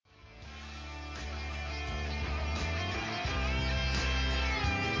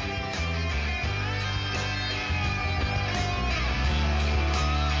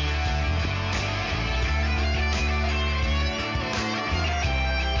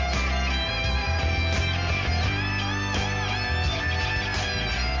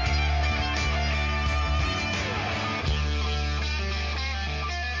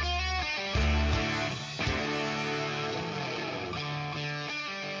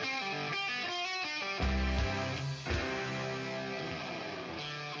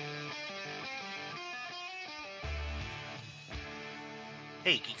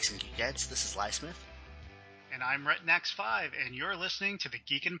Hey, Geeks and Geekettes, this is Lysmith. And I'm Retnax5, and you're listening to the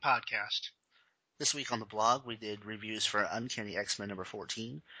Geekin' Podcast. This week on the blog, we did reviews for Uncanny X-Men number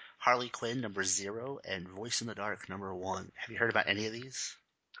 14, Harley Quinn number 0, and Voice in the Dark number 1. Have you heard about any of these?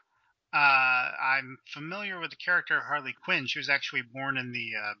 I'm familiar with the character Harley Quinn. She was actually born in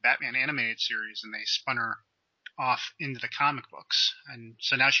the Batman animated series, and they spun her off into the comic books. And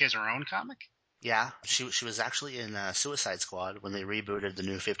so now she has her own comic? Yeah, she was actually in Suicide Squad when they rebooted the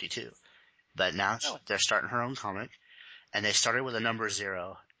New 52. But now they're starting her own comic, and they started with a number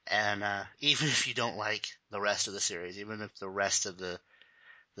 0. And even if you don't like the rest of the series, even if the rest of the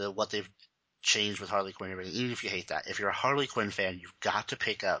what they've changed with Harley Quinn and everything, even if you hate that, if you're a Harley Quinn fan, you've got to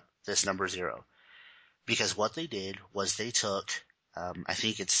pick up this number 0. Because what they did was they took, I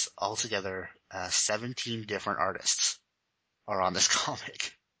think it's altogether 17 different artists are on this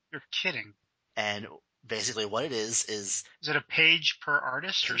comic. You're kidding. And basically what it is it a page per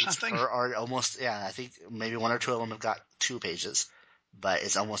artist or something? Per art, almost, yeah, I think maybe one or two of them have got 2 pages, but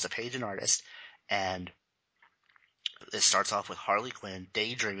it's almost a page an artist. And it starts off with Harley Quinn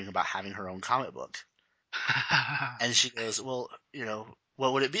daydreaming about having her own comic book. And she goes, well,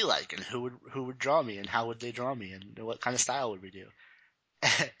 what would it be like? And who would draw me? And how would they draw me? And what kind of style would we do?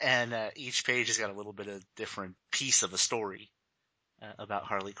 And each page has got a little bit of different piece of a story about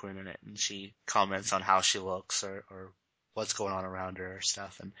Harley Quinn in it. And she comments on how she looks or what's going on around her or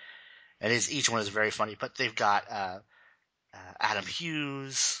stuff. And each one is very funny. But they've got Adam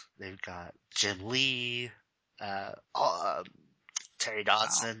Hughes, they've got Jim Lee, Terry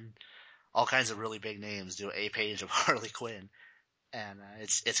Dodson, all kinds of really big names do a page of Harley Quinn. And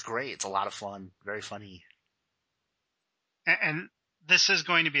it's great. It's a lot of fun. Very funny. And this is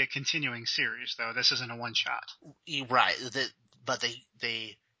going to be a continuing series, though. This isn't a one-shot. Right. But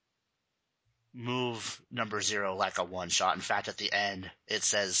they move number 0 like a one-shot. In fact, at the end, it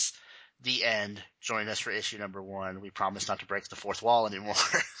says, "The end. Join us for issue number 1. We promise not to break the fourth wall anymore."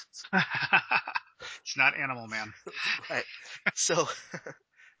 It's not Animal Man. Right. So,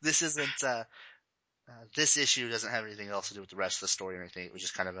 this isn't, this issue doesn't have anything else to do with the rest of the story or anything. It was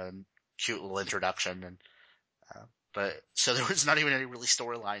just kind of a cute little introduction. And, so there was not even any really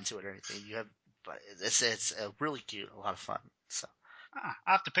storyline to it or anything. But it's really cute, a lot of fun. So.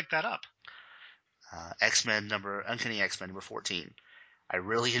 I'll have to pick that up. Uncanny X-Men number 14. I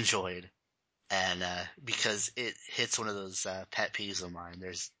really enjoyed, and because it hits one of those pet peeves of mine.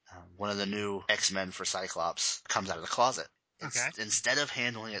 There's one of the new X-Men for Cyclops comes out of the closet. Okay. Instead of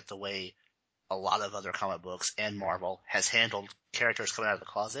handling it the way a lot of other comic books and Marvel has handled characters coming out of the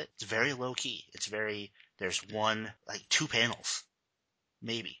closet, it's very low key. There's 2 panels,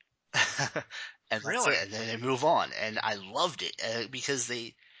 maybe. And really? that's it. And then they move on. And I loved it because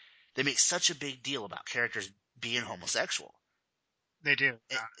they make such a big deal about characters being homosexual. They do.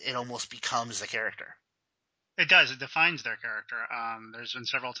 It almost becomes the character. It does. It defines their character. There's been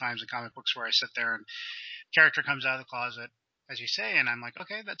several times in comic books where I sit there and character comes out of the closet, as you say, and I'm like,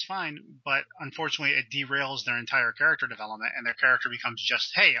 okay, that's fine. But unfortunately, it derails their entire character development, and their character becomes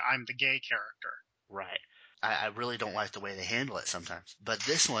just, hey, I'm the gay character. Right. I really don't like the way they handle it sometimes. But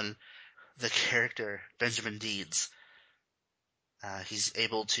this one, the character, Benjamin Deeds, he's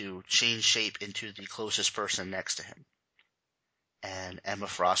able to change shape into the closest person next to him. And Emma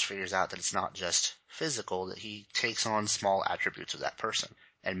Frost figures out that it's not just physical, that he takes on small attributes of that person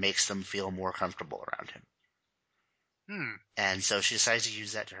and makes them feel more comfortable around him. And so she decides to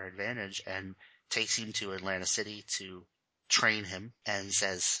use that to her advantage and takes him to Atlantic City to train him and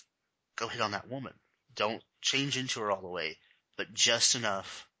says, go hit on that woman. Don't change into her all the way, but just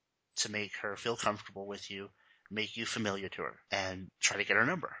enough to make her feel comfortable with you, make you familiar to her, and try to get her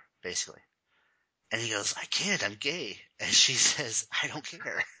number, basically. And he goes, I can't, I'm gay. And she says, I don't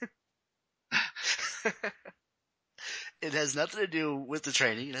care. It has nothing to do with the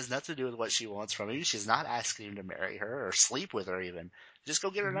training. It has nothing to do with what she wants from him. She's not asking him to marry her or sleep with her even. Just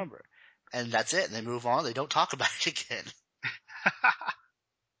go get her number. And that's it. And they move on. They don't talk about it again.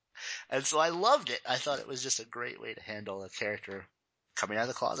 And so I loved it. I thought it was just a great way to handle a character coming out of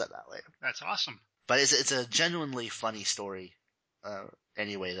the closet that way. That's awesome. But it's a genuinely funny story.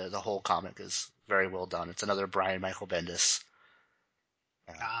 Anyway, the whole comic is very well done. It's another Brian Michael Bendis.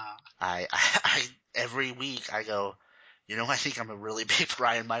 I every week I go, I think I'm a really big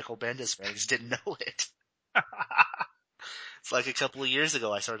Brian Michael Bendis fan. I just didn't know it. It's like a couple of years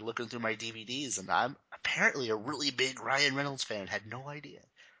ago I started looking through my DVDs and I'm apparently a really big Ryan Reynolds fan. Had no idea.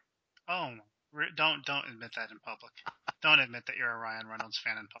 Oh, don't admit that in public. Don't admit that you're a Ryan Reynolds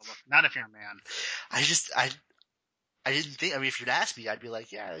fan in public. Not if you're a man. I didn't think. I mean, if you'd asked me, I'd be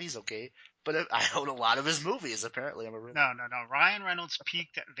like, yeah, he's okay. But I own a lot of his movies. Apparently, I'm a really No. Ryan Reynolds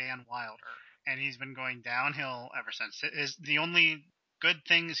peaked at Van Wilder, and he's been going downhill ever since. It is the only good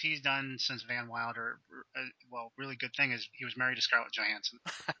things he's done since Van Wilder. Really good thing is he was married to Scarlett Johansson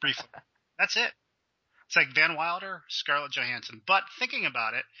briefly. That's it. It's like Van Wilder, Scarlett Johansson. But thinking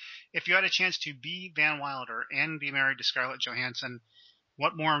about it, if you had a chance to be Van Wilder and be married to Scarlett Johansson,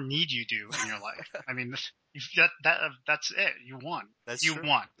 what more need you do in your life? I mean, that's it. You won. That's You true.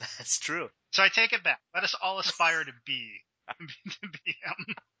 won. That's true. So I take it back. Let us all aspire to be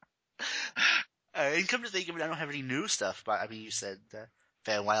him. And come to think of it, I don't have any new stuff. But I mean, you said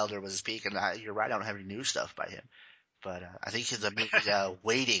Van Wilder was his peak, and you're right. I don't have any new stuff by him. But I think the movie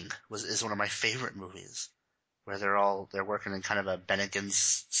Waiting is one of my favorite movies, where they're working in kind of a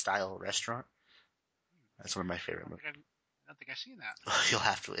Bennigan's style restaurant. That's one of my favorite movies. I don't think I've seen that. You'll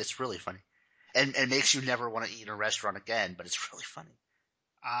have to. It's really funny, and makes you never want to eat in a restaurant again. But it's really funny.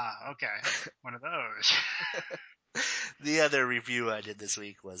 Ah, okay. One of those. The other review I did this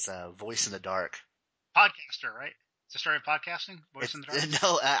week was Voice in the Dark. Podcaster, right? It's a story of podcasting? Voice in the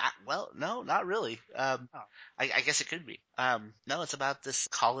Dark? No, no, not really. Oh. I guess it could be. No, it's about this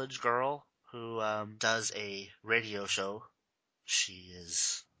college girl who does a radio show. She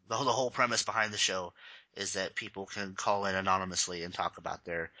is the whole premise behind the show is that people can call in anonymously and talk about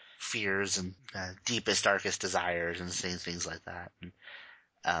their fears and deepest, darkest desires and things like that.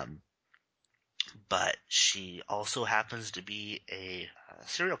 And, but she also happens to be a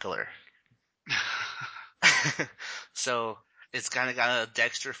serial killer. So it's kind of got a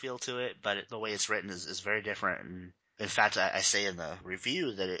Dexter feel to it, but the way it's written is very different. And in fact, I say in the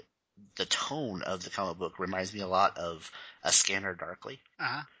review that the tone of the comic book reminds me a lot of A Scanner Darkly.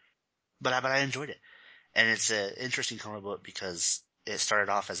 Uh-huh. But I enjoyed it. And it's an interesting comic book because it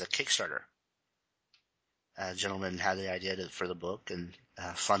started off as a Kickstarter. A gentleman had the idea for the book and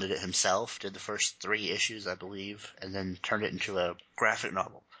funded it himself, did the first 3 issues, I believe, and then turned it into a graphic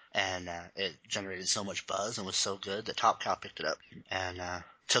novel. And it generated so much buzz and was so good that Top Cow picked it up and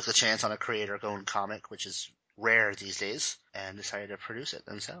took the chance on a creator-owned comic, which is rare these days, and decided to produce it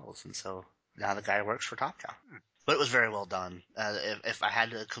themselves. And so now the guy works for Top Cow. But it was very well done. If I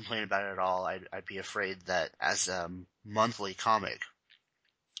had to complain about it at all, I'd be afraid that as a monthly comic,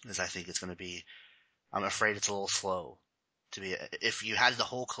 as I think it's going to be, I'm afraid it's a little slow to be. If you had the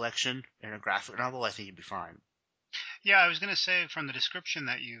whole collection in a graphic novel, I think you'd be fine. Yeah, I was going to say from the description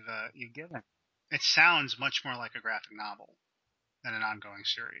that you've given, it sounds much more like a graphic novel than an ongoing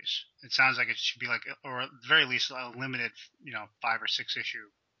series. It sounds like it should be like, or at the very least, a limited, 5 or 6 issue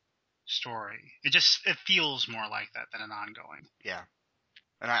story. It feels more like that than an ongoing. Yeah.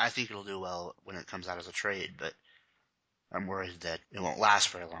 And I think it'll do well when it comes out as a trade, but I'm worried that it won't last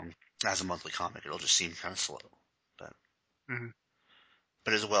very long. As a monthly comic, it'll just seem kind of slow. But,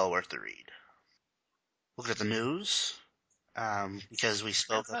 but it's well worth the read. Look at the news, because we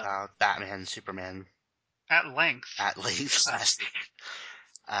spoke about Batman and Superman at length last week.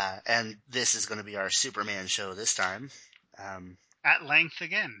 And this is going to be our Superman show this time. At length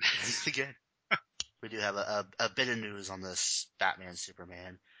again. Again. We do have a bit of news on this Batman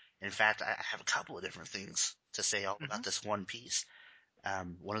Superman. In fact, I have a couple of different things to say all about this one piece.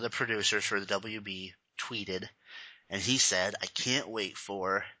 One of the producers for the WB tweeted, and he said, "I can't wait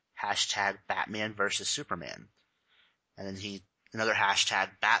for hashtag Batman versus Superman." And then another hashtag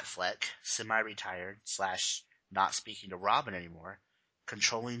Batfleck, semi-retired / not speaking to Robin anymore,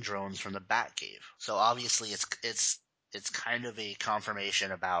 controlling drones from the Batcave. So obviously it's kind of a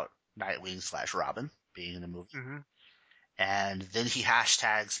confirmation about Nightwing / Robin being in the movie. And then he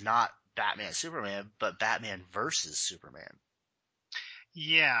hashtags not Batman Superman, but Batman versus Superman.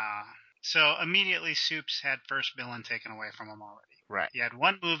 Yeah. So immediately Supes had first villain taken away from him already. Right. He had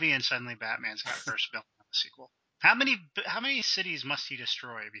one movie and suddenly Batman's got first villain on the sequel. How many cities must he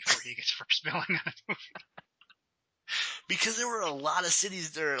destroy before he gets first villain on a movie? Because there were a lot of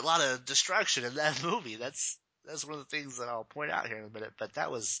cities, there were a lot of destruction in that movie. That's one of the things that I'll point out here in a minute. But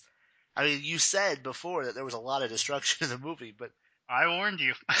that was, I mean, you said before that there was a lot of destruction in the movie, but I warned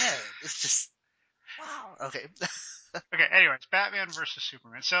you. Man, it's just, wow. Okay. Okay, anyways, Batman versus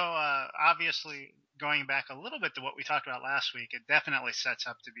Superman. So, obviously, going back a little bit to what we talked about last week, it definitely sets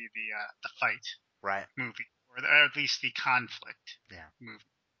up to be the fight movie, or at least the conflict movie.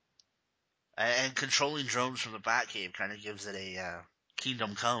 And controlling drones from the Batcave kind of gives it a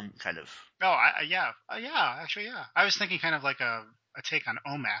Kingdom Come kind of. Oh, yeah, actually, yeah. I was thinking kind of like a take on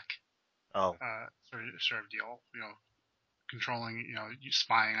OMAC. Oh. Sort of deal, controlling,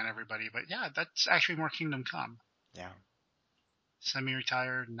 spying on everybody. But yeah, that's actually more Kingdom Come. Yeah.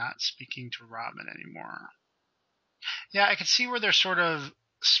 Semi-retired, not speaking to Robin anymore. Yeah, I could see where they're sort of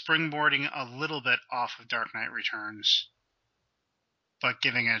springboarding a little bit off of Dark Knight Returns, but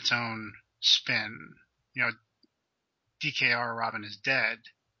giving it its own spin. You know, DKR Robin is dead.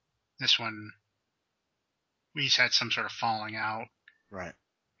 This one, he's had some sort of falling out. Right.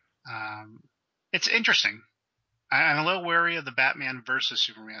 It's interesting. I'm a little wary of the Batman versus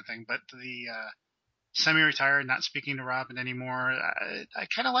Superman thing, but the semi-retired, not speaking to Robin anymore. I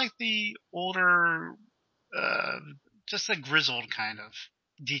kind of like the older, uh, just the grizzled kind of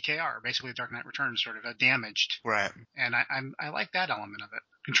DKR, basically Dark Knight Returns, sort of a damaged, Right. and I like that element of it.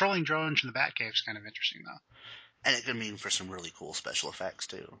 Controlling drones from the Batcave is kind of interesting, though. And it could mean for some really cool special effects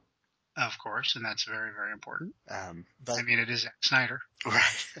too. Of course, and that's very, very important. But I mean, it is Zack Snyder.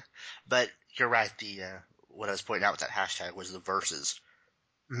 right. But you're right. The what I was pointing out with that hashtag was the verses,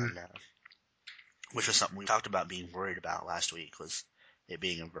 Mm-hmm. and which was something we talked about being worried about last week, was it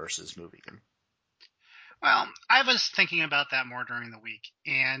being a versus movie. And Well, I was thinking about that more during the week,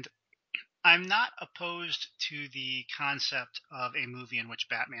 and I'm not opposed to the concept of a movie in which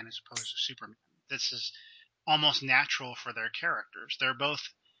Batman is opposed to Superman. This is almost natural for their characters. They're both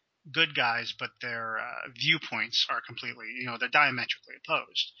good guys, but their viewpoints are completely, they're diametrically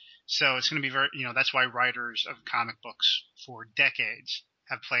opposed. So it's going to be very, that's why writers of comic books for decades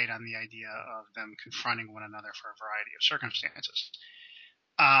have played on the idea of them confronting one another for a variety of circumstances.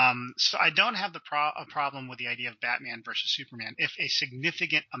 So I don't have a problem with the idea of Batman versus Superman if a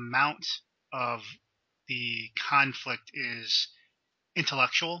significant amount of the conflict is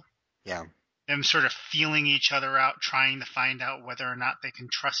intellectual, yeah, them sort of feeling each other out, trying to find out whether or not they can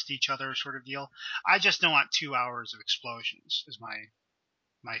trust each other, sort of deal. I just don't want 2 hours of explosions. Is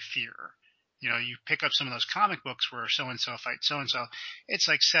my fear. You pick up some of those comic books where so and so fights so and so. It's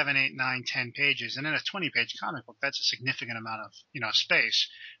like 7, 8, 9, 10 pages, and in a 20-page comic book, that's a significant amount of space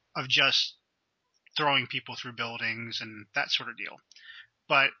of just throwing people through buildings and that sort of deal.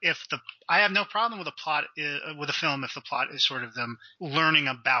 But I have no problem with a plot with a film if the plot is sort of them learning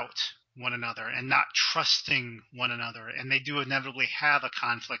about one another and not trusting one another, and they do inevitably have a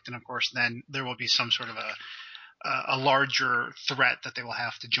conflict, and of course then there will be some sort of a larger threat that they will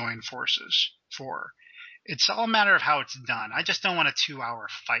have to join forces for. It's all a matter of how it's done. I just don't want a 2-hour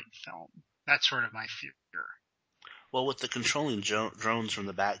fight film. That's sort of my fear. well, with the controlling drones from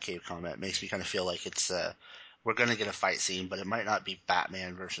the Batcave comment, it makes me kind of feel like it's we're going to get a fight scene, but it might not be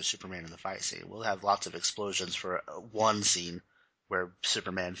Batman versus Superman in the fight scene. We'll have lots of explosions for one scene where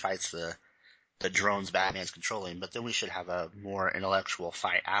Superman fights the drones Batman's controlling, but then we should have a more intellectual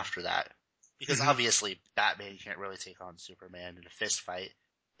fight after that. Because Mm-hmm. obviously Batman can't really take on Superman in a fist fight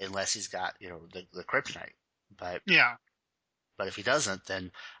unless he's got, the kryptonite. But Yeah. but if he doesn't,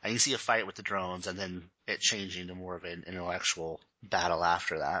 then I can see a fight with the drones and then it changing to more of an intellectual battle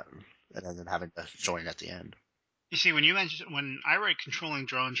after that, and then them having to join at the end. You see, when I read Controlling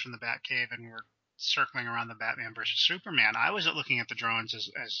Drones from the Batcave and we're circling around the Batman versus Superman, I wasn't looking at the drones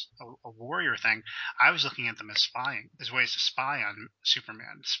as a warrior thing. I was looking at them as spying, as ways to spy on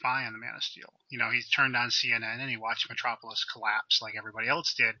Superman, spy on the Man of Steel. He turned on CNN and he watched Metropolis collapse like everybody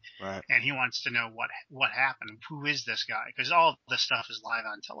else did, Right. and he wants to know what happened. Who is this guy? Because all this stuff is live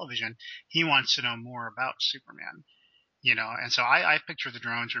on television. He wants to know more about Superman. And so I picture the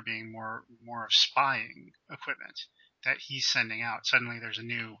drones are being more of spying equipment that he's sending out. Suddenly there's a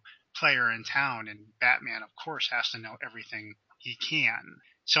new player in town, and Batman, of course, has to know everything he can.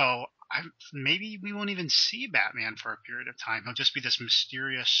 So maybe we won't even see Batman for a period of time. He'll just be this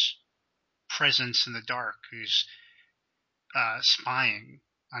mysterious presence in the dark who's spying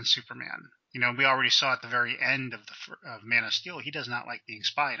on Superman. We already saw at the very end of Man of Steel, he does not like being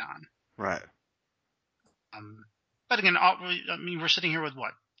spied on. Right. But again, we're sitting here with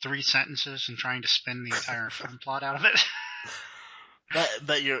what, 3 sentences and trying to spin the entire film plot out of it.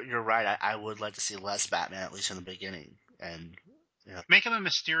 But you're right. I would like to see less Batman, at least in the beginning, and Make him a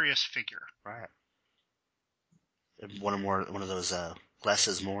mysterious figure. right. One of those less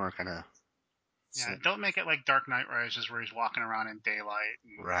is more kind of. Yeah, don't make it like Dark Knight Rises where he's walking around in daylight.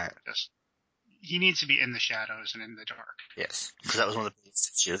 And Right. he needs to be in the shadows and in the dark. Yes, because that was one of the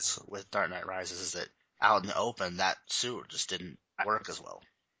biggest issues with Dark Knight Rises, is that out in the open, that suit just didn't work as well.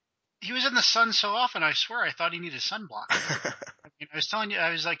 He was in the sun so often, I swear I thought he needed sunblock. I was telling you,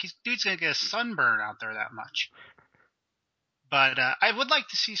 I was like, dude's going to get a sunburn out there that much. But I would like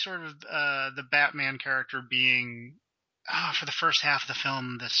to see sort of the Batman character being, for the first half of the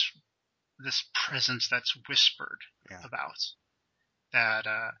film, this presence that's whispered about. That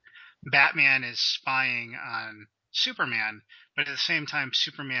Batman is spying on Superman, but at the same time,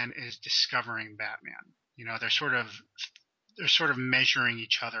 Superman is discovering Batman. They're sort of they're sort of measuring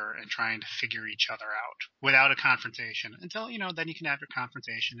each other and trying to figure each other out without a confrontation until, then you can have your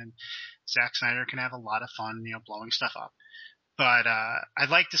confrontation and Zack Snyder can have a lot of fun, blowing stuff up. But, I'd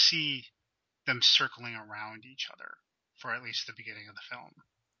like to see them circling around each other for at least the beginning of the film.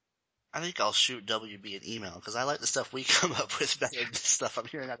 I think I'll shoot WB an email because I like the stuff we come up with better than the stuff I'm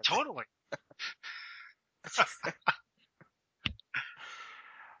hearing out of Totally.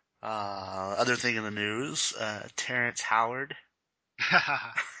 Other thing in the news, Terrence Howard,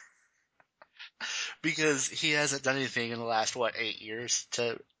 because he hasn't done anything in the last 8 years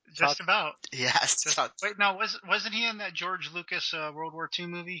to Just about. Wait, no, wasn't he in that George Lucas World War II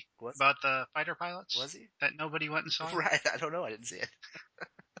movie about the fighter pilots? Was he? That nobody went and saw? Right, I don't know. I didn't see it.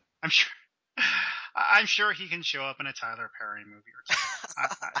 I'm sure he can show up in a Tyler Perry movie or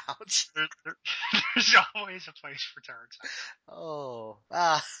something. Ouch. There's always a place for Terrence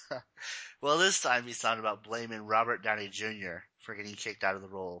Howard. Well, this time he's talking about blaming Robert Downey Jr. for getting kicked out of the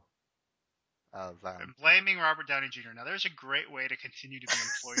role of blaming Robert Downey Jr. Now, there's a great way to continue to be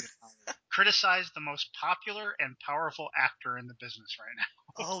employed in Hollywood. Criticize the most popular and powerful actor in the business right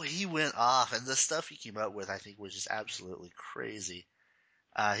now. Oh, he went off, and the stuff he came up with, I think, was just absolutely crazy.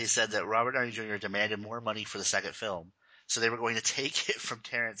 He said that Robert Downey Jr. demanded more money for the second film, so they were going to take it from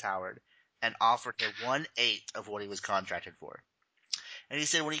Terrence Howard and offer him 1/8 of what he was contracted for. And he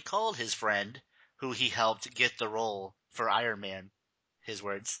said when he called his friend, who he helped get the role for Iron Man, his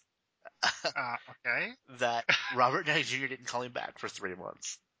words, okay, that Robert Downey Jr. didn't call him back for 3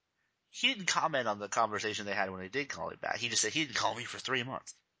 months. He didn't comment on the conversation they had when they did call him back. He just said he didn't call me for 3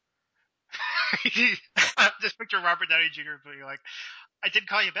 months. Just picture Robert Downey Jr. being like, I did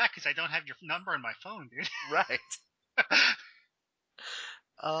call you back because I don't have your number in my phone, dude. Right.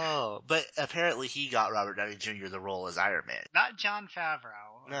 Oh, but apparently he got Robert Downey Jr. the role as Iron Man. Not Jon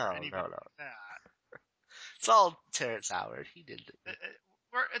Favreau. No. Like that. It's all Terrence Howard. He did it.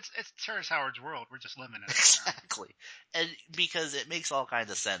 It's Terrence Howard's world. We're just living in it. Exactly. And because it makes all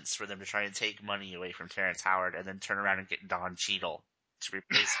kinds of sense for them to try and take money away from Terrence Howard and then turn around and get Don Cheadle to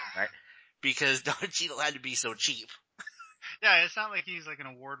replace him, right? Because Don Cheadle had to be so cheap. Yeah, it's not like he's like an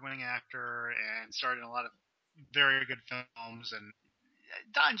award-winning actor and starred in a lot of very good films, and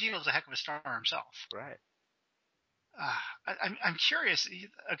Don Cheadle's a heck of a star himself. Right. I'm curious.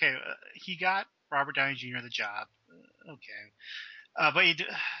 Okay, he got Robert Downey Jr. the job. Okay. But he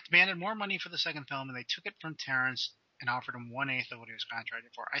demanded more money for the second film, and they took it from Terrence and offered him 1/8 of what he was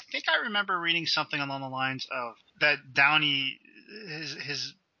contracted for. I think I remember reading something along the lines of that Downey,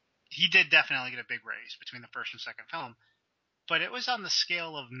 he did definitely get a big raise between the first and second film, but it was on the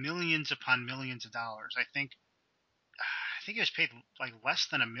scale of millions upon millions of dollars. I think he was paid like less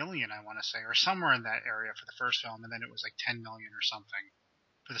than $1 million, I want to say, or somewhere in that area for the first film, and then it was like $10 million or something.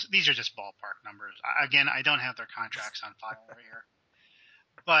 These are just ballpark numbers. Again, I don't have their contracts on file right here.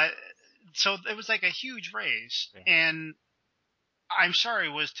 But so it was like a huge raise, and I'm sorry,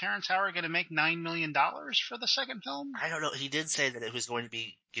 was Terrence Howard going to make $9 million for the second film? I don't know. He did say that it was going to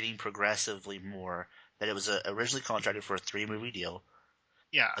be getting progressively more. That it was originally contracted for a 3-movie deal.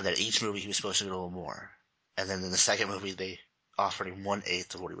 Yeah. And that each movie he was supposed to get a little more. And then in the second movie they offered him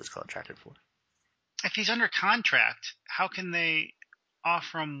 1/8 of what he was contracted for. If he's under contract, how can they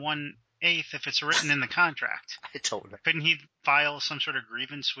offer him 1/8 if it's written in the contract? I don't know. Couldn't he file some sort of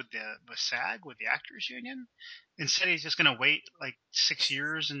grievance with the SAG, with the Actors Union? Instead, he's just going to wait like 6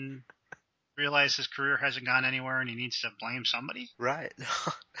 years and realize his career hasn't gone anywhere and he needs to blame somebody? Right.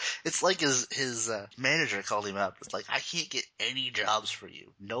 It's like his manager called him up. It's like, I can't get any jobs for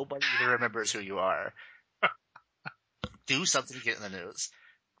you. Nobody even remembers who you are. Do something to get in the news.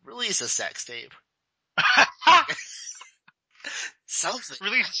 Release a sex tape. Something.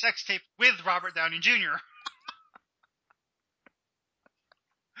 Release a sex tape with Robert Downey Jr.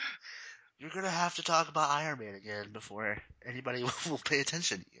 You're gonna have to talk about Iron Man again before anybody will pay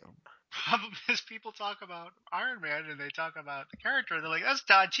attention to you. Problem is, people talk about Iron Man and they talk about the character. They're like, "That's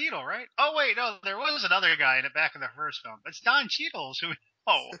Don Cheadle, right?" Oh wait, no, there was another guy in the back of the first film. It's Don Cheadle's who.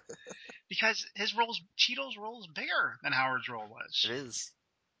 Oh, because Cheadle's role is bigger than Howard's role was. It is.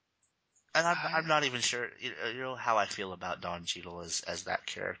 And I'm not even sure, you know how I feel about Don Cheadle as that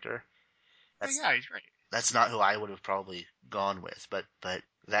character. Yeah, he's right. That's not who I would have probably gone with, but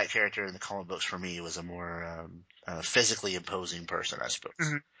that character in the comic books for me was a more physically imposing person, I suppose.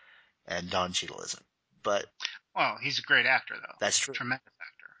 Mm-hmm. And Don Cheadle isn't. But well, he's a great actor, though. That's true. Tremendous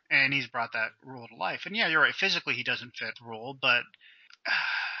actor, and he's brought that role to life. And yeah, you're right. Physically, he doesn't fit the role, but.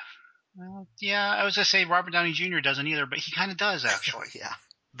 Well, yeah, I was gonna say Robert Downey Jr. doesn't either, but he kind of does actually. Yeah,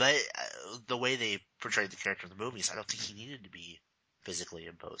 but the way they portrayed the character in the movies, I don't think he needed to be physically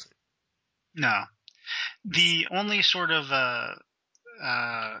imposing. No, The only sort of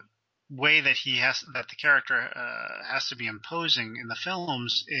way that the character has to be imposing in the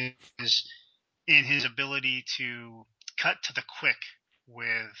films is in his ability to cut to the quick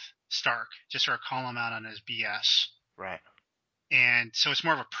with Stark, just sort of call him out on his BS. Right. And so it's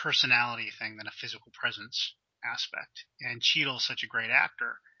more of a personality thing than a physical presence aspect. And Cheadle's such a great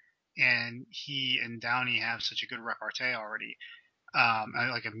actor, and he and Downey have such a good repartee already,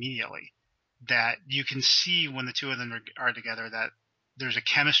 like immediately, that you can see when the two of them are together that there's a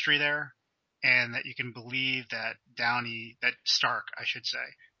chemistry there, and that you can believe that Stark, I should say,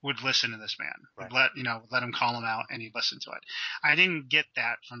 would listen to this man, Right. let him call him out, and he'd listen to it. I didn't get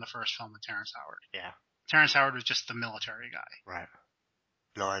that from the first film with Terrence Howard. Yeah. Terrence Howard was just the military guy. Right.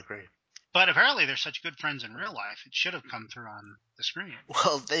 No, I agree. But apparently they're such good friends in real life, it should have come through on the screen.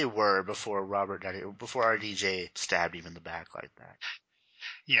 Well, they were before before RDJ stabbed him in the back like that.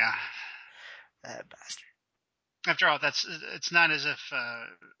 Yeah. That bastard. After all, it's not as if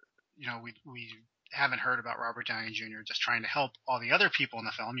we haven't heard about Robert Downey Jr. just trying to help all the other people in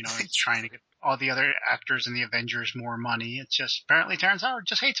the film. He's trying to get all the other actors in the Avengers more money. It's just apparently Terrence Howard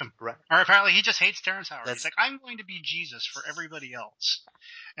just hates him. Right. Or apparently he just hates Terrence Howard. He's like, I'm going to be Jesus for everybody else,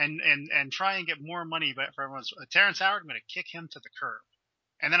 and try and get more money for everyone else. Terrence Howard, I'm going to kick him to the curb.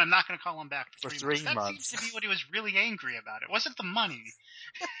 And then I'm not going to call him back for 3 months. That seems to be what he was really angry about. It wasn't the money.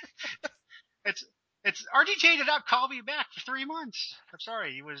 It's RDJ did not call me back for 3 months. I'm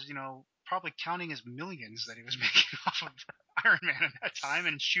sorry. He was, probably counting his millions that he was making off of Iron Man at that time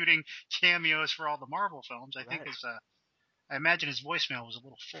and shooting cameos for all the Marvel films. I think I imagine his voicemail was a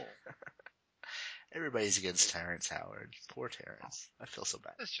little full. Everybody's against Terrence Howard. Poor Terrence. I feel so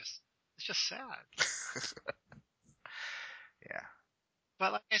bad. It's just sad. Yeah.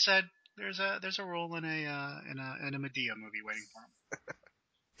 But like I said, there's a role in a Madea movie waiting for him.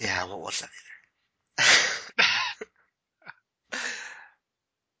 Yeah, what was that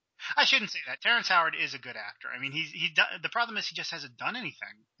I shouldn't say that. Terrence Howard is a good actor. I mean, the problem is he just hasn't done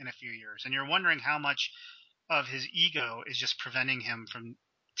anything in a few years, and you're wondering how much of his ego is just preventing him from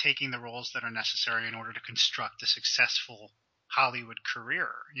taking the roles that are necessary in order to construct a successful Hollywood career.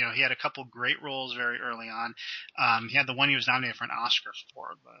 He had a couple great roles very early on. He had the one he was nominated for an Oscar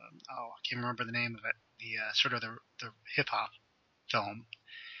for. I can't remember the name of it. The sort of the hip hop film,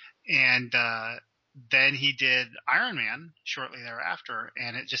 and then he did Iron Man shortly thereafter,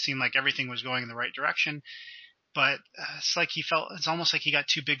 and it just seemed like everything was going in the right direction. But it's almost like he got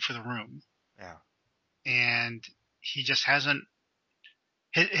too big for the room. Yeah. And he just hasn't.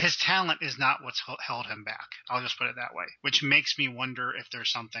 His talent is not what's held him back. I'll just put it that way, which makes me wonder if there's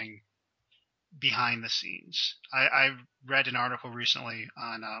something behind the scenes. I read an article recently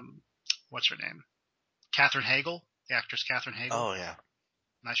on what's her name, Katherine Hagel, the actress Katherine Hagel. Oh yeah.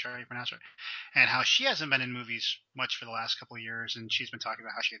 I'm not sure how you pronounce it, and how she hasn't been in movies much for the last couple of years, and she's been talking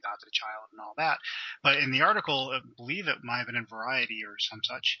about how she adopted a child and all that. But in the article, I believe it might have been in Variety or some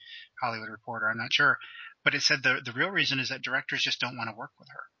such Hollywood Reporter, I'm not sure, but it said the real reason is that directors just don't want to work with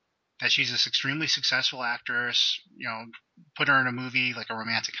her. That she's this extremely successful actress, put her in a movie like a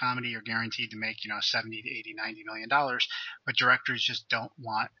romantic comedy, you're guaranteed to make, $70 to $80, $90 million, but directors just don't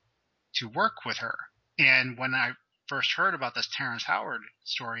want to work with her. And when I first heard about this Terrence Howard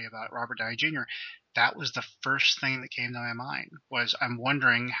story about Robert Downey Jr., that was the first thing that came to my mind. Was I'm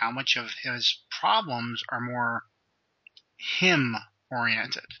wondering how much of his problems are more him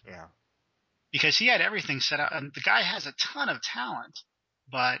oriented. Yeah. Because he had everything set up, and the guy has a ton of talent,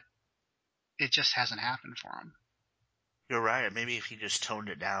 but it just hasn't happened for him. You're right. Maybe if he just toned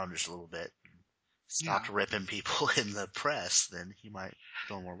it down just a little bit, stopped ripping people in the press, then he might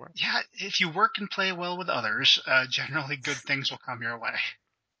do more work. Yeah, if you work and play well with others, generally good things will come your way.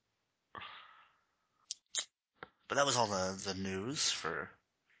 But that was all the news for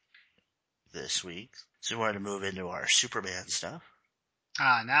this week. So we wanted to move into our Superman stuff.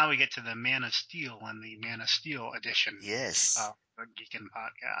 Now we get to the Man of Steel and the Man of Steel edition Yes. of the Geekin'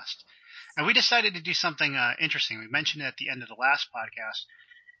 Podcast. And we decided to do something interesting. We mentioned at the end of the last podcast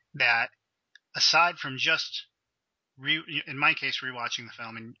that aside from just, in my case, rewatching the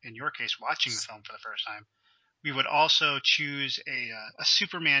film, and in your case, watching the film for the first time, we would also choose a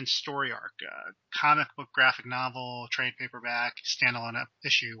Superman story arc, comic book, graphic novel, trade paperback, standalone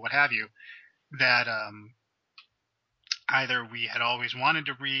issue, what have you, that either we had always wanted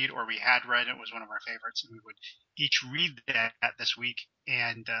to read or we had read it, was one of our favorites, and we would each read that this week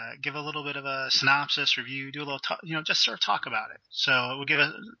and give a little bit of a synopsis, review, do a little, just sort of talk about it. So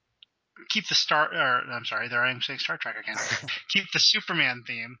we'll keep the there I am saying Star Trek again. Keep the Superman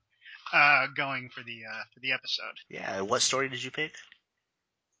theme going for the episode. Yeah, what story did you pick?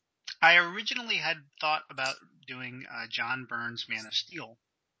 I originally had thought about doing John Byrne's Man of Steel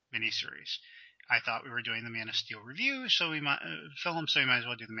miniseries. I thought we were doing the Man of Steel review, so we might film, so we might as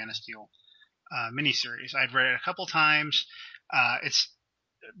well do the Man of Steel miniseries. I'd read it a couple times. It's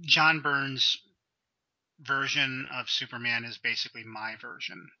John Byrne's version of Superman is basically my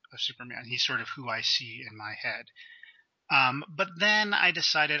version of Superman. He's sort of who I see in my head. But then I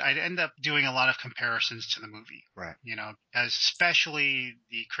decided I'd end up doing a lot of comparisons to the movie. Right. As especially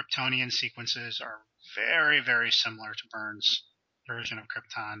the Kryptonian sequences are very, very similar to Byrne's version of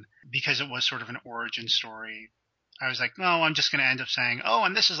Krypton because it was sort of an origin story. I was like, no, I'm just going to end up saying, oh,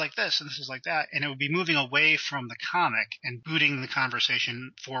 and this is like this, and this is like that. And it would be moving away from the comic and booting the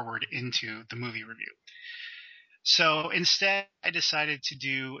conversation forward into the movie review. So instead, I decided to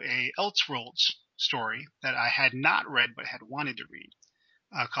do a Elseworlds story that I had not read but had wanted to read,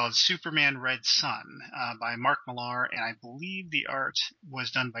 called Superman Red Sun by Mark Millar, and I believe the art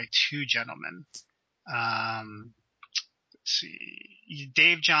was done by two gentlemen. Let's see,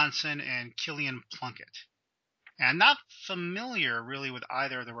 Dave Johnson and Killian Plunkett. And I'm not familiar really with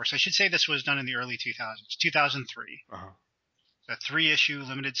either of their works. I should say this was done in the early 2000s, 2003. Uh-huh. A 3-issue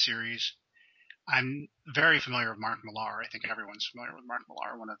limited series. I'm very familiar with Mark Millar. I think everyone's familiar with Mark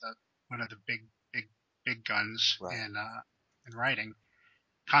Millar, one of the big guns Right. in writing,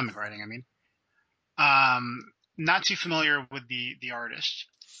 comic writing. I mean, not too familiar with the artist,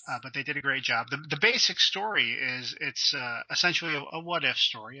 but they did a great job. The basic story is it's essentially a what if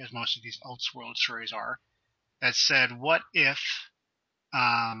story, as most of these Elseworld stories are. That said, what if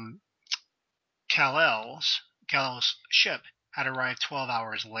Kal-El's ship had arrived 12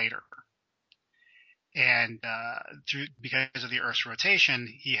 hours later? And because of the Earth's rotation,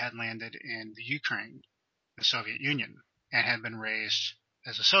 he had landed in the Ukraine, the Soviet Union, and had been raised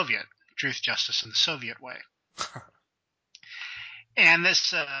as a Soviet. Truth, justice, and the Soviet way. And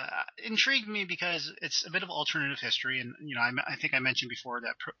this intrigued me because it's a bit of alternative history. And, I think I mentioned before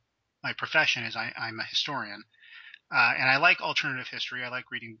that my profession is I'm a historian. And I like alternative history. I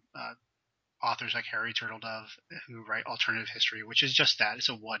like reading authors like Harry Turtledove who write alternative history, which is just that. It's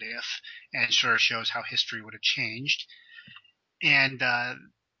a what if, and it sort of shows how history would have changed. And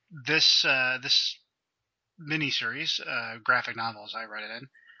this miniseries, graphic novel as I read it in,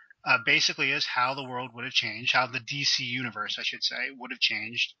 basically is how the world would have changed, how the DC universe, I should say, would have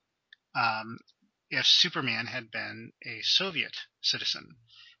changed if Superman had been a Soviet citizen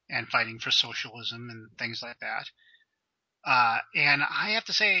and fighting for socialism and things like that. And I have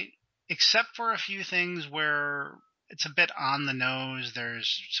to say, except for a few things where it's a bit on the nose,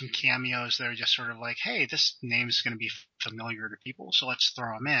 there's some cameos that are just sort of like, hey, this name's going to be familiar to people, so let's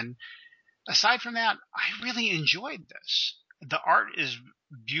throw them in. Aside from that, I really enjoyed this. The art is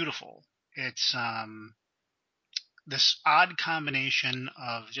beautiful. It's this odd combination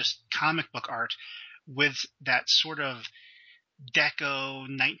of just comic book art with that sort of deco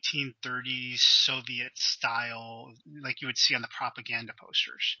 1930s Soviet style like you would see on the propaganda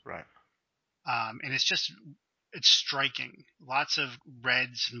posters. Right. And it's striking. Lots of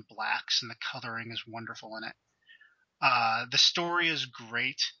reds and blacks, and the coloring is wonderful in it. The story is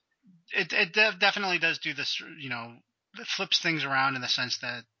great. It definitely does do this, it flips things around in the sense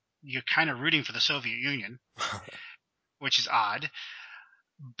that you're kind of rooting for the Soviet Union, which is odd.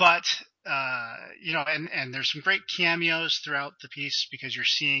 But, and there's some great cameos throughout the piece because you're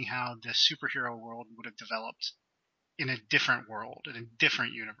seeing how the superhero world would have developed in a different world, in a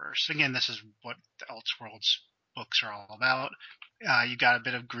different universe. Again, this is what the Elseworlds books are all about. You got a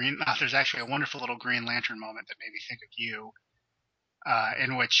bit of there's actually a wonderful little Green Lantern moment that made me think of you,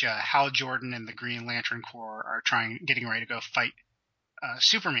 in which Hal Jordan and the Green Lantern Corps are getting ready to go fight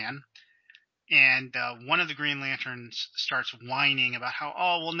Superman. And one of the Green Lanterns starts whining about how,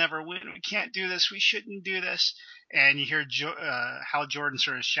 oh, we'll never win. We can't do this. We shouldn't do this. And you hear Hal Jordan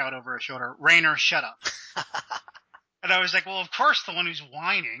sort of shout over his shoulder, Raynor, shut up. And I was like, well, of course the one who's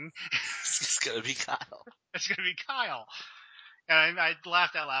whining. It's going to be Kyle. It's going to be Kyle. And I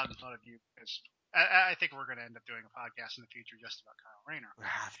laughed out loud and thought of you because I think we're going to end up doing a podcast in the future just about Kyle Rayner. We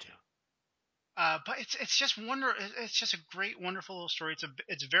have to. But it's just It's just a great, wonderful little story.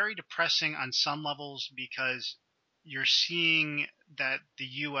 It's very depressing on some levels because you're seeing that the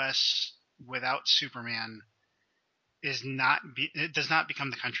U.S. without Superman it does not become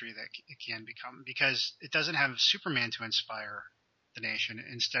the country that it can become because it doesn't have Superman to inspire the nation.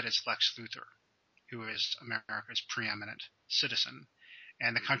 Instead, it's Lex Luthor, who is America's preeminent citizen.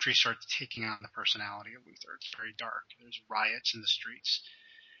 And the country starts taking on the personality of Luthor. It's very dark. There's riots in the streets.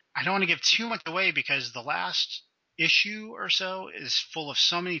 I don't want to give too much away because the last issue or so is full of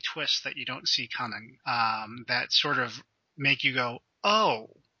so many twists that you don't see coming, that sort of make you go,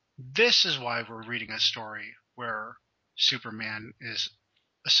 oh, this is why we're reading a story where Superman is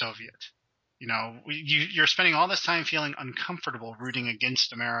a Soviet. You know, you're spending all this time feeling uncomfortable rooting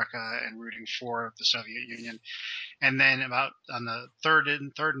against America and rooting for the Soviet Union, and then about on the third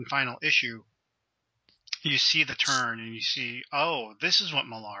and final issue, you see the turn and you see, oh, this is what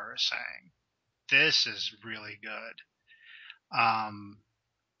Millar is saying. This is really good.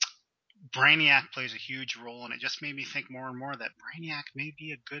 Brainiac plays a huge role, and it just made me think more and more that Brainiac may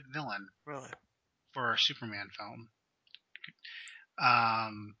be a good villain Really? for a Superman film.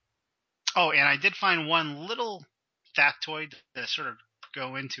 Oh, and I did find one little factoid to sort of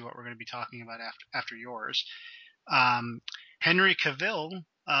go into what we're going to be talking about after yours. Henry Cavill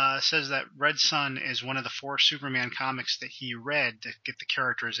says that Red Sun is one of the 4 Superman comics that he read to get the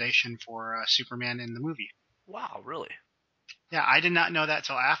characterization for Superman in the movie. Wow, really? Yeah, I did not know that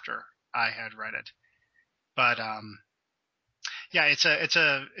till after I had read it. But yeah, it's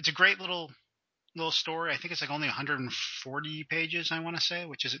a great little story. I think it's like only 140 pages, I want to say,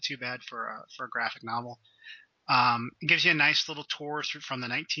 which isn't too bad for a graphic novel. It gives you a nice little tour through from the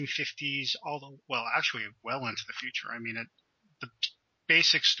 1950s actually well into the future. I mean, the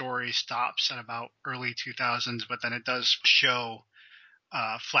basic story stops at about early 2000s, but then it does show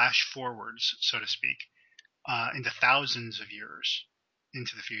flash forwards, so to speak, into thousands of years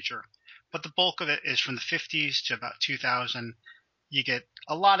into the future. But the bulk of it is from the 50s to about 2000. You get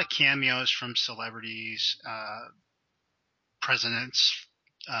a lot of cameos from celebrities, presidents.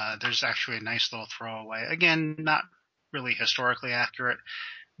 There's actually a nice little throwaway. Again, not really historically accurate,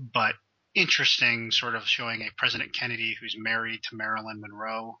 but interesting, sort of showing a President Kennedy who's married to Marilyn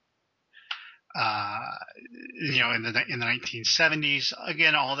Monroe. In the 1970s.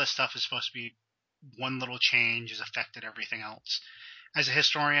 Again, all this stuff is supposed to be one little change has affected everything else. As a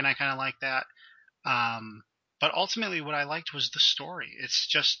historian, I kind of like that. But ultimately, what I liked was the story.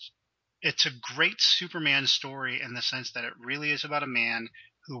 It's a great Superman story in the sense that it really is about a man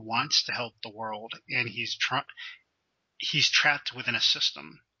who wants to help the world, and he's trapped within a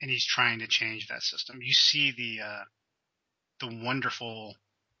system, and he's trying to change that system. You see the wonderful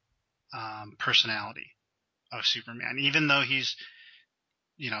personality of Superman, even though he's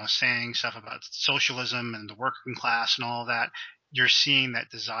saying stuff about socialism and the working class and all of that. You're seeing that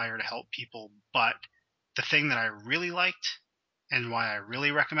desire to help people, but the thing that I really liked and why I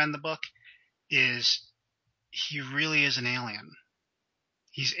really recommend the book is he really is an alien.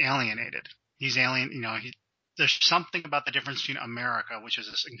 He's alienated. He's alien. There's something about the difference between America, which is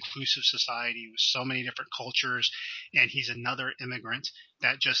this inclusive society with so many different cultures, and he's another immigrant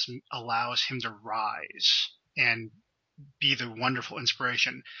that just allows him to rise and be the wonderful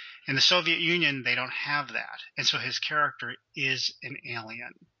inspiration. In the Soviet Union, they don't have that. And so his character is an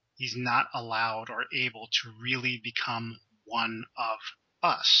alien. He's not allowed or able to really become one of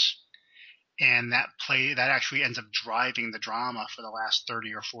us. And that actually ends up driving the drama for the last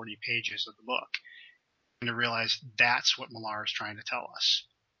 30 or 40 pages of the book. And to realize that's what Millar is trying to tell us.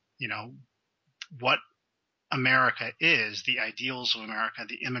 What America is, the ideals of America,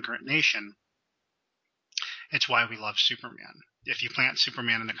 the immigrant nation. It's why we love Superman. If you plant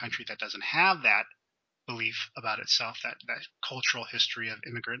Superman in a country that doesn't have that belief about itself, that cultural history of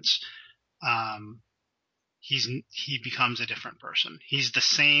immigrants, he becomes a different person. He's the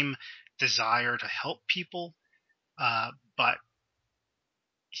same desire to help people, but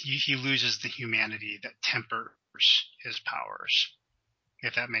he loses the humanity that tempers his powers,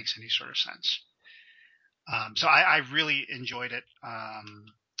 if that makes any sort of sense. So I really enjoyed it.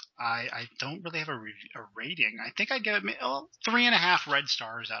 I don't really have a rating. I think I give it 3.5 red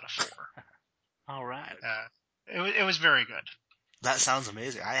stars out of 4. All right. It was very good. That sounds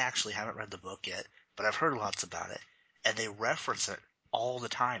amazing. I actually haven't read the book yet, but I've heard lots about it, and they reference it all the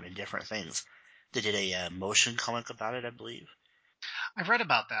time in different things. They did a motion comic about it, I believe. I've read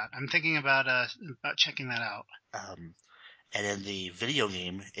about that. I'm thinking about checking that out. And in the video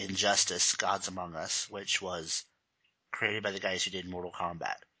game Injustice: Gods Among Us, which was created by the guys who did Mortal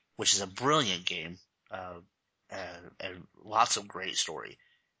Kombat, which is a brilliant game, and lots of great story.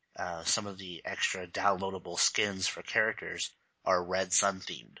 Some of the extra downloadable skins for characters are Red Sun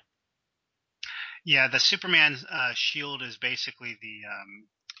themed. Yeah, the Superman shield is basically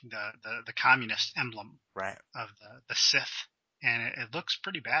the communist emblem, right, of the Sith, and it looks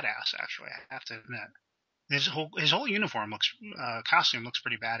pretty badass. Actually, I have to admit, his whole uniform costume looks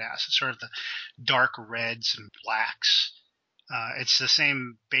pretty badass. It's sort of the dark reds and blacks. It's the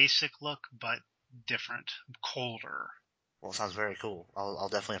same basic look, but different, colder. Well, it sounds very cool. I'll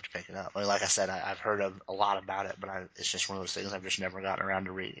definitely have to pick it up. I mean, like I said, I've heard a lot about it, but it's just one of those things I've just never gotten around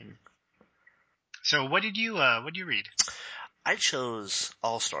to reading. So what did you read? I chose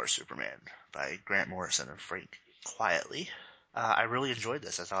All-Star Superman by Grant Morrison and Frank Quietly. I really enjoyed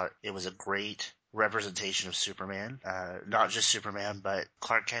this. I thought it was a great representation of Superman. Not just Superman, but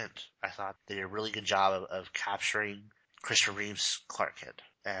Clark Kent. I thought they did a really good job of capturing Christopher Reeve's Clark Kent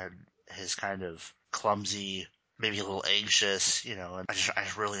and his kind of clumsy, maybe a little anxious, and I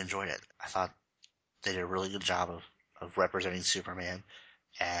just really enjoyed it. I thought they did a really good job of representing Superman,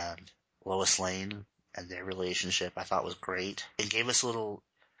 and Lois Lane and their relationship I thought was great. It gave us a little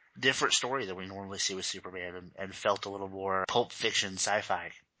different story than we normally see with Superman, and felt a little more Pulp Fiction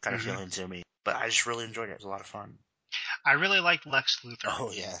sci-fi kind of Hmm. feeling to me. But I just really enjoyed it. It was a lot of fun. I really liked Lex Luthor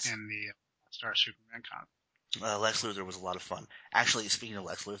Oh, yes. in the Star Superman comic. Lex Luthor was a lot of fun. Actually, speaking of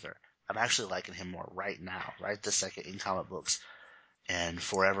Lex Luthor, I'm actually liking him more right now, right this second in comic books. And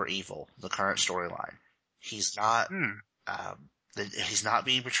Forever Evil, the current storyline. He's not Hmm. um, he's not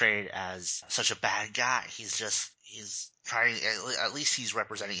being portrayed as such a bad guy. He's trying, at least he's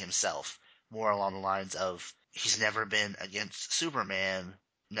representing himself more along the lines of he's never been against Superman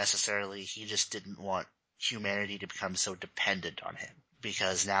necessarily. He just didn't want humanity to become so dependent on him.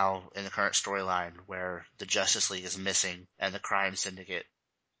 Because now in the current storyline where the Justice League is missing and the crime syndicate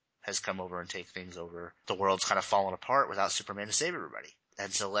has come over and take things over, the world's kind of fallen apart without Superman to save everybody.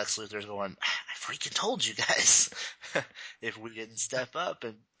 And so Lex Luthor's going, I freaking told you guys, if we didn't step up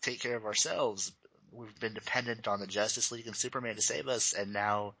and take care of ourselves, we've been dependent on the Justice League and Superman to save us, and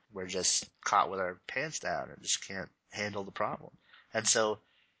now we're just caught with our pants down and just can't handle the problem. And so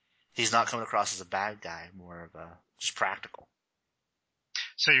he's not coming across as a bad guy, more of a just practical.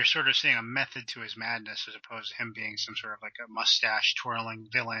 So you're sort of seeing a method to his madness as opposed to him being some sort of like a mustache twirling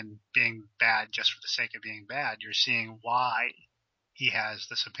villain being bad just for the sake of being bad. You're seeing why he has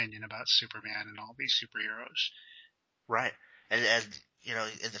this opinion about Superman and all these superheroes. Right. And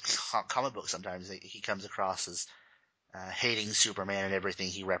in the comic book sometimes he comes across as hating Superman and everything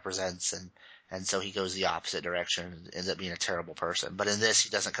he represents, and so he goes the opposite direction and ends up being a terrible person. But in this, he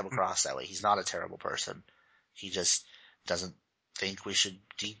doesn't come across that way. He's not a terrible person. He just doesn't think we should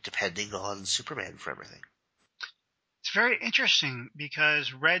be depending on Superman for everything. It's very interesting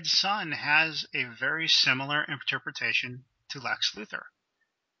because Red Sun has a very similar interpretation to Lex Luthor.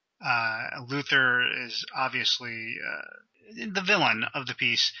 Luthor is obviously the villain of the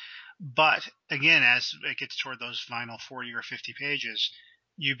piece, but again, as it gets toward those final 40 or 50 pages,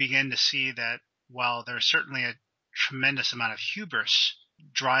 you begin to see that while there's certainly a tremendous amount of hubris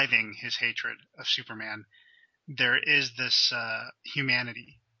driving his hatred of Superman, there is this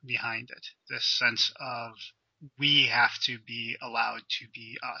humanity behind it, this sense of we have to be allowed to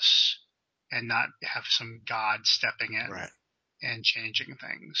be us and not have some god stepping in Right. and changing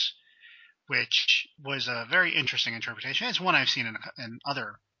things, which was a very interesting interpretation. It's one I've seen in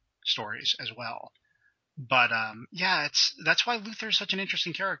other stories as well. But yeah, that's why Luthor's such an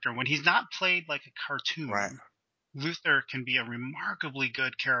interesting character. When he's not played like a Right. cartoon, Luthor can be a remarkably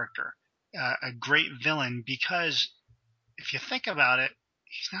good character, a great villain, because if you think about it,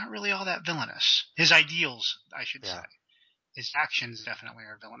 he's not really all that villainous. His ideals, I should say. Yeah. His actions definitely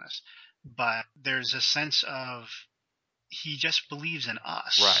are villainous. But there's a sense of he just believes in Right.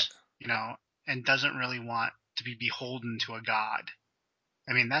 us, and doesn't really want to be beholden to a god.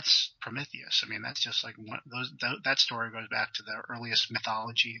 I mean, that's Prometheus. I mean, that's just like that story goes back to the earliest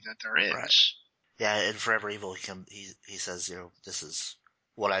mythology that there Right. is. Yeah. In Forever Evil, he says, this is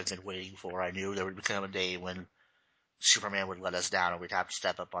what I've been waiting for. I knew there would become a day when Superman would let us down and we'd have to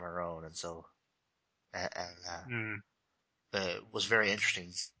step up on our own. And so, Mm. it was very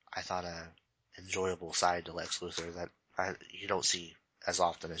interesting. I thought a enjoyable side to Lex Luthor that you don't see as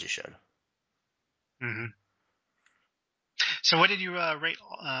often as you should. Mm-hmm. So, what did you rate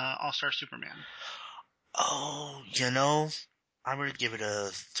All Star Superman? Oh, I'm gonna give it a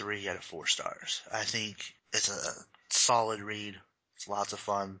 3 out of 4 stars. I think it's a solid read. It's lots of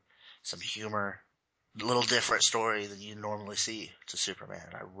fun, some humor, a little different story than you normally see to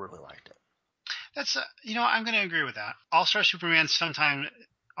Superman. I really liked it. That's I'm going to agree with that. All Star Superman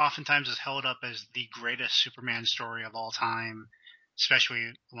oftentimes is held up as the greatest Superman story of all time,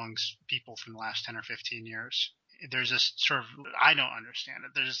 especially amongst people from the last 10 or 15 years. There's this sort of, I don't understand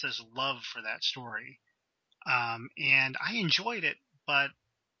it. There's this love for that story. And I enjoyed it, but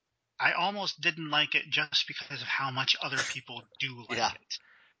I almost didn't like it just because of how much other people do like Yeah. it.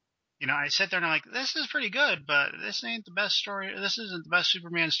 I sit there and I'm like, this is pretty good, but this ain't the best story. This isn't the best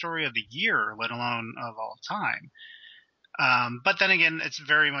Superman story of the year, let alone of all time. But then again, it's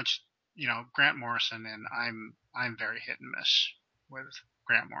very much, Grant Morrison, and I'm very hit and miss with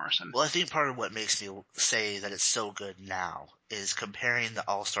Grant Morrison. Well, I think part of what makes me say that it's so good now is comparing the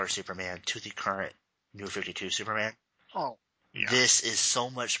All-Star Superman to the current New 52 Superman. Oh, Yeah. this is so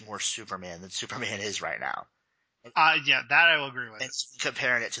much more Superman than Superman is right now. Yeah, that I will agree with. And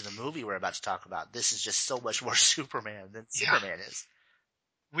comparing it to the movie we're about to talk about, this is just so much more Superman than Yeah. Superman is.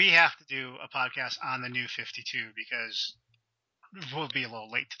 We have to do a podcast on the New 52 because we'll be a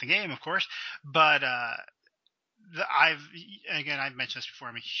little late to the game, of course. But I've mentioned this before.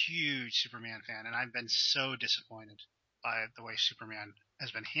 I'm a huge Superman fan, and I've been so disappointed by the way Superman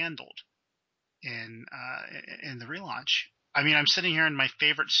has been handled in the relaunch. I mean, I'm sitting here, and my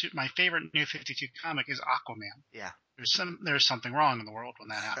favorite New 52 comic is Aquaman. Yeah. There's something wrong in the world when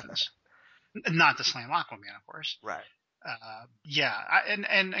that happens. Not to slam Aquaman, of course. Right.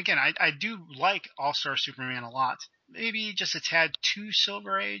 And again, I do like All Star Superman a lot. Maybe just a tad too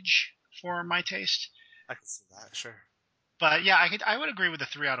Silver Age for my taste. I can see that, sure. But yeah, I would agree with a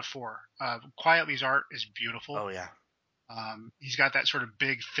 3 out of 4. Quietly's art is beautiful. Oh, yeah. He's got that sort of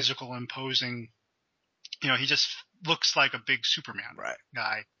big, physical, imposing. He just looks like a big Superman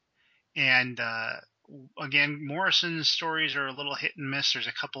guy. And again, Morrison's stories are a little hit and miss. There's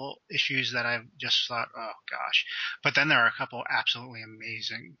a couple issues that I've just thought, oh gosh, but then there are a couple absolutely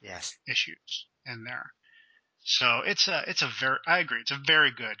amazing issues in there. So I agree. It's a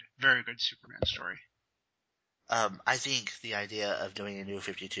very good Superman story. I think the idea of doing a New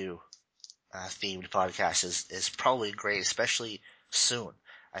 52 themed podcast is probably great, especially soon.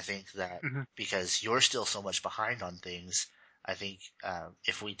 I think that because you're still so much behind on things, I think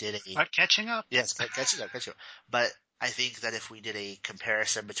if we did But catching up. Yes, catching up. But I think that if we did a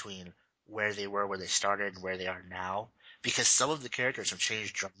comparison between where they were when they started and where they are now, because some of the characters have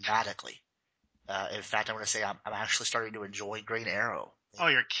changed dramatically. In fact, I want to say I'm actually starting to enjoy Green Arrow. Oh,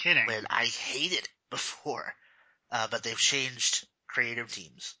 you're kidding. When I hated it before. But they've changed creative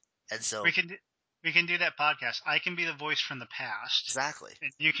teams. And so we can do that podcast. I can be the voice from the past. Exactly.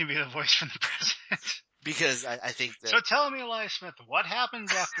 And you can be the voice from the present. Because I think that... So tell me, Elias Smith, what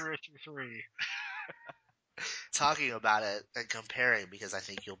happens after issue 3? Talking about it and comparing, because I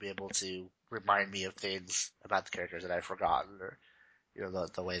think you'll be able to remind me of things about the characters that I've forgotten, or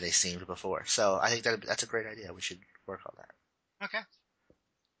the way they seemed before. So I think that's a great idea. We should work on that. Okay.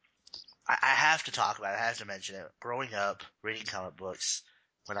 I have to talk about it. I have to mention it. Growing up, reading comic books,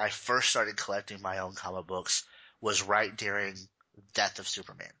 when I first started collecting my own comic books, was right during Death of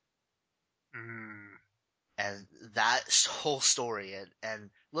Superman. And that whole story, and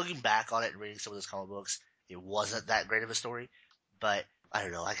looking back on it and reading some of those comic books, it wasn't that great of a story. But I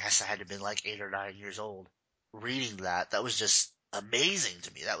don't know, I guess I had to have been like 8 or 9 years old. Reading that was just amazing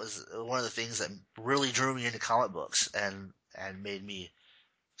to me. That was one of the things that really drew me into comic books and made me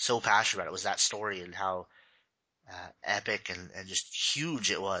so passionate about it, was that story and how epic and just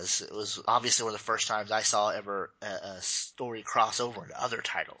huge it was. It was obviously one of the first times I saw ever a story cross over into other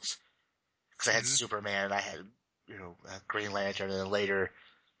titles. Because I had Superman, I had Green Lantern, and then later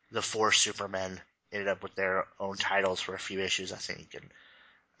the 4 Supermen ended up with their own titles for a few issues, I think, and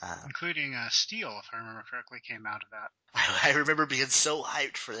including Steel, if I remember correctly, came out of that. I remember being so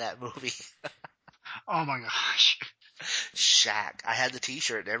hyped for that movie. Oh my gosh. Shaq. I had the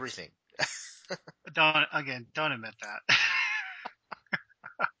T-shirt and everything. Don't admit that.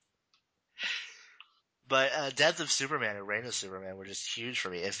 But Death of Superman and Reign of Superman were just huge for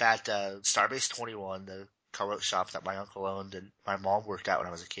me. In fact, Starbase 21, the comic shop that my uncle owned and my mom worked at when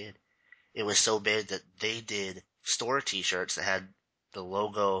I was a kid, it was so big that they did store T-shirts that had the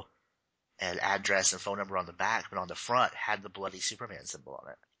logo and address and phone number on the back, but on the front had the bloody Superman symbol on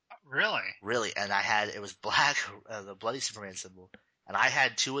it. Really? Really. And it was black, the bloody Superman symbol. And I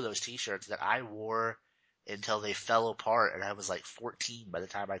had 2 of those T-shirts that I wore until they fell apart, and I was like 14 by the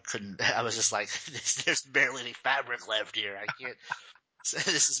time I was just like, there's barely any fabric left here. I can't,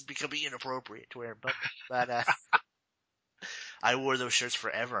 this is becoming inappropriate to wear. But I wore those shirts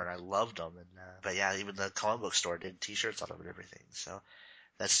forever and I loved them. But yeah, even the comic book store did T-shirts on them and everything. So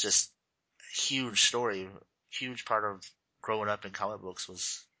that's just a huge story. Huge part of growing up in comic books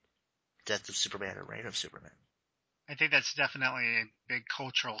was Death of Superman and Reign of Superman. I think that's definitely a big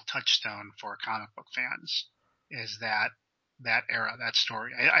cultural touchstone for comic book fans, is that era, that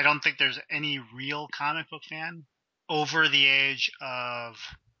story. I don't think there's any real comic book fan over the age of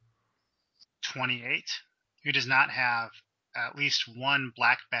 28 who does not have at least one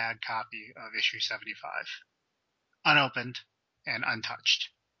black bag copy of issue 75, unopened and untouched.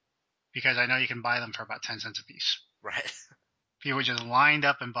 Because I know you can buy them for about 10 cents a piece. Right. People just lined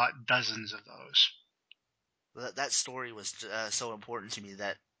up and bought dozens of those. That story was so important to me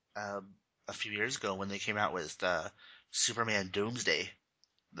that a few years ago when they came out with Superman Doomsday,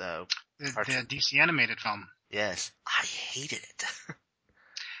 the DC animated film. Yes, I hated it.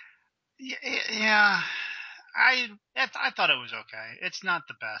 Yeah, I thought it was okay. It's not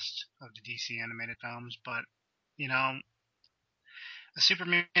the best of the DC animated films, but you know, a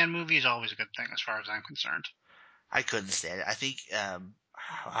Superman movie is always a good thing as far as I'm concerned. I couldn't stand it. I think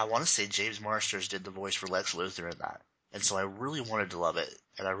I want to say James Marsters did the voice for Lex Luthor in that, and so I really wanted to love it,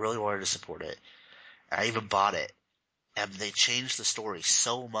 and I really wanted to support it. And I even bought it, and they changed the story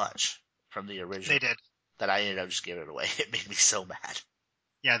so much from the They original did. that I ended up just giving it away. It made me so mad.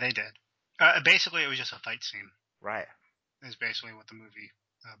 Yeah, they did. Basically, it was just a fight scene. Right. Is basically what the movie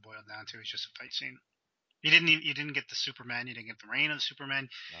boiled down to. It's just a fight scene. You didn't get the Superman. You didn't get the reign of Superman.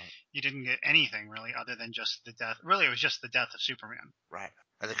 No. You didn't get anything really other than just the death. Really, it was just the death of Superman. Right.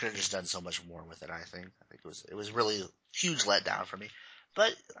 And they could have just done so much more with it, I think. I think it was really a huge letdown for me.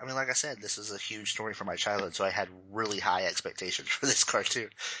 But, I mean, like I said, this is a huge story from my childhood, so I had really high expectations for this cartoon.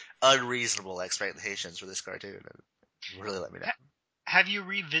 Unreasonable expectations for this cartoon. And it really let me down. Have you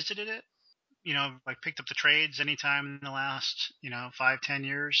revisited it? Like picked up the trades anytime in the last 5-10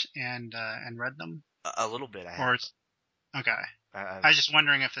 years and read them, A little bit I have. or it's okay. I, I was just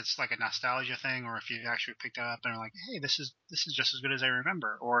wondering if it's like a nostalgia thing, or if you actually picked it up and are like, hey, this is just as good as I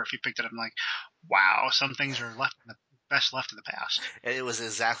remember, or if you picked it up and like, wow, some things are best left in the past. it was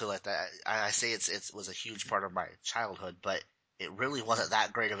exactly like that. I say it was a huge part of my childhood, but it really wasn't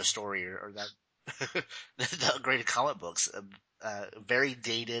that great of a story or that, that great of comic books. Very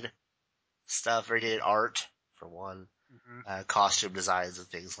dated stuff, very dated art, for one. Hmm. Costume designs and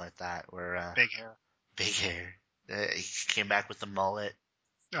things like that, where, Big hair. big hair. He came back with the mullet.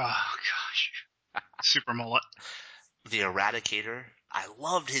 Oh gosh, super mullet. The Eradicator. I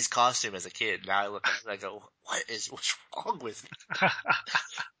loved his costume as a kid. Now I look at it and I go, what's wrong with me?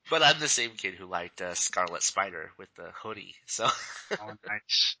 But I'm the same kid who liked Scarlet Spider with the hoodie. So Oh,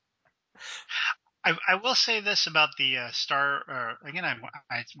 nice. I will say this about the again, I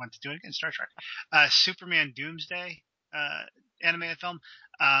want to do it again, Star Trek. Superman Doomsday uh, animated film.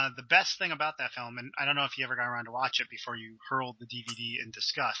 The best thing about that film, and I don't know if you ever got around to watch it before you hurled the DVD in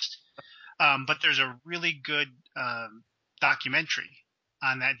disgust, but there's a really good documentary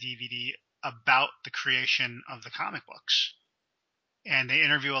on that DVD about the creation of the comic books. And they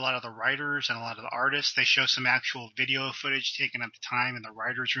interview a lot of the writers and a lot of the artists. They show some actual video footage taken at the time in the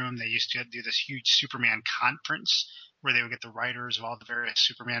writers' room. They used to do this huge Superman conference where they would get the writers of all the various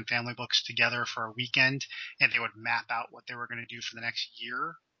Superman family books together for a weekend, and they would map out what they were going to do for the next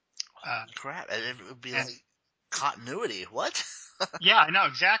year. crap, it would be And like continuity. What? yeah, I know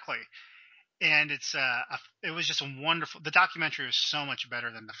exactly. And it was just a wonderful. The documentary was so much better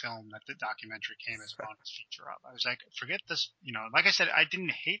than the film that the documentary came as a bonus feature of. I was like, forget this. Like I said, I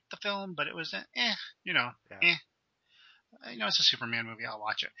didn't hate the film, but it was you know, Yeah. eh. It's a Superman movie. I'll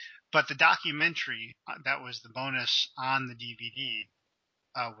watch it. But the documentary that was the bonus on the DVD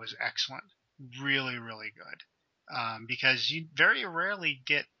was excellent. Really, really good. Because you very rarely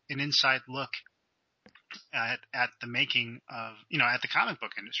get an inside look at the making of at the comic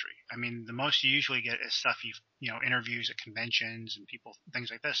book industry. I mean, the most you usually get is stuff interviews at conventions and people things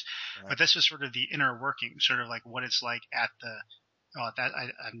like this. Right. But this is sort of the inner working, sort of like what it's like at the at that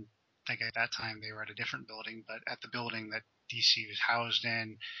I think at that time they were at a different building, but at the building that DC was housed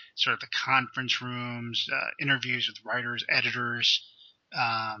in, sort of the conference rooms, interviews with writers, editors.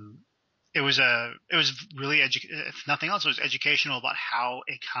 Um, it was really if nothing else, it was educational about how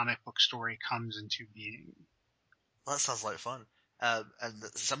a comic book story comes into being. Well, that sounds like fun. And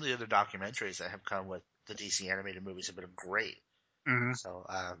some of the other documentaries that have come with the DC animated movies have been great. Mm-hmm. So,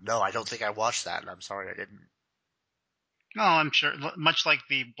 no, I don't think I watched that, and I'm sorry I didn't. No, I'm sure. Much like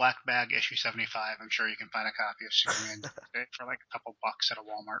the Black Bag issue 75, I'm sure you can find a copy of Superman for like a couple bucks at a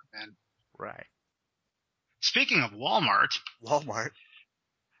Walmart bin. Right. Speaking of Walmart, Walmart.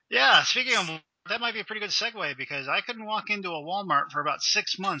 yeah, speaking of that might be a pretty good segue because I couldn't walk into a Walmart for about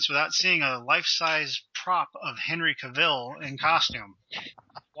 6 months without seeing a life-size prop of Henry Cavill in costume.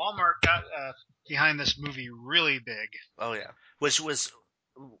 Walmart got behind this movie really big. Oh yeah. Which was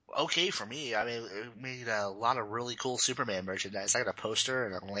okay for me. I mean, it made a lot of really cool Superman merchandise. I got a poster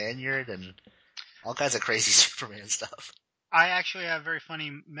and a lanyard and all kinds of crazy Superman stuff. I actually have a very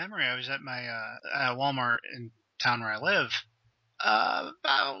funny memory. I was at my Walmart in town where I live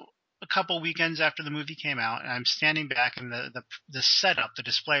about a couple weekends after the movie came out, and I'm standing back, and the setup, the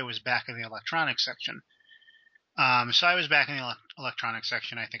display was back in the electronics section. So I was back in the electronics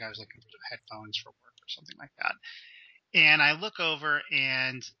section. I think I was looking for headphones for work or something like that. And I look over,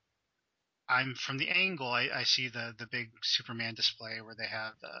 and I'm from the angle. I see the big Superman display where they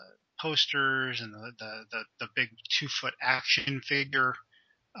have the posters and the big 2-foot action figure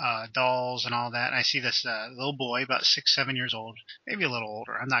dolls and all that. And I see this little boy, about 6, 7 years old, maybe a little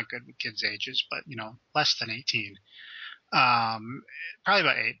older. I'm not good with kids' ages, but less than 18. Probably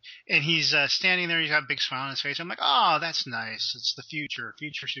about 8. And he's standing there. He's got a big smile on his face. I'm like, oh, that's nice. It's the future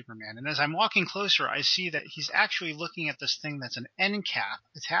Superman. And as I'm walking closer, I see that he's actually looking at this thing that's an end cap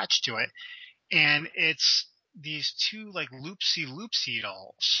attached to it, and it's these two like loopsy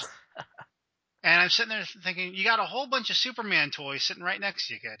dolls. And I'm sitting there thinking, you got a whole bunch of Superman toys sitting right next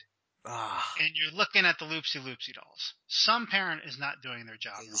to you, kid. And you're looking at the loopsy dolls. Some parent is not doing their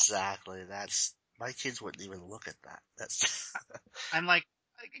job. Exactly. My kids wouldn't even look at that. I'm like,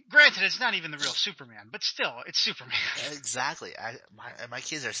 granted, it's not even the real Superman, but still, it's Superman. Exactly. My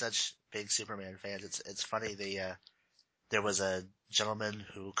kids are such big Superman fans. It's funny. There was a gentleman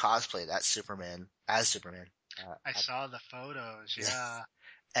who cosplayed as Superman. I saw the photos. Yeah.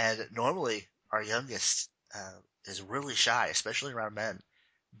 And normally our youngest is really shy, especially around men.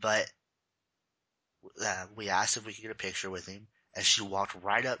 But we asked if we could get a picture with him, and she walked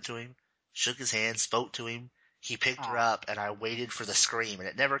right up to him, shook his hand, spoke to him. He picked her up, and I waited for the scream, and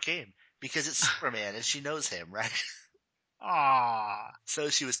it never came because it's Superman, and she knows him, right? Aww. So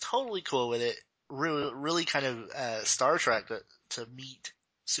she was totally cool with it. Really kind of Star Trek to meet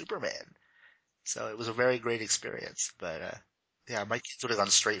Superman. So it was a very great experience. But yeah, my kids would have gone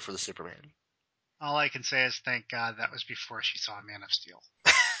straight for the Superman. All I can say is thank God that was before she saw Man of Steel.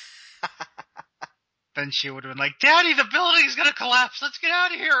 Then she would have been like, Daddy, the building's gonna collapse. Let's get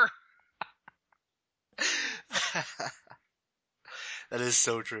out of here. That is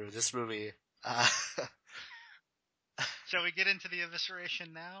so true. This movie. Shall we get into the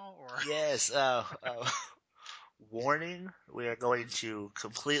evisceration now, or? Yes. Warning: we are going to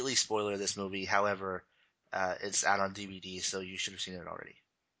completely spoiler this movie. However, it's out on DVD, so you should have seen it already.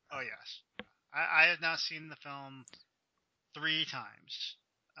 Oh yes, I have now seen the film 3 times.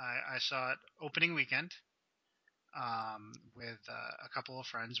 I saw it opening weekend with a couple of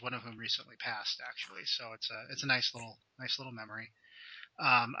friends, one of whom recently passed, actually. So it's a nice little memory.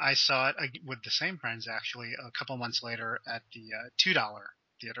 I saw it with the same friends actually a couple months later at the $2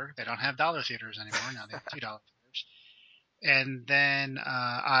 theater. They don't have dollar theaters anymore now; they have $2 theaters. And then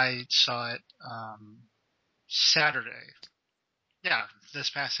I saw it Saturday. Yeah,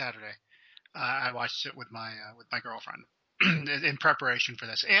 this past Saturday. I watched it with my girlfriend in preparation for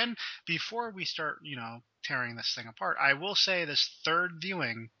this. And before we start, tearing this thing apart, I will say this third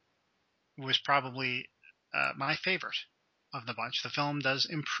viewing was probably my favorite of the bunch. The film does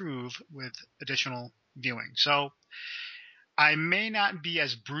improve with additional viewing. So I may not be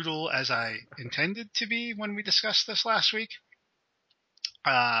as brutal as I intended to be when we discussed this last week.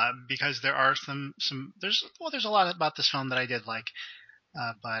 Because there are there's a lot about this film that I did like.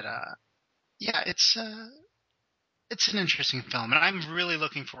 But yeah, it's an interesting film, and I'm really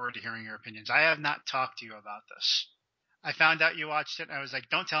looking forward to hearing your opinions. I have not talked to you about this. I found out you watched it, and I was like,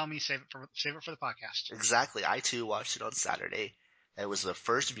 "Don't tell me. Save it for the podcast." Exactly. I too watched it on Saturday. It was the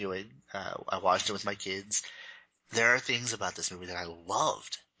first viewing. I watched it with my kids. There are things about this movie that I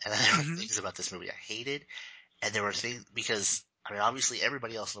loved, and there were things about this movie I hated, and there were things because obviously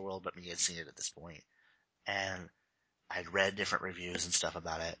everybody else in the world but me had seen it at this point, and I'd read different reviews and stuff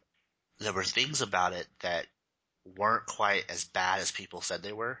about it. There were things about it that weren't quite as bad as people said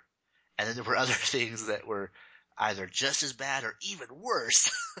they were, and then there were other things that were either just as bad or even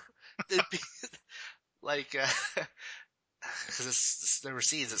worse. Like, because there were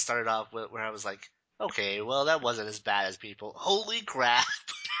scenes that started off where I was like, okay, well that wasn't as bad as people. Holy crap!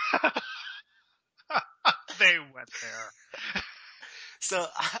 They went there. So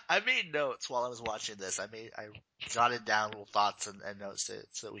I made notes while I was watching this. I jotted down little thoughts and notes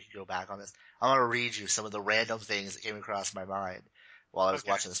so that we could go back on this. I'm gonna read you some of the random things that came across my mind while I was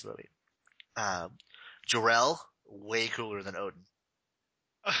watching this movie. Jor-El, way cooler than Odin.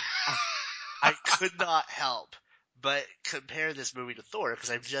 I could not help but compare this movie to Thor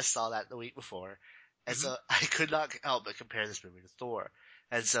because I just saw that the week before. And so I could not help but compare this movie to Thor.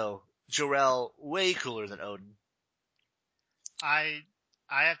 And so Jor-El, way cooler than Odin. I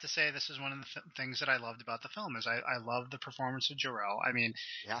have to say this is one of the things that I loved about the film is I love the performance of Jor-El. I mean,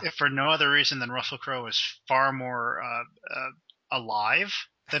 if for no other reason than Russell Crowe is far more alive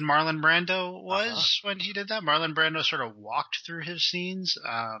than Marlon Brando was when he did that. Marlon Brando sort of walked through his scenes.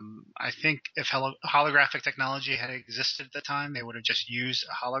 I think if holographic technology had existed at the time, they would have just used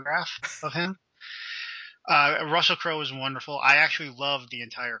a holograph of him. Russell Crowe was wonderful. I actually loved the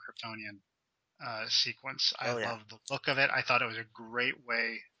entire Kryptonian sequence. I loved the look of it. I thought it was a great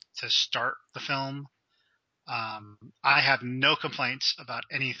way to start the film. I have no complaints about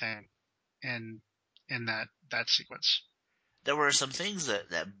anything in that sequence. there were some things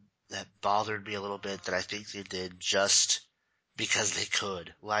that bothered me a little bit that I think they did just because they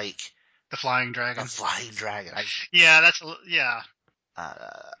could, like The flying the dragon. flying dragon. Yeah, yeah.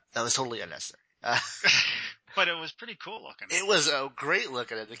 That was totally unnecessary. But it was pretty cool looking. It was great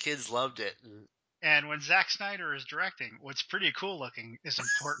looking, and the kids loved it. And when Zack Snyder is directing, what's pretty cool looking is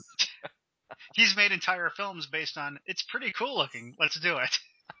important. He's made entire films based on, it's pretty cool looking, let's do it.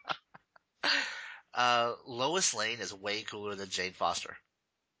 Lois Lane is way cooler than Jane Foster.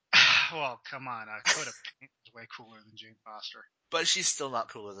 Well, come on, a coat of paint is way cooler than Jane Foster. But she's still not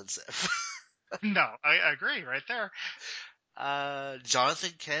cooler than Sif. No, I agree right there.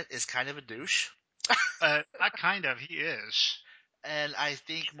 Jonathan Kent is kind of a douche. He is. And I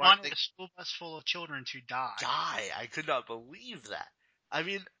think He wanted a school bus full of children to die. I could not believe that. I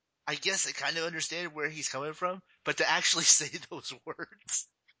mean, I guess I kind of understand where he's coming from, but to actually say those words,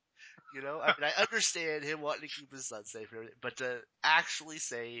 you know, I mean, I understand him wanting to keep his son safe and everything, but to actually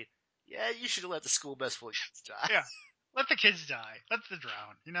say, yeah, you should have let the school bus full of kids die. Yeah. Let the kids die. Let them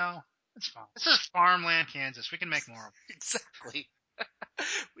drown. You know? It's fine. This is farmland, Kansas. We can make more of them. Exactly.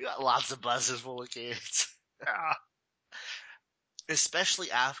 We got lots of buses full of kids. Yeah.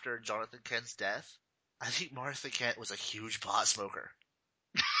 Especially after Jonathan Kent's death, I think Martha Kent was a huge pot smoker.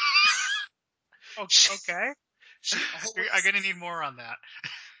 Okay. I'm gonna need more on that.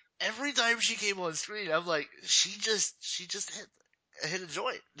 Every time she came on screen, I'm like, she just hit a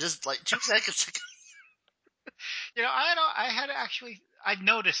joint. Just like 2 seconds ago. You know, I'd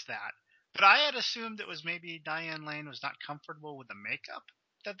noticed that, but I had assumed it was maybe Diane Lane was not comfortable with the makeup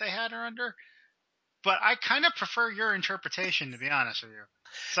that they had her under. But I kind of prefer your interpretation, to be honest with you.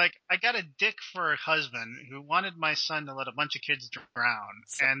 It's like, I got a dick for a husband who wanted my son to let a bunch of kids drown,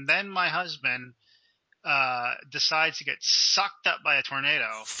 and then my husband decides to get sucked up by a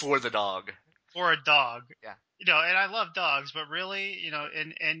tornado For the dog. or a dog. Yeah. You know, and I love dogs, but really, you know,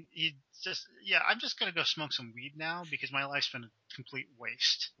 and he just, yeah, I'm just gonna go smoke some weed now because my life's been a complete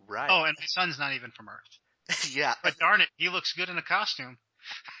waste. Right. Oh, and my son's not even from Earth. Yeah. But darn it, he looks good in a costume,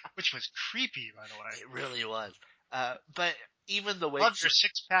 which was creepy, by the way. It really was. But even the way Love your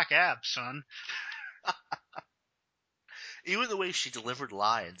 6-pack abs, son. even the way she delivered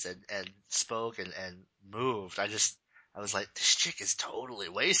lines and spoke and moved, I was like, this chick is totally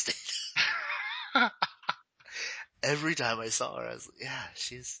wasted. Every time I saw her, I was like, yeah,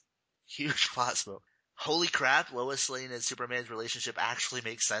 she's huge pot smoke. Holy crap, Lois Lane and Superman's relationship actually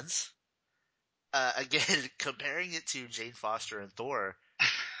makes sense. Again, comparing it to Jane Foster and Thor,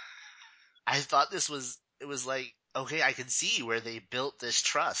 I thought it was like, okay, I can see where they built this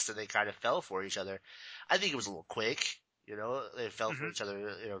trust and they kind of fell for each other. I think it was a little quick, you know, they fell for each other,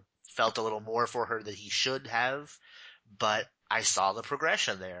 you know, felt a little more for her than he should have, but I saw the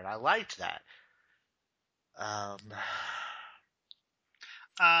progression there and I liked that. Uh,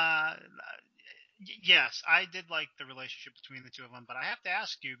 yes, I did like the relationship between the two of them, but I have to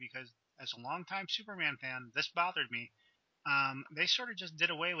ask you because as a longtime Superman fan, this bothered me. They sort of just did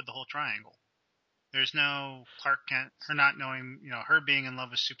away with the whole triangle. There's no Clark Kent, her not knowing, you know, her being in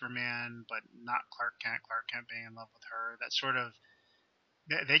love with Superman, but not Clark Kent being in love with her. That sort of,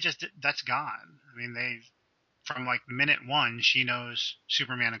 that's gone. I mean, from like minute one, she knows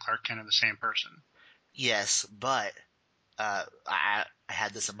Superman and Clark Kent are the same person. Yes, but, I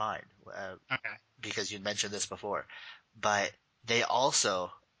had this in mind, Okay. because you'd mentioned this before, but they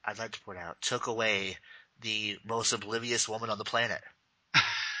also, I'd like to point out, took away the most oblivious woman on the planet.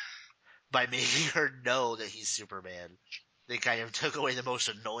 By making her know that he's Superman, they kind of took away the most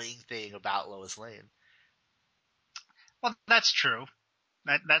annoying thing about Lois Lane. Well, that's true.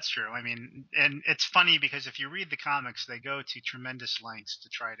 That's true. I mean, and it's funny because if you read the comics, they go to tremendous lengths to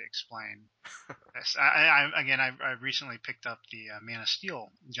try to explain this. I recently picked up the Man of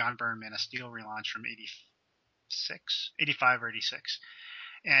Steel, John Byrne Man of Steel relaunch from 85 or 86.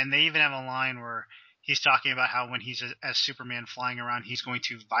 And they even have a line where he's talking about how when he's as Superman flying around, he's going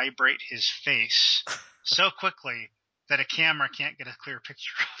to vibrate his face so quickly that a camera can't get a clear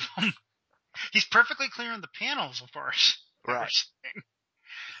picture of him. He's perfectly clear in the panels, of course. Right.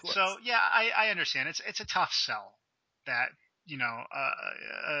 So yeah, I understand. It's a tough sell that, you know,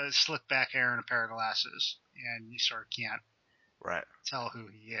 slick back hair and a pair of glasses, and you sort of can't tell who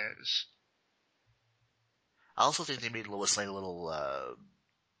he is. I also think they made Lois Lane a little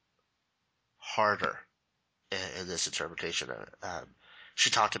harder in this interpretation. She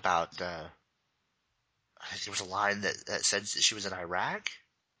talked about I think there was a line that said she was in Iraq.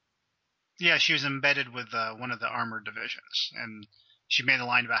 Yeah, she was embedded with one of the armored divisions, and she made a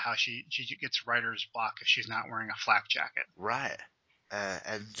line about how she gets writer's block if she's not wearing a flak jacket. Right.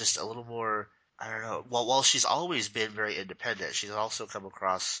 And just a little more, I don't know. Well, while she's always been very independent, she's also come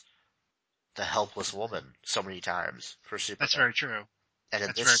across the helpless woman so many times for That's Superman. very true. And in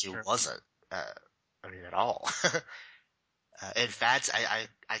That's this, very she true. wasn't. I mean, at all. In fact,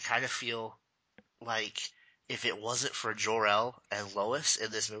 I kind of feel like if it wasn't for Jor-El and Lois in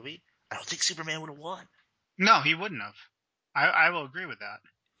this movie, I don't think Superman would have won. No, he wouldn't have. I will agree with that.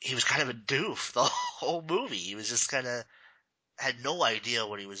 He was kind of a doof the whole movie. He was just kind of had no idea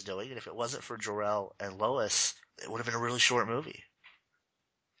what he was doing, and if it wasn't for Jor-El and Lois, it would have been a really short movie.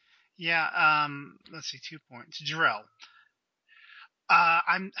 Yeah. Let's see. 2 points. Jarrell.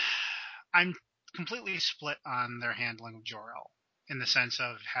 I'm completely split on their handling of Jor-El in the sense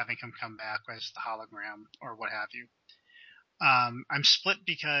of having him come back as the hologram or what have you. I'm split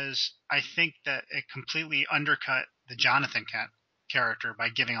because I think that it completely undercut the Jonathan Kent character by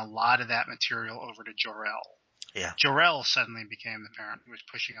giving a lot of that material over to Jor-El. Yeah. Jor-El suddenly became the parent who was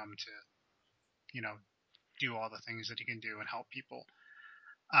pushing him to, do all the things that he can do and help people.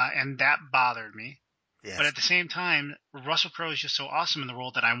 And that bothered me. But Yes. at the same time, Russell Crowe is just so awesome in the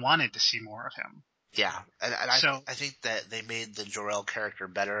role that I wanted to see more of him. Yeah. And So I think that they made the Jor-El character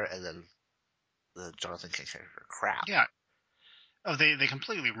better and then the Jonathan King character crap. yeah, they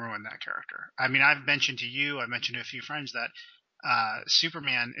completely ruined that character. I mean, I've mentioned to a few friends that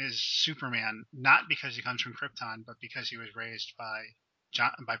Superman is Superman not because he comes from Krypton, but because he was raised by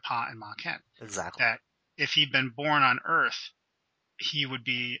Pa and Ma Kent. Exactly. That if he'd been born on Earth, he would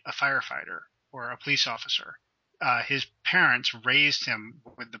be a firefighter or a police officer. His parents raised him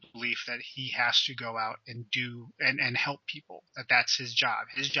with the belief that he has to go out and do and help people. That's his job.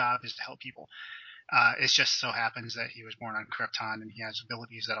 His job is to help people. It just so happens that he was born on Krypton and he has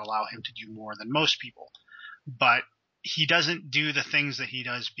abilities that allow him to do more than most people. But he doesn't do the things that he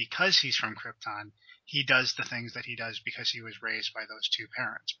does because he's from Krypton. He does the things that he does because he was raised by those two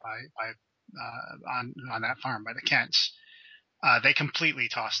parents, on that farm by the Kents. They completely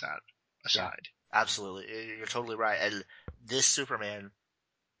tossed that Yeah. aside. Absolutely. You're totally right. And this Superman,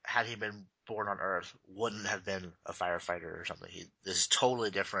 had he been born on Earth, wouldn't have been a firefighter or something. This is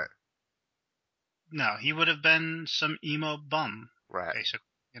totally different. No, he would have been some emo bum, Right. basically.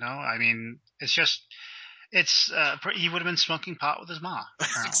 I mean, he would have been smoking pot with his ma,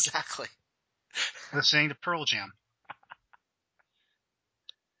 apparently, Exactly. listening to Pearl Jam.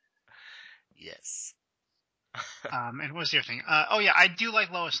 Yes. And what was the other thing? Oh yeah, I do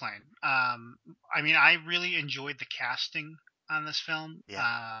like Lois Lane. I mean, I really enjoyed the casting on this film. Yeah.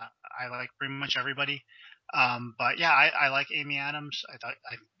 I like pretty much everybody. But yeah, I like Amy Adams.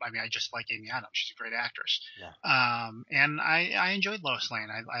 I just like Amy Adams. She's a great actress. Yeah. And I enjoyed Lois Lane.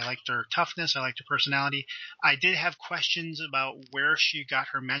 I liked her toughness. I liked her personality. I did have questions about where she got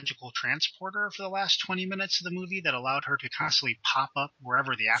her magical transporter for the last 20 minutes of the movie that allowed her to constantly pop up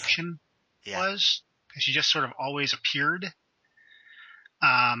wherever the action Yeah. was, because she just sort of always appeared.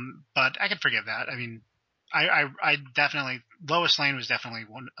 But I can forgive that. I mean, I definitely, Lois Lane was definitely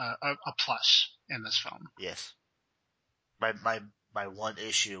a plus in this film. Yes. My one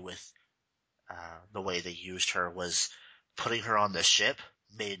issue with the way they used her was putting her on the ship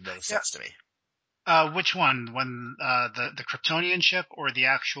made no Yeah. sense to me. Which one? When the Kryptonian ship or the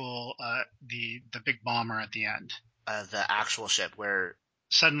actual the big bomber at the end? The actual ship where,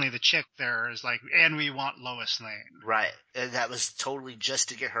 Suddenly the chick there is like, and we want Lois Lane. right, and that was totally just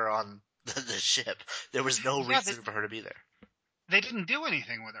to get her on the ship. There was no Yeah, reason for her to be there. they didn't do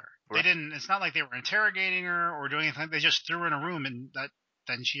anything with her. They Right. didn't. It's not like they were interrogating her or doing anything. They just threw her in a room and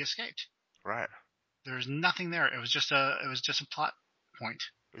then she escaped. Right. There was nothing there. It was just a plot point.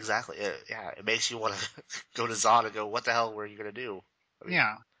 Exactly. It makes you want to go to Zod and go, what the hell were you going to do? I mean,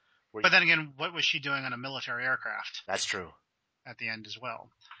 Yeah. were But you, then again, what was she doing on a military aircraft that's true. at the end as well?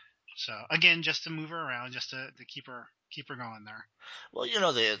 So again, just to move her around, just to keep her going there. Well,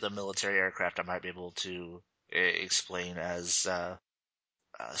 the military aircraft I might be able to explain as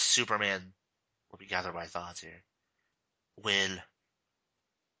Superman. Let me gather my thoughts here. When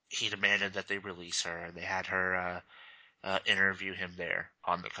he demanded that they release her, and they had her interview him there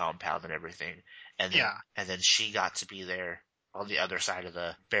on the compound and everything, Yeah. and then she got to be there on the other side of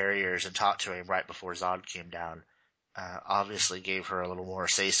the barriers and talk to him right before Zod came down. Obviously gave her a little more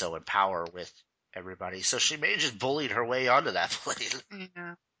say so and power with everybody. So she may have just bullied her way onto that plane.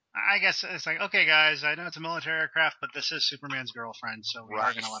 Yeah. I guess it's like, okay, guys, I know it's a military aircraft, but this is Superman's girlfriend, so we are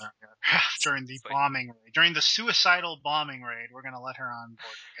Right. going to let her on the aircraft during the bombing raid, during the suicidal bombing raid. We're going to let her on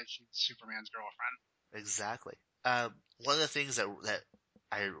board because she's Superman's girlfriend. Exactly. One of the things that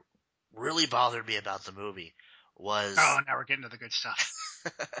I really bothered me about the movie Oh, was now we're getting to the good stuff.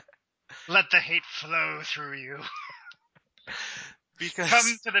 Let the hate flow through you. Come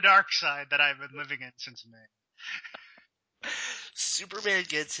Because to the dark side that I've been living in since May. Superman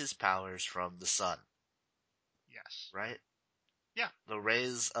gets his powers from the sun, Yes. right? Yeah. The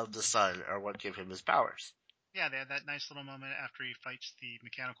rays of the sun are what give him his powers. Yeah, they had that nice little moment after he fights the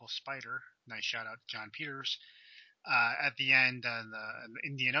mechanical spider. Nice shout out to John Peters. At the end in the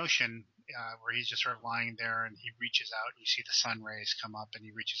Indian Ocean, where he's just sort of lying there and he reaches out and you see the sun rays come up and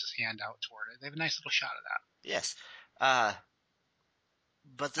he reaches his hand out toward it. They have a nice little shot of that. Yes.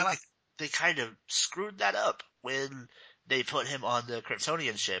 But I then like it. they kind of screwed that up when they put him on the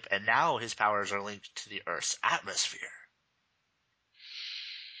Kryptonian ship, and now his powers are linked to the Earth's atmosphere.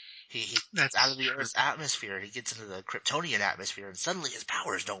 He gets out of That's the true. Earth's atmosphere, and he gets into the Kryptonian atmosphere, and suddenly his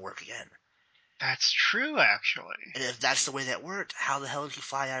powers don't work again. That's true, actually. And if that's the way that worked, how the hell did he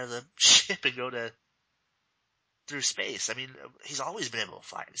fly out of the ship and go through space? I mean, he's always been able to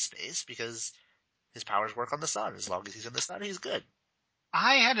fly into space because his powers work on the sun. As long as he's in the sun, he's good.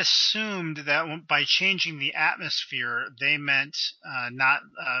 I had assumed that by changing the atmosphere, they meant not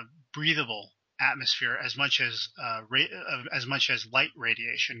breathable atmosphere as much as light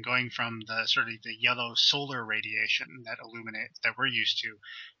radiation, going from the sort of the yellow solar radiation that illuminates that we're used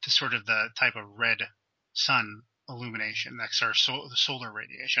to sort of the type of red sun illumination that's our solar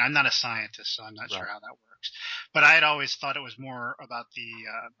radiation. I'm not a scientist, so I'm not Right. sure how that works. But I had always thought it was more about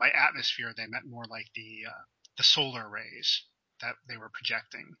by atmosphere they meant more like the solar rays that they were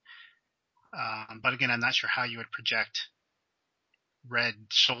projecting. But again, I'm not sure how you would project red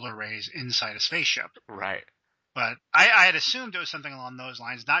solar rays inside a spaceship. Right. But I had assumed it was something along those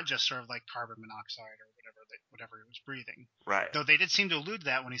lines, not just sort of like carbon monoxide or whatever he was breathing. Right. Though they did seem to allude to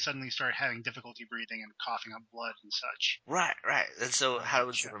that when he suddenly started having difficulty breathing and coughing up blood and such. Right. Right. And so how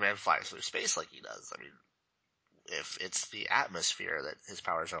would Ship. Superman fly through space like he does? I mean, if it's the atmosphere that his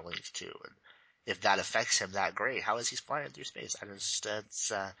powers are linked to, and if that affects him that great, how is he flying through space?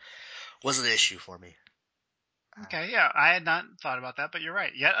 That's was an issue for me. Okay, yeah, I had not thought about that, but you're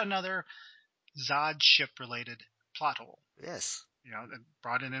right. Yet another Zod ship related plot hole. Yes. That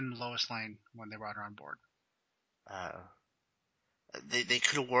brought in Lois Lane when they brought her on board. Uh, they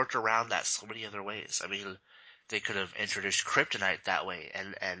could have worked around that so many other ways. I mean, they could have introduced kryptonite that way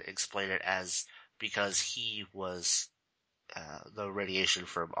and explained it as because he was the radiation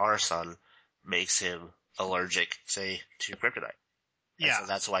from our sun makes him allergic, say, to kryptonite. And Yeah. so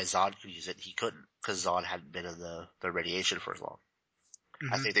that's why Zod could use it. He couldn't, because Zod hadn't been in the radiation for as long. I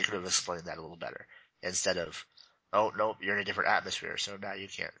Mm-hmm. think they could have explained that a little better. Instead of, oh, nope, you're in a different atmosphere, so now you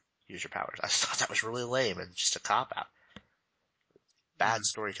can't use your powers. I just thought that was really lame and just a cop-out. Bad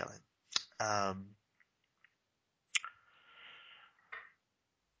storytelling. Um,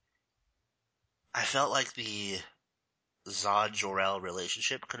 I felt like the Zod-Jor-El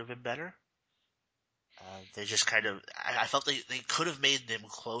relationship could have been better. They just kind of, I felt they could have made them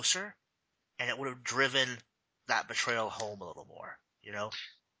closer, and it would have driven that betrayal home a little more, you know?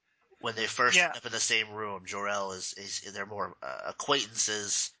 When they first Yeah, end up in the same room, Jor-El they're more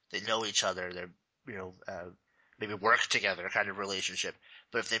acquaintances. They know each other. They're, maybe work together kind of relationship.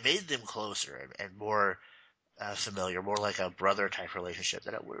 But if they made them closer and more familiar, more like a brother type relationship,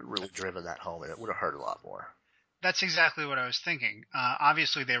 then it would have really driven that home, and it would have hurt a lot more. that's exactly what I was thinking.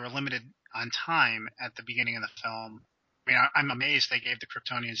 Obviously, they were limited on time at the beginning of the film. I mean, I'm amazed they gave the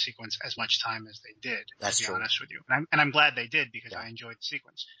Kryptonian sequence as much time as they did, to That's be true. honest with you. And I'm glad they did because Yeah. I enjoyed the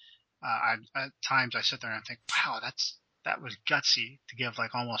sequence. At times I sit there and I think, wow, that was gutsy to give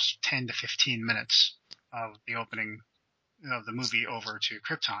like almost 10 to 15 minutes of the opening of the movie over to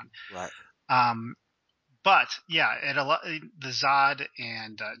Krypton. Right. Um, But yeah, the Zod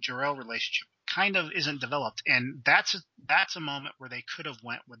and Jor-El relationship kind of isn't developed, and that's a moment where they could have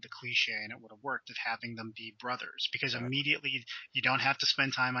went with the cliche and it would have worked of having them be brothers, because Right. immediately you don't have to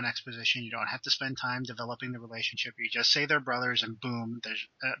spend time on exposition, you don't have to spend time developing the relationship. You just say they're brothers, and boom,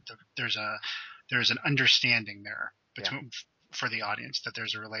 there's an understanding there Yeah. between for the audience that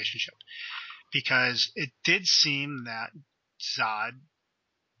there's a relationship, because it did seem that Zod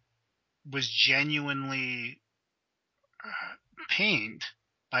was genuinely pained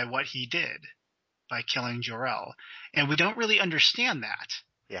by what he did by killing Jor-El, and we don't really understand that.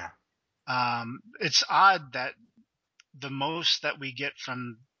 Yeah. It's odd that the most that we get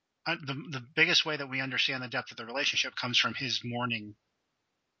from the biggest way that we understand the depth of the relationship comes from his mourning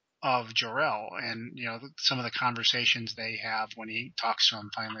of Jor-El, and some of the conversations they have when he talks to him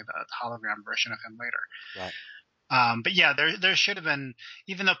finally, the hologram version of him later. Right. But yeah, there should have been,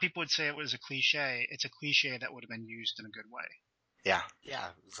 even though people would say it was a cliche, it's a cliche that would have been used in a good way Yeah. Yeah.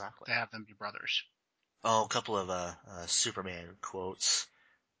 Exactly. to have them be brothers. Oh, a couple of Superman quotes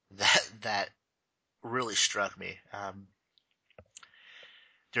that really struck me.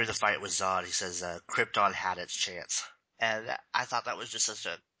 during the fight with Zod, he says, Krypton had its chance. And I thought that was just such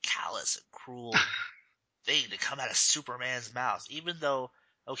a callous and cruel thing to come out of Superman's mouth. Even though,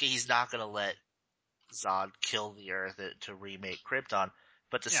 okay, he's not gonna let Zod kill the Earth to remake Krypton,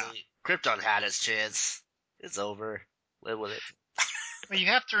 but to Yeah. say Krypton had its chance, it's over. Live with it. But you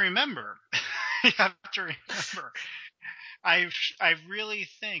have to remember, you have to remember, I really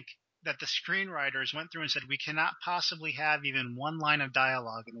think that the screenwriters went through and said, we cannot possibly have even one line of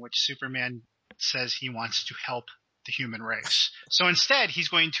dialogue in which Superman says he wants to help the human race. So instead, he's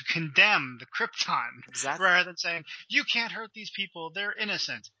going to condemn the Krypton Exactly. rather than saying, you can't hurt these people, they're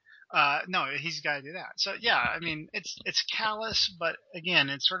innocent. No, he's got to do that. So yeah, I mean, it's callous, but again,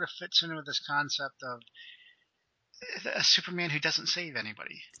 it sort of fits in with this concept of a Superman who doesn't save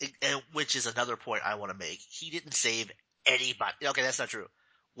anybody. Which is another point I want to make. He didn't save anybody. Okay, that's not true.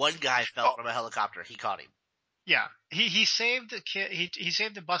 One guy fell Oh, from a helicopter. He caught him. yeah, he saved the kid. He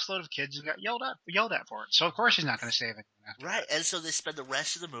saved a busload of kids and got yelled at for it. So of course he's not going to save anyone after Right. that. And so they spend the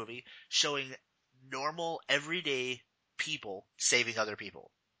rest of the movie showing normal, everyday people saving other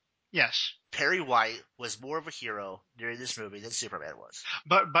people. Yes, Perry White was more of a hero during this movie than Superman was.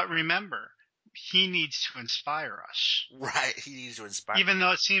 but remember, he needs to inspire us. Right. He needs to inspire. Even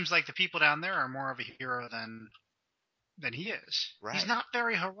though it seems like the people down there are more of a hero than he is. He's Right. not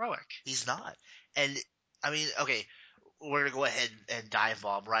very heroic. He's not. And, I mean, okay, we're gonna go ahead and dive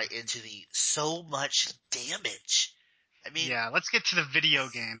bomb right into the so much damage. I mean, Yeah, let's get to the video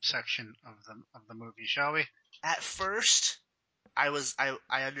game section of the movie, shall we? at first, I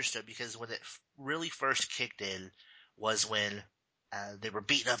understood because when it really first kicked in was when they were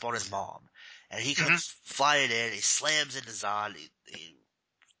beating up on his mom, and he Hmm. comes flying in, he slams into Zod, he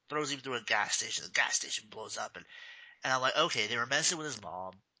throws him through a gas station, the gas station blows up, and I'm like, okay, they were messing with his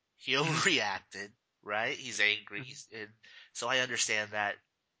mom, he Hmm. overreacted, right? He's angry, and so I understand that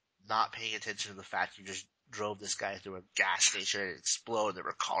not paying attention to the fact you just drove this guy through a gas station and it exploded, there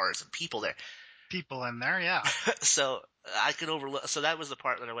were cars and people there. People in there, yeah. So I could overlook. So that was the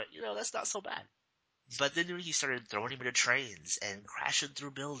part that I went, that's not so bad. But then he started throwing him into trains and crashing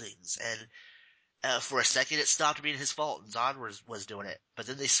through buildings, and for a second it stopped being his fault. And Zod was doing it, but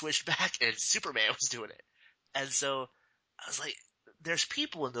then they switched back and Superman was doing it. And so I was like, "There's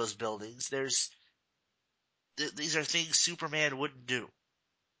people in those buildings. These are things Superman wouldn't do."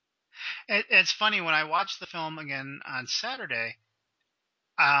 It's funny when I watched the film again on Saturday.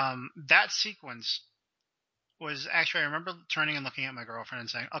 That sequence was actually, I remember turning and looking at my girlfriend and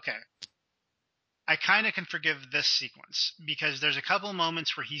saying, okay, I kind of can forgive this sequence because there's a couple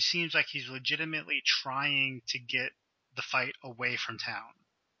moments where he seems like he's legitimately trying to get the fight away from town,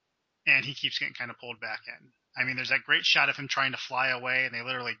 and he keeps getting kind of pulled back in. I mean, there's that great shot of him trying to fly away, and they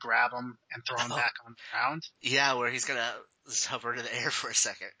literally grab him and throw him Oh, back on the ground. yeah, where he's gonna hover in the air for a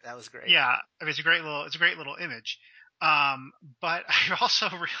second. That was great. Yeah, I mean, it's a great little image. But I also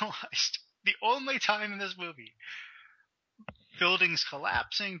realized the only time in this movie buildings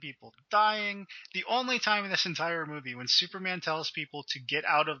collapsing, people dying. The only time in this entire movie when Superman tells people to get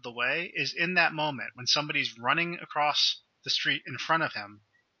out of the way is in that moment when somebody's running across the street in front of him,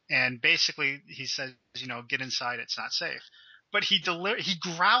 and basically he says, get inside, it's not safe. But he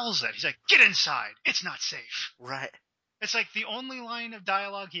growls it. He's like, get inside, it's not safe. Right. It's like the only line of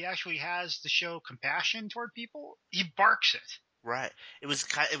dialogue he actually has to show compassion toward people. He barks it. Right. It was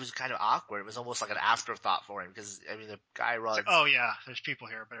kind of awkward. It was almost like an afterthought for him because I mean the guy It's like, runs oh yeah, there's people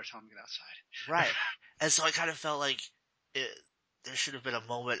here. Better tell them to get outside. right, and so I kind of felt like it, there should have been a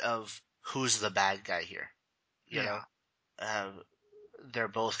moment of who's the bad guy here. You know, Yeah. um, they're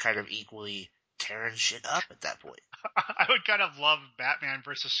both kind of equally tearing shit up at that point. I would kind of love Batman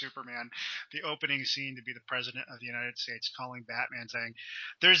versus Superman, the opening scene to be the president of the United States calling Batman saying,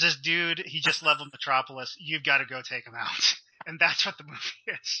 there's this dude, he just leveled Metropolis, you've got to go take him out. And that's what the movie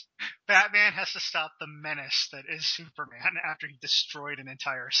is. Batman has to stop the menace that is Superman after he destroyed an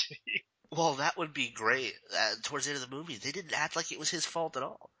entire city. Well, that would be great. Towards the end of the movie, they didn't act like it was his fault at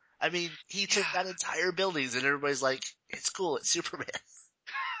all. I mean, he took Yeah. down entire buildings, and everybody's like, "It's cool, it's Superman."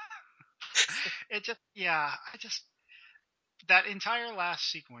 That entire last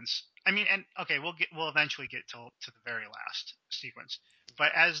sequence. I mean, and okay, we'll eventually get to the very last sequence.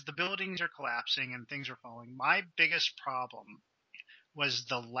 But as the buildings are collapsing and things are falling, my biggest problem was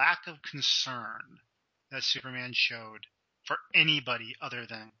the lack of concern that Superman showed for anybody other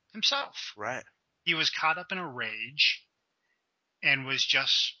than himself. Right, He was caught up in a rage and it was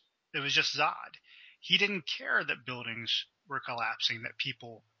just Zod. He didn't care that buildings were collapsing, that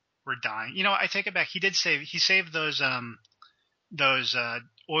people were dying. I take it back. He saved those oil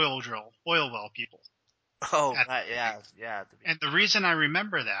well people. Oh, at the right, beginning. yeah. And the reason I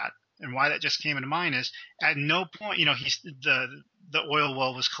remember that and why that just came into mind is at no point, the oil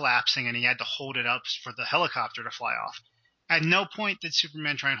well was collapsing and he had to hold it up for the helicopter to fly off. At no point did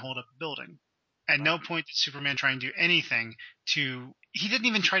Superman try and hold up a building. At Right, no point did Superman try and do anything he didn't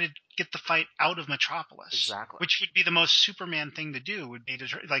even try to get the fight out of Metropolis, exactly. which would be the most Superman thing to do, would be to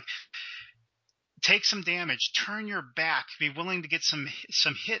like take some damage, turn your back, be willing to get some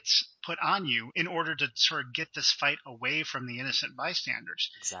hits put on you in order to sort of get this fight away from the innocent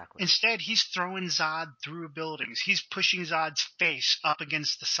bystanders. Exactly. Instead, he's throwing Zod through buildings. He's pushing Zod's face up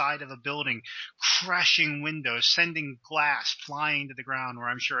against the side of a building, crashing windows, sending glass flying to the ground where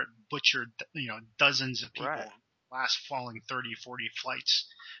I'm sure it butchered, dozens of Right, people, glass falling 30, 40 flights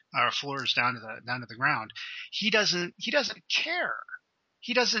or floors down to the ground. He doesn't care.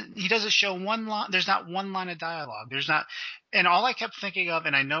 He doesn't show one line. There's not one line of dialogue. There's not, and all I kept thinking of,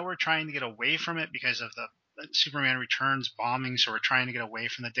 and I know we're trying to get away from it because of the Superman Returns bombing, so we're trying to get away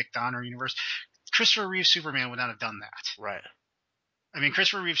from the Dick Donner universe. Christopher Reeve Superman would not have done that. right, I mean,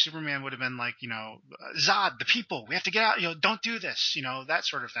 Christopher Reeve Superman would have been like, Zod, the people, we have to get out, don't do this, that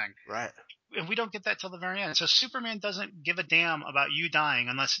sort of thing. right. And we don't get that till the very end. So Superman doesn't give a damn about you dying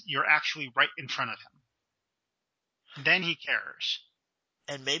unless you're actually right in front of him. Then he cares.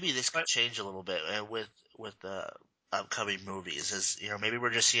 And maybe this could But change a little bit with the upcoming movies. Is maybe we're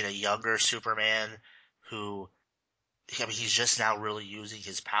just seeing a younger Superman who, I mean, he's just now really using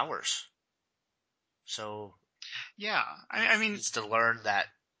his powers. So yeah, he I mean, needs to learn that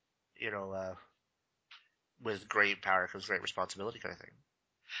you know, uh, with great power comes great responsibility, kind of thing.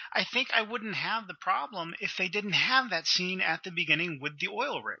 I think I wouldn't have the problem if they didn't have that scene at the beginning with the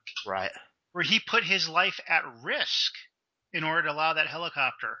oil rig, Right. where he put his life at risk in order to allow that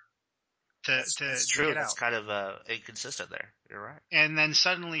helicopter to That's to, to true. get That's out. kind of inconsistent there. You're right. And then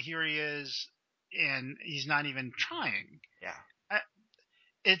suddenly here he is, and he's not even trying. Yeah.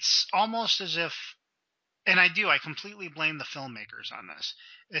 It's almost as if, and I completely blame the filmmakers on this.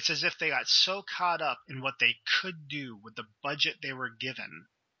 It's as if they got so caught up in what they could do with the budget they were given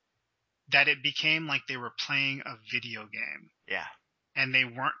that it became like they were playing a video game. Yeah. And they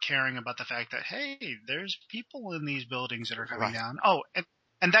weren't caring about the fact that, hey, there's people in these buildings that are coming Right. down. Oh,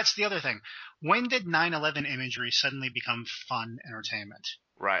 and that's the other thing. When did 9/11 imagery suddenly become fun entertainment?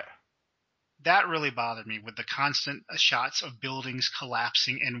 Right. That really bothered me, with the constant shots of buildings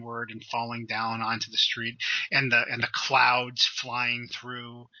collapsing inward and falling down onto the street, and the clouds flying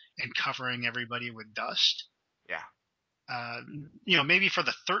through and covering everybody with dust. Yeah. uh, maybe for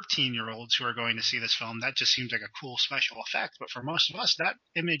the 13-year-olds who are going to see this film, that just seems like a cool special effect. But for most of us, that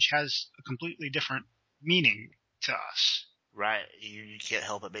image has a completely different meaning to us. Right. You can't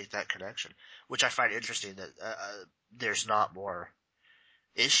help but make that connection, which I find interesting that there's not more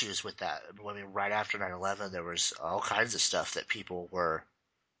issues with that. I mean, right after 9/11, there was all kinds of stuff that people were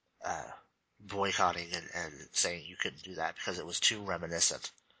uh, boycotting and saying you couldn't do that because it was too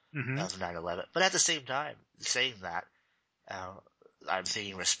reminiscent Hmm. of 9/11. But at the same time, saying that, uh, I'm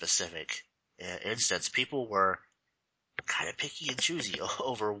thinking of a specific instance. People were kind of picky and choosy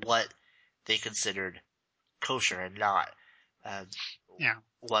over what they considered kosher and not. Uh, Yeah.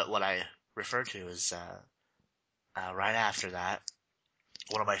 what I refer to is right after that,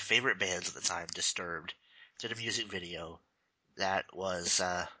 one of my favorite bands at the time, Disturbed, did a music video that was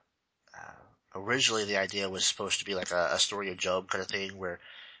originally the idea was supposed to be like a story of Job kind of thing, where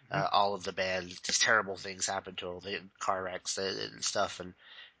Hmm. all of the band, these terrible things happen to them, they car wrecks and stuff, and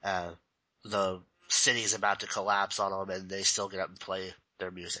uh, the city's about to collapse on them, and they still get up and play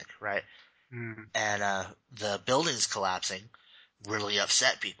their music, right? Mm. And the buildings collapsing really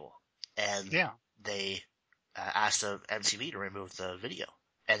upset people, and Yeah. they asked the MTV to remove the video,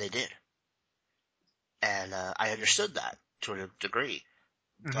 and they did. And I understood that to a degree.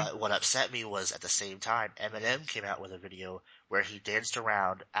 Hmm. But what upset me was at the same time, Eminem came out with a video where he danced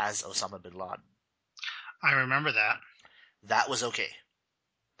around as Osama bin Laden. I remember that. That was okay.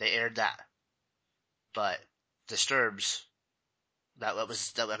 They aired that. But Disturbs, I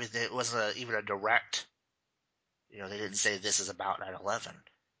mean, it wasn't even a direct, they didn't say this is about 9/11.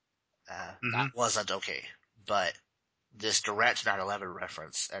 That Hmm. wasn't okay. But this direct 9/11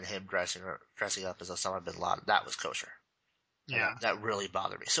 reference and him dressing up as Osama bin Laden, that was kosher. And Yeah. that really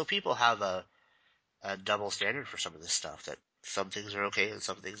bothered me. So people have a double standard for some of this stuff, that some things are okay and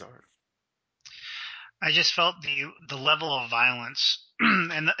some things aren't. I just felt the level of violence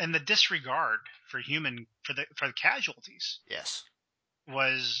and the disregard for the casualties Yes.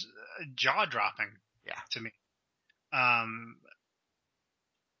 was jaw dropping Yeah. to me. Um,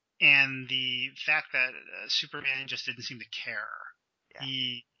 and the fact that Superman just didn't seem to care. Yeah.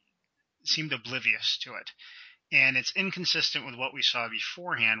 He seemed oblivious to it. And it's inconsistent with what we saw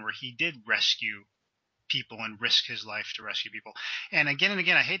beforehand, where he did rescue people and risk his life to rescue people. And again,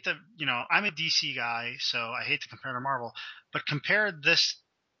 I hate to, I'm a DC guy, so I hate to compare to Marvel, but compare this,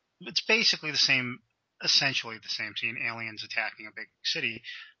 it's basically the same, essentially the same scene, aliens attacking a big city.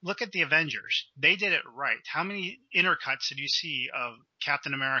 Look at the Avengers. They did it right. How many intercuts did you see of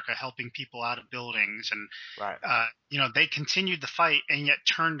Captain America helping people out of buildings? And, Right. they continued the fight and yet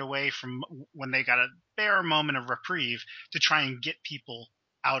turned away from when they got a bare moment of reprieve to try and get people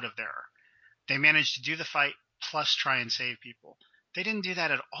out of there. They managed to do the fight plus try and save people. They didn't do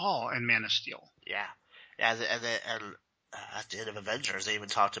that at all in Man of Steel. Yeah. And at the end of Avengers, they even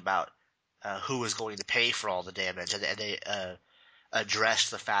talked about who was going to pay for all the damage, and they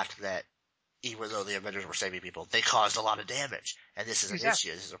addressed the fact that even though the Avengers were saving people, they caused a lot of damage, and this is an Exactly.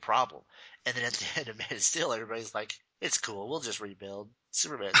 issue, this is a problem. And then at the end of Man of Steel, everybody's like, "It's cool, we'll just rebuild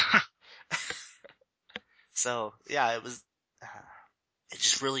Superman." So yeah, it was. It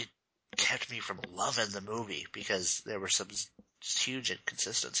just really kept me from loving the movie because there were some just huge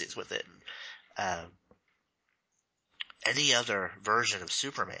inconsistencies with it. And, any other version of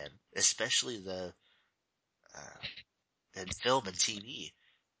Superman, especially the in film and TV,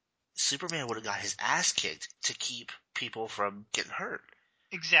 Superman would have got his ass kicked to keep people from getting hurt.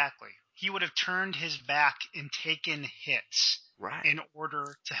 Exactly. He would have turned his back and taken hits Right. in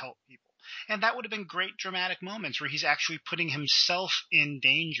order to help people. And that would have been great dramatic moments where he's actually putting himself in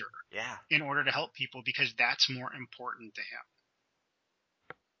danger Yeah. in order to help people because that's more important to him.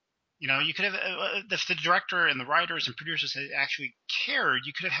 You could have, if the director and the writers and producers had actually cared,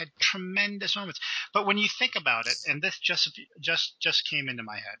 you could have had tremendous moments. But when you think about it, and this just came into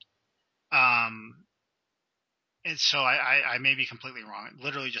my head, and so I may be completely wrong. It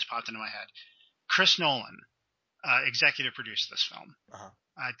literally just popped into my head. Chris Nolan, executive produced this film,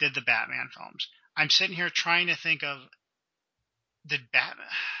 did the Batman films. I'm sitting here trying to think of, did Batman,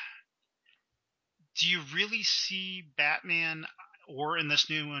 do you really see Batman or in this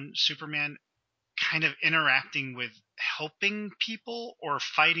new one, Superman, kind of interacting with helping people or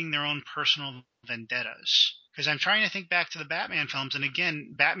fighting their own personal vendettas? Because I'm trying to think back to the Batman films, and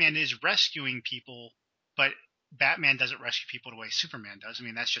again, Batman is rescuing people, but Batman doesn't rescue people the way Superman does. I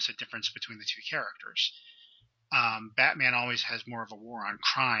mean, that's just a difference between the two characters. Batman always has more of a war on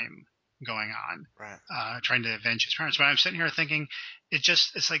crime going on, Right. trying to avenge his parents. But I'm sitting here thinking,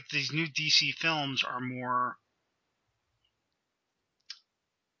 it's like these new DC films are more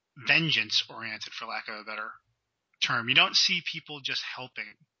vengeance oriented, for lack of a better term. You don't see people just helping.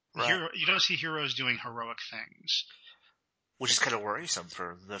 Right. You don't see heroes doing heroic things. Which is kind of worrisome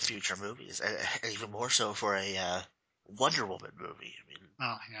for the future movies, and even more so for a Wonder Woman movie. I mean,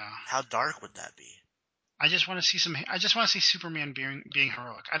 Oh yeah. how dark would that be? I just want to see Superman being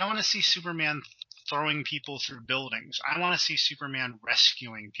heroic. I don't want to see Superman throwing people through buildings. I want to see Superman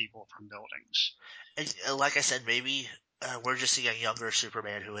rescuing people from buildings. And, like I said, maybe we're just seeing a younger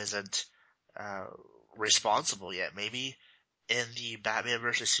Superman who isn't uh, responsible yet. Maybe in the Batman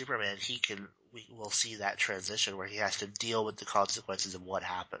versus Superman, we'll see that transition where he has to deal with the consequences of what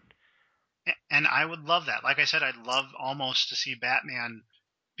happened. And I would love that. Like I said, I'd love almost to see Batman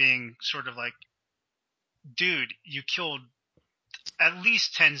being sort of like, dude, you killed at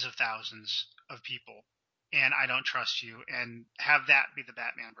least tens of thousands of people, and I don't trust you, and have that be the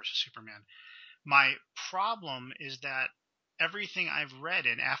Batman versus Superman. My problem is that everything I've read,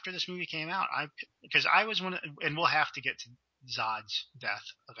 and after this movie came out, because I was and we'll have to get to Zod's death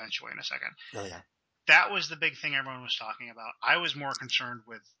eventually in a second. Oh yeah. That was the big thing everyone was talking about. I was more concerned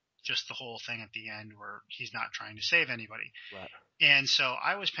with just the whole thing at the end where he's not trying to save anybody. Right. And so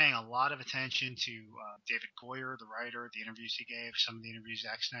I was paying a lot of attention to David Goyer, the writer, the interviews he gave, some of the interviews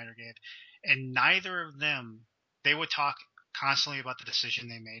Zack Snyder gave, and neither of them, they would talk constantly about the decision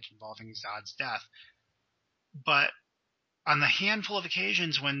they made involving Zod's death. But on the handful of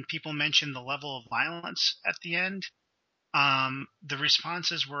occasions when people mentioned the level of violence at the end, the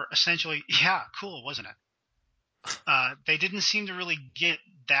responses were essentially, yeah, cool, wasn't it? They didn't seem to really get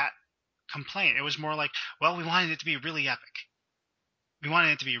that complaint. It was more like, well, we wanted it to be really epic. We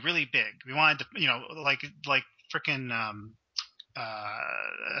wanted it to be really big. We wanted to, like freaking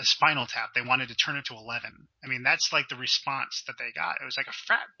Spinal Tap. They wanted to turn it to 11. I mean, that's like the response that they got. It was like a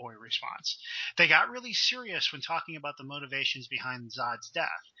frat boy response. They got really serious when talking about the motivations behind Zod's death,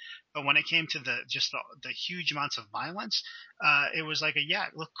 but when it came to the huge amounts of violence, it was like yeah,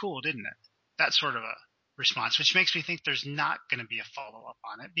 it looked cool, didn't it? That sort of a response, which makes me think there's not going to be a follow-up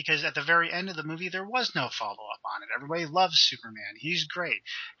on it, because at the very end of the movie, there was no follow-up on it. Everybody loves Superman. He's great.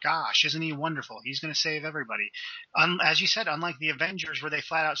 Gosh, isn't he wonderful? He's going to save everybody. As you said, unlike the Avengers, where they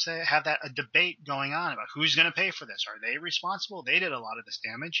flat out have a debate going on about who's going to pay for this. Are they responsible? They did a lot of this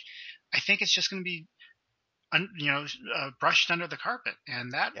damage. I think it's just going to be, brushed under the carpet,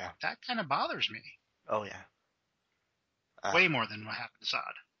 and that kind of bothers me. Oh yeah. Way more than what happened to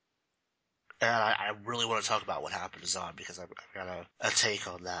Zod. And I really want to talk about what happened to Zod, because I've got a take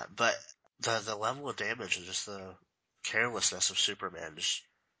on that. But the level of damage and just the carelessness of Superman just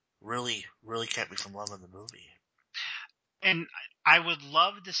really, really kept me from loving the movie. And I would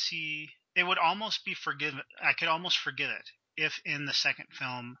love to see, it would almost be forgiven. I could almost forgive it if in the second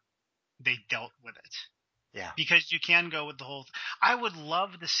film they dealt with it. Yeah. Because you can go with the whole, I would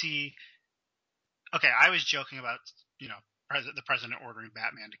love to see, okay, I was joking about, the president ordering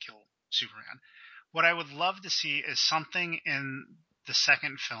Batman to kill Superman. What I would love to see is something in the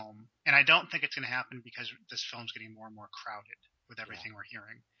second film, and I don't think it's going to happen because this film's getting more and more crowded with everything we're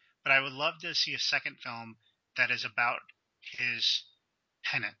hearing. But I would love to see a second film that is about his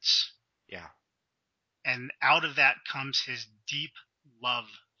penance. Yeah. And out of that comes his deep love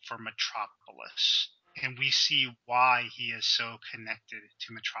for Metropolis. And we see why he is so connected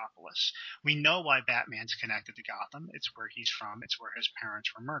to Metropolis. We know why Batman's connected to Gotham. It's where he's from. It's where his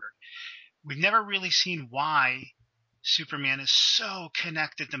parents were murdered. We've never really seen why Superman is so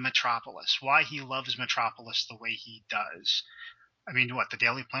connected to Metropolis, why he loves Metropolis the way he does. I mean, the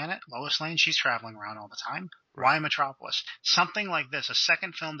Daily Planet, Lois Lane, she's traveling around all the time. Right. Why Metropolis? Something like this, a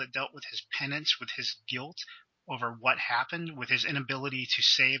second film that dealt with his penance, with his guilt over what happened, with his inability to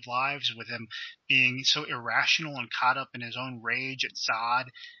save lives, with him being so irrational and caught up in his own rage at Zod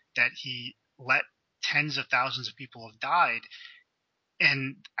that he let tens of thousands of people have died.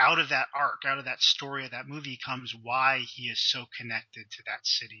 And out of that arc, out of that story of that movie comes why he is so connected to that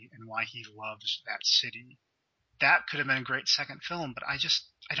city and why he loves that city. That could have been a great second film, but I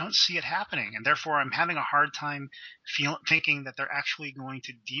don't see it happening. And therefore I'm having a hard time thinking that they're actually going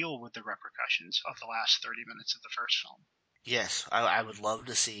to deal with the repercussions of the last 30 minutes of the first film. Yes, I would love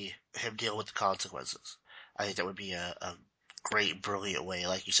to see him deal with the consequences. I think that would be a great, brilliant way,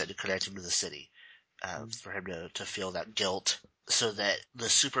 like you said, to connect him to the city. For him to feel that guilt, so that the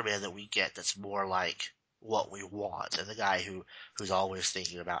Superman that we get that's more like what we want, and the guy who's always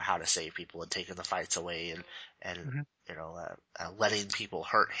thinking about how to save people and taking the fights away and letting people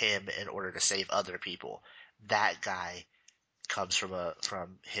hurt him in order to save other people. That guy comes from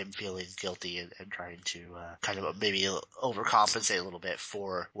him feeling guilty and trying to kind of maybe overcompensate a little bit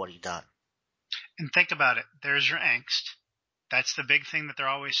for what he done. And think about it. There's your angst. That's the big thing that they're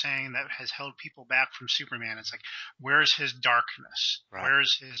always saying that has held people back from Superman. It's like, where's his darkness? Right.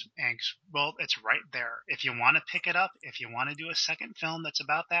 Where's his angst? Well, it's right there. If you want to pick it up, if you want to do a second film that's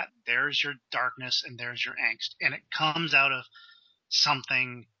about that, there's your darkness and there's your angst. And it comes out of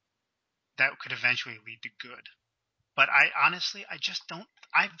something that could eventually lead to good. But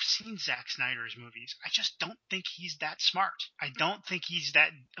I've seen Zack Snyder's movies. I just don't think he's that smart. I don't think he's that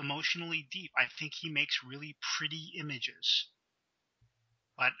emotionally deep. I think he makes really pretty images.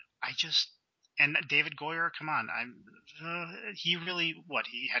 But and David Goyer, come on, he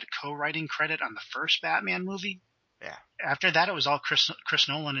had a co-writing credit on the first Batman movie. Yeah. After that, it was all Chris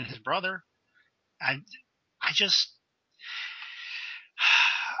Nolan and his brother. I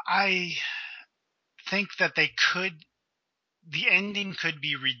think that the ending could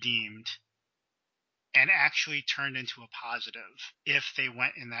be redeemed and actually turned into a positive if they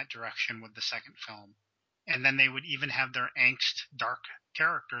went in that direction with the second film. And then they would even have their angst, dark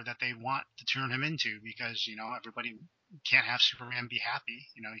character that they want to turn him into, because, everybody can't have Superman be happy.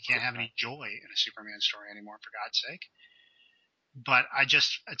 You can't have any joy in a Superman story anymore, for God's sake. But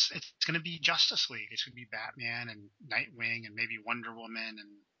it's going to be Justice League. It's going to be Batman and Nightwing and maybe Wonder Woman, and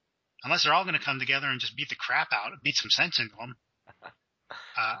unless they're all going to come together and just beat the crap out, beat some sense into them.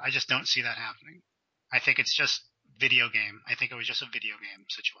 I just don't see that happening. I think it's just video game. I think it was just a video game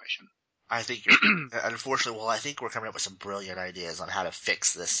situation. I think unfortunately, I think we're coming up with some brilliant ideas on how to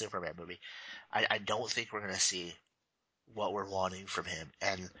fix this Superman movie. I don't think we're going to see what we're wanting from him.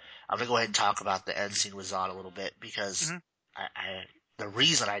 And I'm going to go ahead and talk about the end scene with Zod a little bit, because the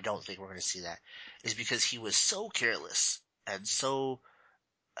reason I don't think we're going to see that is because he was so careless and so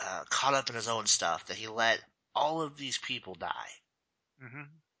caught up in his own stuff that he let all of these people die. Mm-hmm.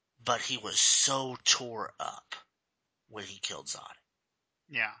 But he was so tore up when he killed Zod.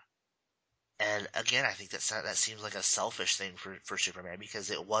 Yeah. And again, I think that seems like a selfish thing for Superman, because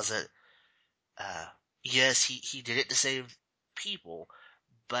it wasn't, yes, he did it to save people,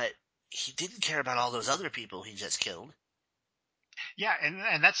 but he didn't care about all those other people he just killed. Yeah,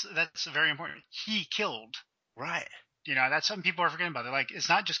 and that's very important. He killed. Right. That's something people are forgetting about. They're like, it's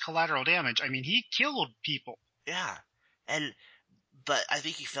not just collateral damage. I mean, he killed people. Yeah. But I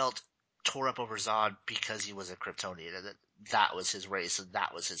think he felt tore up over Zod because he was a Kryptonian, and that was his race and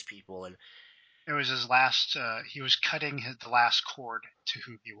that was his people. And It was his last. He was cutting the last cord to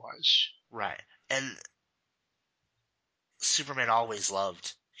who he was. right. And Superman always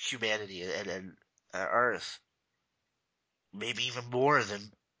loved humanity and Earth, maybe even more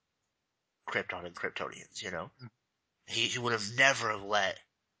than Krypton and Kryptonians. He would have never have let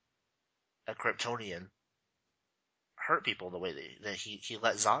a Kryptonian hurt people the way that he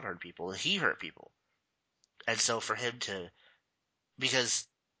let Zod hurt people, and he hurt people. And so for him to, because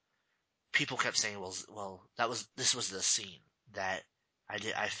people kept saying, well, this was the scene that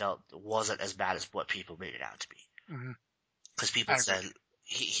I felt wasn't as bad as what people made it out to be. Mm-hmm. Because people I agree. said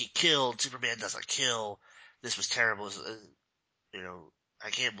he killed, Superman doesn't kill, this was terrible. You know, I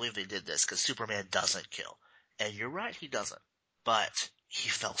can't believe they did this because Superman doesn't kill. And you're right, he doesn't. But he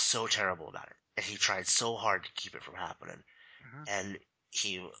felt so terrible about it. And he tried so hard to keep it from happening. Mm-hmm. And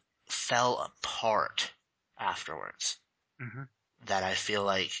he fell apart afterwards. Mm-hmm. That I feel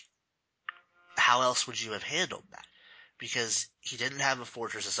like, how else would you have handled that? Because he didn't have a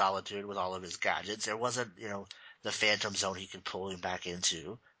Fortress of Solitude with all of his gadgets. There wasn't, the Phantom Zone he could pull him back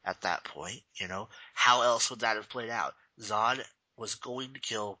into at that point. How else would that have played out? Zod was going to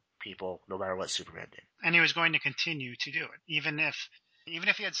kill people no matter what Superman did. And he was going to continue to do it, even if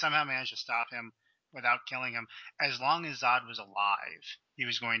he had somehow managed to stop him without killing him. As long as Zod was alive, he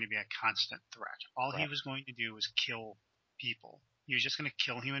was going to be a constant threat. All he Right. was going to do was kill people. He was just going to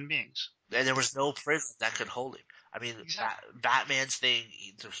kill human beings. And there was no prison that could hold him. I mean, Exactly. Batman's thing,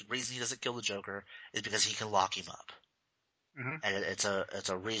 the reason he doesn't kill the Joker is because he can lock him up. Mm-hmm. And it's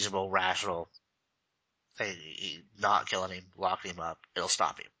a reasonable, rational thing. Not killing him, locking him up, it'll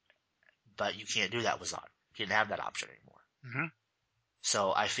stop him. But you can't do that with Zod. He didn't have that option anymore. Mm-hmm.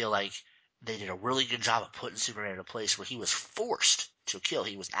 So I feel like they did a really good job of putting Superman in a place where he was forced to kill.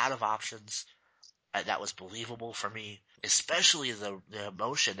 He was out of options. That was believable for me, especially the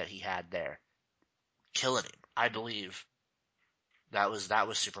emotion that he had there, killing him. I believe that was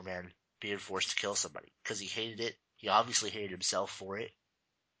Superman being forced to kill somebody because he hated it. He obviously hated himself for it.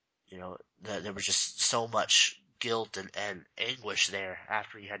 There was just so much guilt and anguish there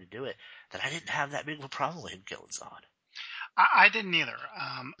after he had to do it that I didn't have that big of a problem with him killing Zod. I didn't either.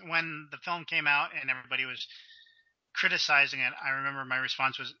 When the film came out and everybody was criticizing it, I remember my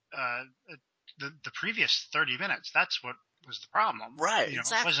response was, the previous 30 minutes. That's what was the problem. Right, It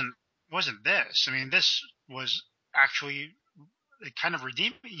exactly. wasn't this. I mean, this was actually kind of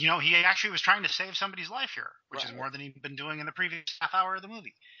redeemed. He actually was trying to save somebody's life here, which is Right, more than he'd been doing in the previous half hour of the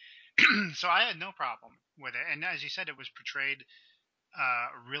movie. So I had no problem with it. And as you said, it was portrayed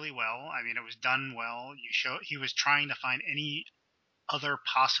really well. I mean, it was done well. He was trying to find any other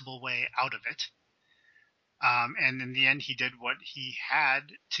possible way out of it. And in the end, he did what he had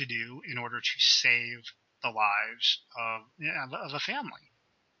to do in order to save the lives of a family.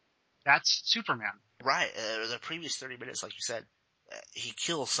 That's Superman. right. The previous 30 minutes, like you said, he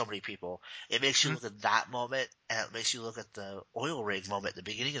kills so many people. It makes you Mhm. look at that moment, and it makes you look at the oil rig moment at the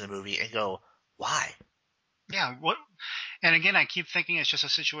beginning of the movie and go, why? Yeah. What? And again, I keep thinking it's just a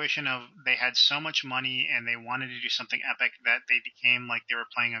situation of they had so much money and they wanted to do something epic that they became like they were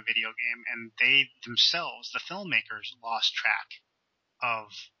playing a video game, and they themselves, the filmmakers, lost track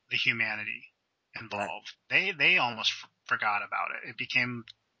of the humanity Right, involved. They almost forgot about it. It became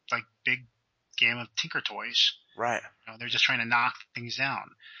like big game of Tinker Toys. right, They're just trying to knock things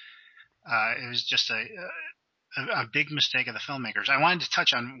down. It was just a big mistake of the filmmakers. I wanted to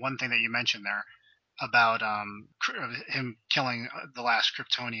touch on one thing that you mentioned there about him killing the last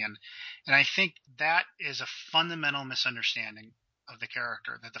Kryptonian, and I think that is a fundamental misunderstanding of the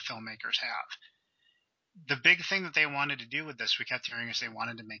character that the filmmakers have. The big thing that they wanted to do with this, we kept hearing, is they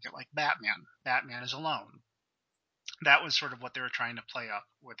wanted to make it like Batman. Batman is alone. That was sort of what they were trying to play up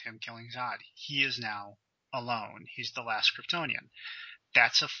with him killing Zod. He is now alone. He's the last Kryptonian.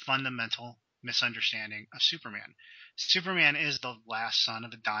 That's a fundamental misunderstanding of Superman. Superman is the last son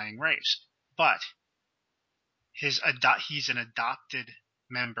of a dying race, but he's an adopted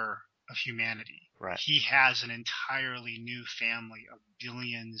member of humanity. right, He has an entirely new family of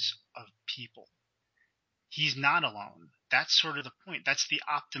billions of people. He's not alone. That's sort of the point. That's the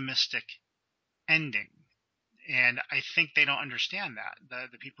optimistic ending. And I think they don't understand that.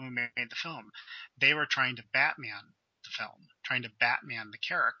 The people who made the film, they were trying to Batman the film, trying to Batman the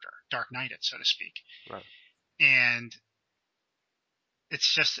character, Dark Knight it, so to speak. right. And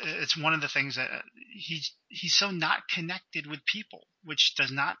it's one of the things that he's so not connected with people, which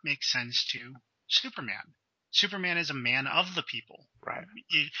does not make sense to Superman. Superman is a man of the people. Right.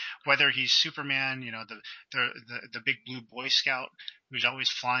 Whether he's Superman, the big blue Boy Scout who's always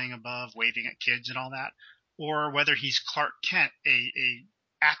flying above, waving at kids and all that, or whether he's Clark Kent, a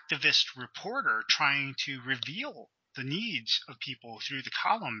activist reporter trying to reveal the needs of people through the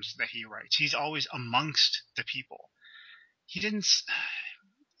columns that he writes. He's always amongst the people. He didn't.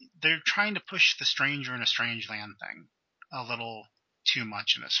 They're trying to push the stranger in a strange land thing a little too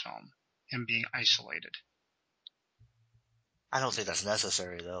much in this film. Him being isolated. I don't think that's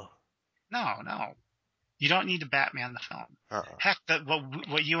necessary, though. No. You don't need to Batman the film. Uh-uh. Heck,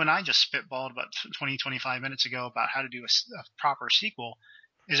 what you and I just spitballed about 25 minutes ago about how to do a proper sequel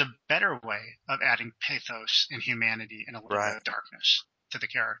is a better way of adding pathos and humanity and a little bit of darkness to the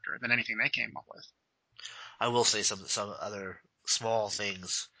character than anything they came up with. I will say some other small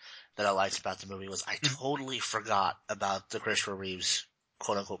things that I liked about the movie was I totally forgot about the Christopher Reeves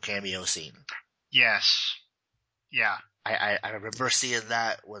quote unquote cameo scene. Yes. Yeah. I remember seeing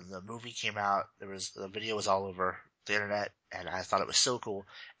that when the movie came out. The video was all over the internet, and I thought it was so cool,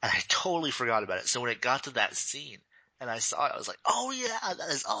 and I totally forgot about it. So when it got to that scene, and I saw it, I was like, "Oh yeah, that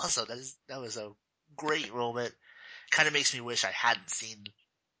is awesome! That was a great moment." Kind of makes me wish I hadn't seen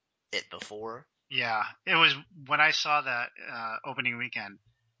it before. Yeah, it was when I saw that opening weekend.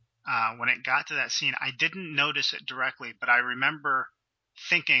 When it got to that scene, I didn't notice it directly, but I remember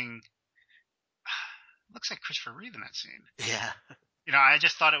thinking, "Looks like Christopher Reeve in that scene." Yeah. I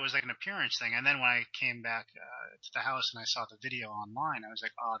just thought it was like an appearance thing, and then when I came back to the house and I saw the video online, I was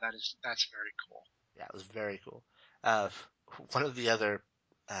like, "Oh, that's very cool." Yeah, it was very cool. One of the other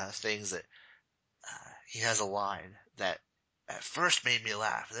things that he has a line that at first made me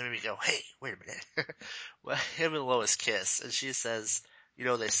laugh, and then made me go, "Hey, wait a minute." Well, him and Lois kiss, and she says,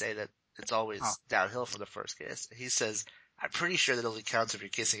 "They say that it's Oh. always downhill from the first kiss." And he says, "I'm pretty sure that only counts if you're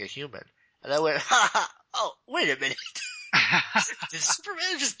kissing a human." And I went, "Ha ha! Oh, wait a minute! Did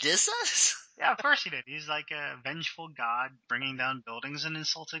Superman just diss us?" Yeah, of course he did. He's like a vengeful god bringing down buildings and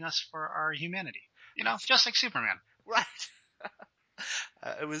insulting us for our humanity. Just like Superman. Right.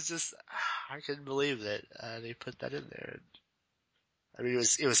 It was just, I couldn't believe that they put that in there. I mean,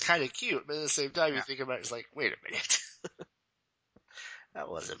 it was kind of cute, but at the same time, you Yeah. think about it, it's like, wait a minute. That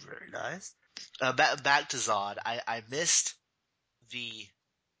wasn't very nice. Back to Zod. I missed the,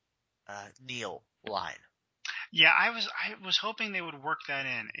 Neil line. Yeah, I was hoping they would work that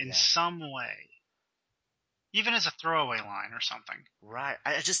in Yeah. some way. Even as a throwaway line or something. Right.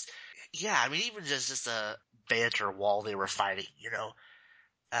 I mean, even just a banter while they were fighting,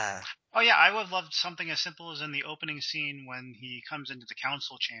 Oh yeah, I would have loved something as simple as in the opening scene when he comes into the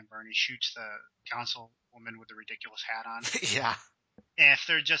council chamber and he shoots the council woman with the ridiculous hat on. Yeah. If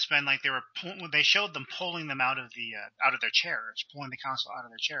there'd just been like they showed them pulling them out of their chairs, pulling the council out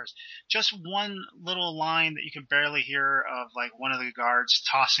of their chairs. Just one little line that you could barely hear of like one of the guards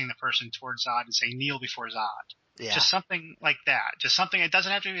tossing the person towards Zod and saying kneel before Zod. Yeah. Just something like that. Just something. It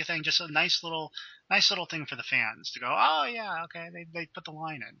doesn't have to be a thing. Just a nice little thing for the fans to go, oh yeah, okay. They put the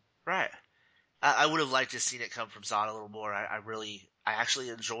line in. Right. I would have liked to have seen it come from Zod a little more. I actually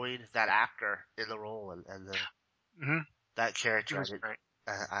enjoyed that actor in the role and Mm-hmm. that It character. was great.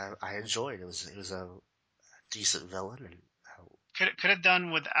 I enjoyed. It was a decent villain, and Could have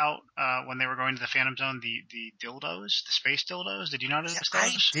done without when they were going to the Phantom Zone the dildos, the space dildos. Did you notice I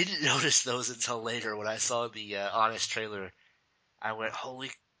those? didn't notice those until later when I saw the Honest trailer. I went,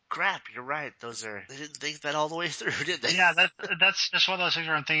 "Holy crap! You're right. They didn't think that all the way through, did they?" Yeah, that's just one of those things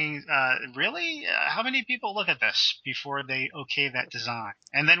where I'm thinking, really, how many people look at this before they okay that design?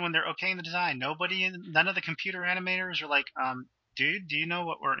 And then when they're okaying the design, none of the computer animators are like, dude, do you know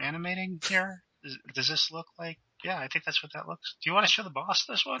what we're animating here? Does this look like? Yeah, I think that's what that looks. Do you want to show the boss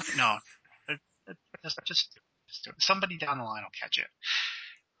this one? No, just do it. Somebody down the line will catch it.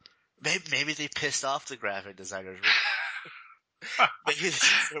 Maybe they pissed off the graphic designers. Maybe this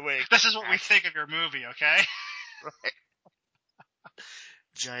is their way. This is what we think of your movie, okay? Right.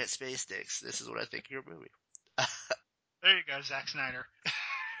 Giant space dicks. This is what I think of your movie. There you go, Zack Snyder.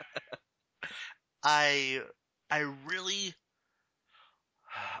 I really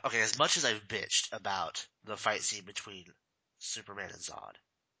okay. As much as I've bitched about the fight scene between Superman and Zod,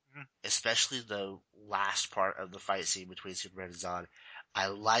 Mhm. especially the last part of the fight scene between Superman and Zod, I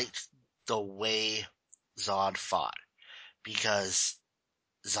liked the way Zod fought because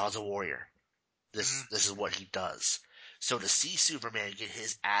Zod's a warrior. Mhm. This is what he does. So to see Superman get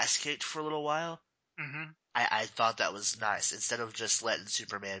his ass kicked for a little while, Mhm. I thought that was nice. Instead of just letting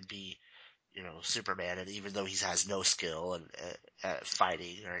Superman be, Superman, and even though he has no skill and at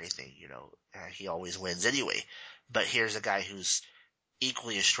fighting or anything, he always wins anyway. But here's a guy who's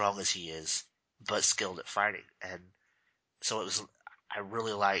equally as strong as he is, but skilled at fighting, and so I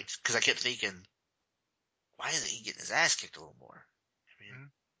really liked because I kept thinking, why isn't he getting his ass kicked a little more? I mean, Mm-hmm.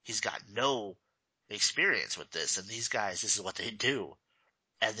 he's got no experience with this, and these guys, this is what they do.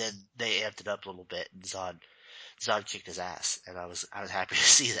 And then they amped it up a little bit, and Zod kicked his ass, and I was happy to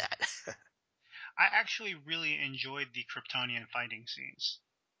see that. I actually really enjoyed the Kryptonian fighting scenes.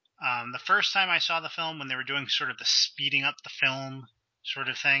 The first time I saw the film, when they were doing sort of the speeding up the film sort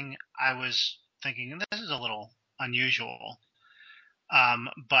of thing, I was thinking, this is a little unusual.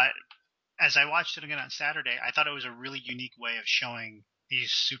 But as I watched it again on Saturday, I thought it was a really unique way of showing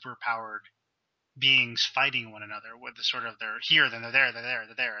these super-powered beings fighting one another with the sort of they're here, then they're there, they're there,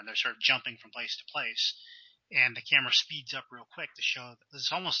 they're there, and they're sort of jumping from place to place. And the camera speeds up real quick to show that it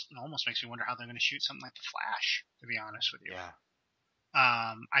almost makes me wonder how they're going to shoot something like the Flash, to be honest with you. Yeah.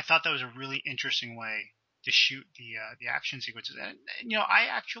 I thought that was a really interesting way to shoot the action sequences, and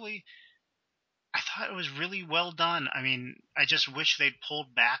I thought it was really well done. I mean, I just wish they'd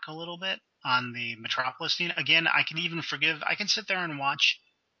pulled back a little bit on the Metropolis scene. Again, I can sit there and watch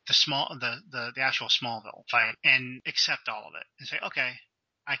the actual Smallville fight and accept all of it and say, okay,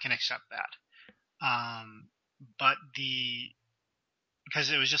 I can accept that. But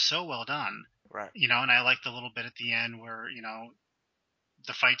because it was just so well done, Right. and I liked the little bit at the end where,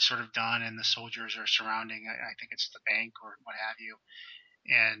 the fight's sort of done and the soldiers are surrounding, I think it's the bank or what have you.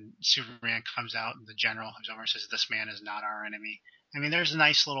 And Superman comes out and the general comes over and says, this man is not our enemy. I mean, there's a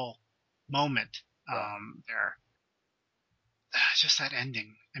nice little moment Right. there. Just that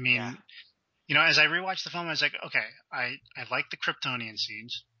ending. I Yeah. mean, as I rewatched the film, I was like, okay, I like the Kryptonian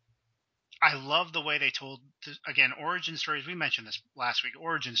scenes. I love the way they told, again, origin stories. We mentioned this last week.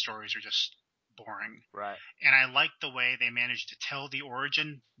 Origin stories are just boring. Right. And I like the way they managed to tell the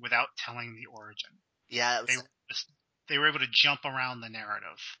origin without telling the origin. Yeah. They they were able to jump around the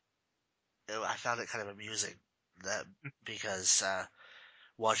narrative. I found it kind of amusing that because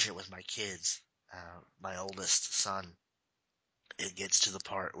watching it with my kids, my oldest son, it gets to the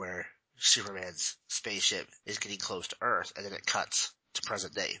part where Superman's spaceship is getting close to Earth, and then it cuts to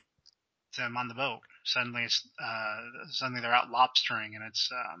present day. Them on the boat. Suddenly they're out lobstering, and it's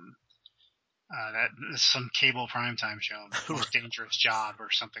that is some cable primetime show, Most Dangerous Job or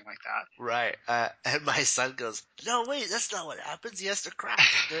something like that. Right. And my son goes, no, wait, that's not what happens. He has to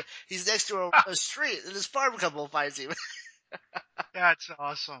crash. He's next to a street, and his farm couple finds him. That's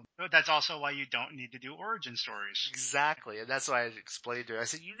awesome. But that's also why you don't need to do origin stories. Exactly. And that's why I explained to her. I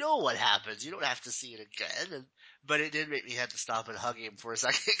said, you know what happens. You don't have to see it again. But it did make me have to stop and hug him for a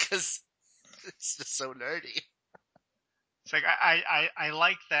second because it's just so nerdy. It's like I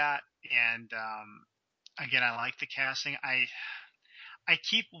like that, and again, I like the casting. I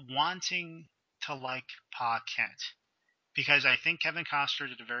keep wanting to like Pa Kent because I think Kevin Costner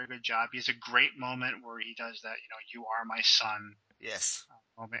did a very good job. He has a great moment where he does that, you are my son Yes.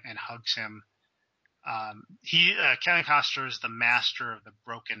 moment and hugs him. Kevin Costner is the master of the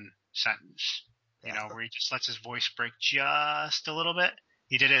broken sentence, Yeah. where he just lets his voice break just a little bit.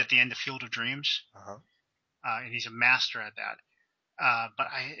 He did it at the end of Field of Dreams, Uh-huh. and he's a master at that. But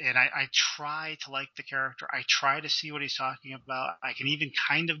I try to like the character. I try to see what he's talking about. I can even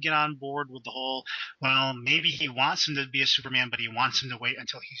kind of get on board with the whole, well, maybe he wants him to be a Superman, but he wants him to wait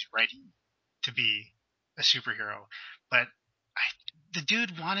until he's ready to be a superhero. But the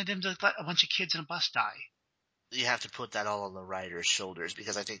dude wanted him to let a bunch of kids in a bus die. You have to put that all on the writer's shoulders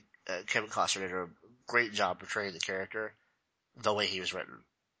because I think Kevin Costner did a great job portraying the character the way he was written.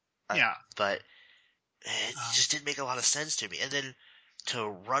 Yeah. But it just didn't make a lot of sense to me. And then to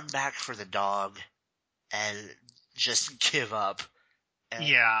run back for the dog and just give up. And,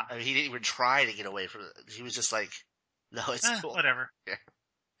 Yeah. I mean, he didn't even try to get away from it. He was just like, no, it's cool. Whatever. Yeah.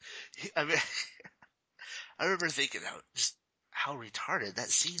 I mean, I remember thinking how retarded that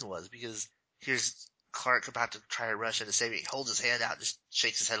scene was because here's Clark about to try to rush in to save me. He holds his hand out, just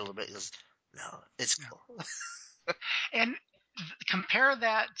shakes his head a little bit and goes, no, it's Yeah. cool. And compare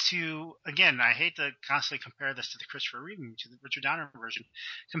that to, again, I hate to constantly compare this to the Christopher Reeve movie, to the Richard Donner version.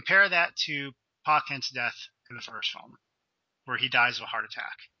 Compare that to Pa Kent's death in the first film, where he dies of a heart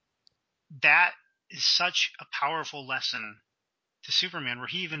attack. That is such a powerful lesson to Superman, where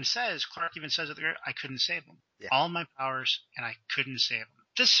Clark even says at the I couldn't save him. Yeah. All my powers, and I couldn't save him.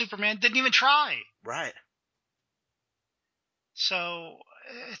 This Superman didn't even try. Right. So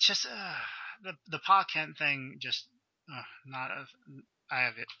it's just the Pa Kent thing. Just not a. I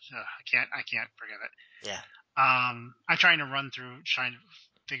have it. I can't forgive it. Yeah. I'm trying to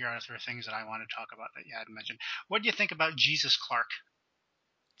figure out if there are things that I want to talk about that you hadn't mentioned. What do you think about Jesus Clark?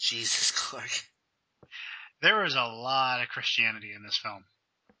 Jesus Clark. There is a lot of Christianity in this film.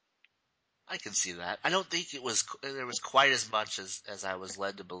 I can see that. I don't think there was quite as much as I was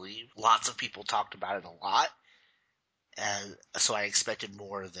led to believe. Lots of people talked about it a lot, and so I expected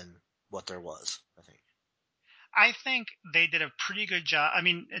more than what there was, I think. I think they did a pretty good job. I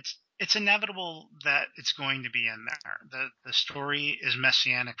mean, it's inevitable that it's going to be in there. The story is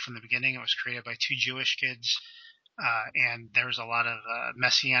messianic from the beginning. It was created by two Jewish kids, and there's a lot of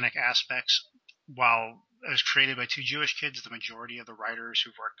messianic aspects. While it was created by two Jewish kids, the majority of the writers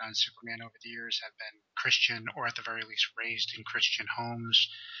who've worked on Superman over the years have been Christian, or at the very least raised in Christian homes,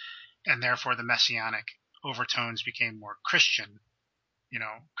 and therefore the messianic overtones became more Christian.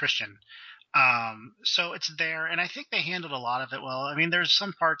 Christian. So it's there, and I think they handled a lot of it well. I mean, there's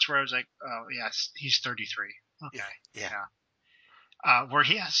some parts where I was like, oh, yes, he's 33. Okay. Yeah. Where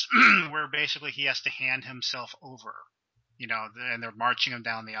where basically he has to hand himself over, and they're marching him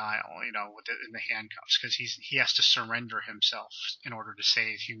down the aisle, in the handcuffs, because he has to surrender himself in order to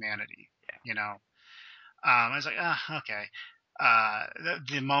save humanity, I was like, okay.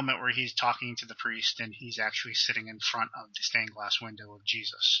 The moment where he's talking to the priest and he's actually sitting in front of the stained glass window of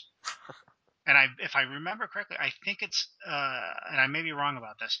Jesus. And if I remember correctly, I think it's, and I may be wrong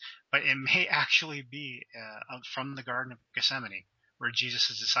about this, but it may actually be from the Garden of Gethsemane, where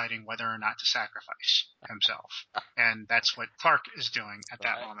Jesus is deciding whether or not to sacrifice himself. And that's what Clark is doing at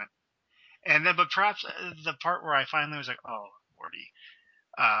that moment. And then, but perhaps the part where I finally was like, oh,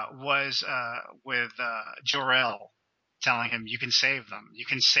 Lordy, was with Jor-El telling him, you can save them. You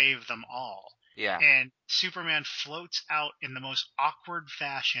can save them all. Yeah. And Superman floats out in the most awkward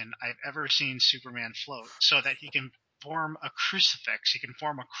fashion I've ever seen Superman float, so that he can form a crucifix. He can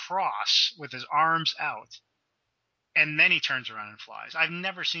form a cross with his arms out. And then he turns around and flies. I've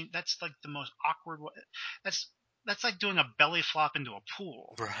never seen, that's like the most awkward, that's like doing a belly flop into a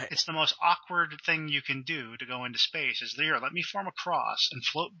pool. Right. It's the most awkward thing you can do to go into space is, here, let me form a cross and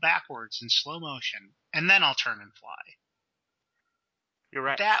float backwards in slow motion, and then I'll turn and fly. You're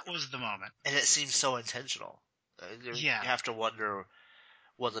right. That was the moment. And it seems so intentional. You have to wonder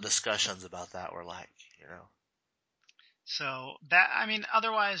what the discussions about that were like, So that, I mean,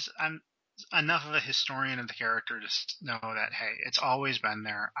 otherwise, I'm enough of a historian of the character to know that, hey, it's always been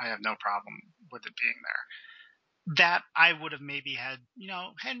there. I have no problem with it being there. That I would have maybe had,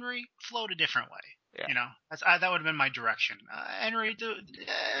 Henry float a different way. Yeah. That would have been my direction. Henry,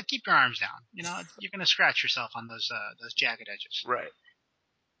 keep your arms down. You're going to scratch yourself on those jagged edges. Right.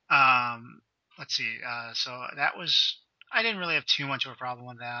 Let's see. So that was, I didn't really have too much of a problem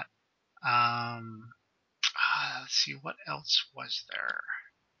with that. Let's see, what else was there?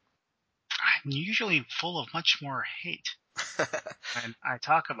 I'm usually full of much more hate when I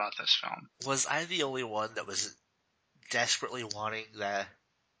talk about this film. Was I the only one that was desperately wanting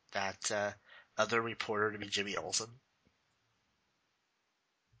that other reporter to be Jimmy Olsen?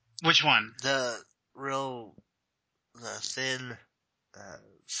 Which one? The thin,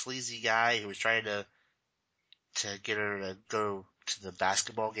 sleazy guy who was trying to get her to go to the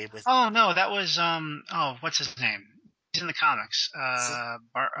basketball game with. Oh no, that was what's his name? He's in the comics.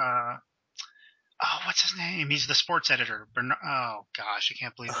 What's his name? He's the sports editor. Oh gosh, I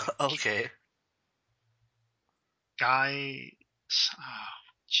can't believe it. Okay. Guy. Oh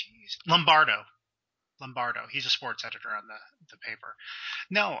jeez. Lombardo. He's a sports editor on the paper.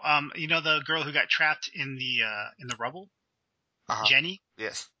 No, the girl who got trapped in the rubble, Jenny.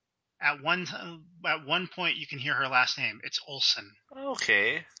 Yes. At one point, you can hear her last name. It's Olsen.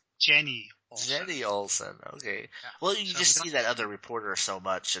 Okay. Jenny Olsen. Jenny Olsen. Okay. Yeah. Well, you just see that other reporter so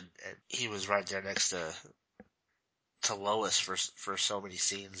much, and he was right there next to Lois for so many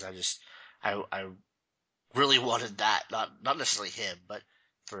scenes. I really wanted that, not necessarily him, but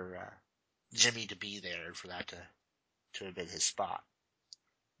for Jimmy to be there and for that to have been his spot.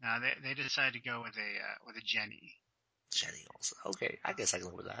 No, they decided to go with a Jenny. Jenny Olsen. Okay, I guess I can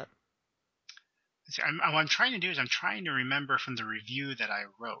live with that. What I'm trying to do is I'm trying to remember from the review that I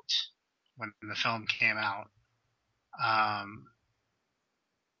wrote when the film came out.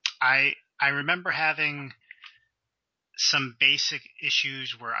 I remember having some basic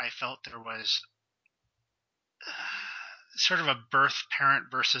issues where I felt there was sort of a birth parent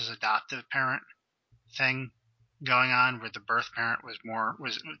versus adoptive parent thing going on, where the birth parent was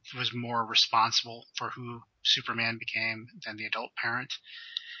more responsible for who Superman became than the adult parent.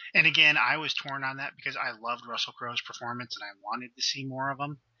 And again, I was torn on that because I loved Russell Crowe's performance and I wanted to see more of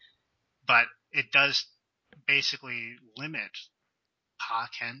him. But it does basically limit Pa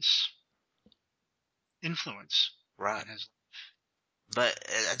Kent's influence right. on his life. But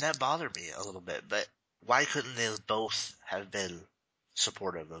and that bothered me a little bit. But why couldn't they both have been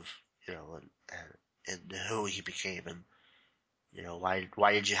supportive of and who he became, and why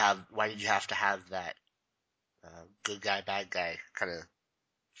did you have to have that good guy bad guy kind of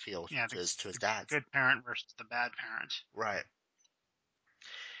feel Yeah, to his the dad? good parent versus the bad parent. Right.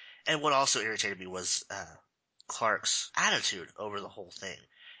 And what also irritated me was Clark's attitude over the whole thing.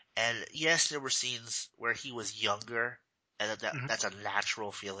 And yes, there were scenes where he was younger, and Mm-hmm. that's a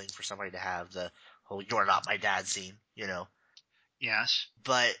natural feeling for somebody to have, the whole "you're not my dad" scene, Yes.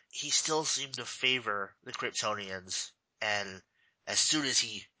 But he still seemed to favor the Kryptonians, and as soon as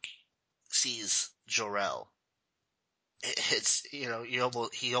he sees Jor-El, it's he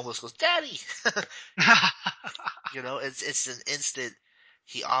almost goes, "Daddy," it's an instant.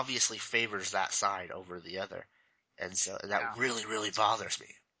 He obviously favors that side over the other, and so Yeah. that really, really bothers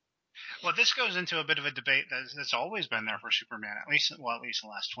me. Well, this goes into a bit of a debate that's always been there for Superman, at least in the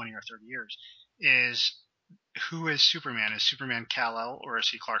last 20 or 30 years, is who is Superman? Is Superman Kal-El or is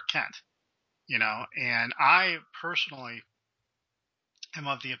he Clark Kent? And I personally am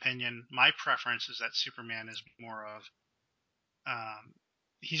of the opinion, my preference is that Superman is more of, um,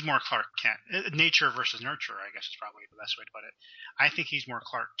 he's more Clark Kent. Nature versus nurture, I guess is probably the best way to put it. I think he's more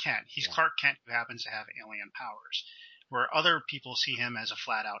Clark Kent. He's Yeah. Clark Kent who happens to have alien powers, where other people see him as a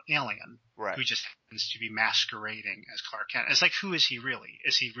flat out alien Right. who just happens to be masquerading as Clark Kent. It's like, who is he really?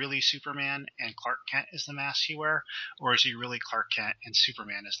 Is he really Superman and Clark Kent is the mask he wears? Or is he really Clark Kent and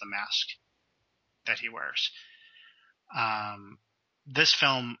Superman is the mask that he wears? This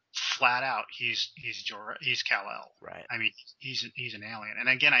film, flat out, he's Kal-El. Right. I mean, he's an alien. And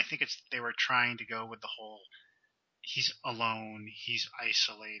again, I think they were trying to go with the whole, he's alone, he's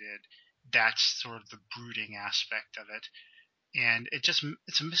isolated. That's sort of the brooding aspect of it. And it's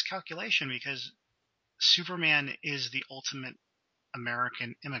a miscalculation because Superman is the ultimate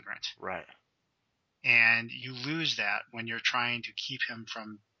American immigrant. Right. And you lose that when you're trying to keep him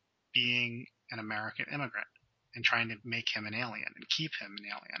from being an American immigrant and trying to make him an alien and keep him an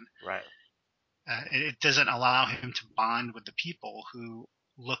alien. Right. It doesn't allow him to bond with the people who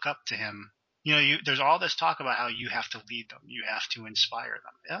look up to him. There's all this talk about how you have to lead them, you have to inspire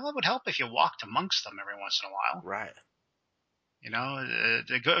them. It would help if you walked amongst them every once in a while. Right. If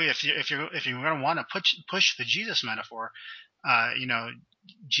you're going to want to push the Jesus metaphor,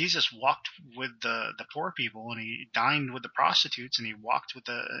 Jesus walked with the poor people, and he dined with the prostitutes, and he walked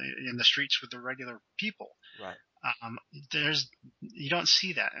in the streets with the regular people. Right. You don't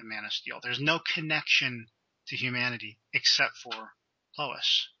see that in Man of Steel. There's no connection to humanity except for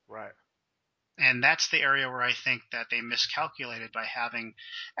Lois. Right. And that's the area where I think that they miscalculated by having,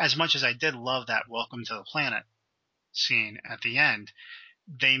 as much as I did love that Welcome to the Planet scene at the end,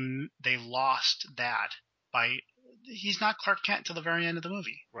 they lost that by, he's not Clark Kent till the very end of the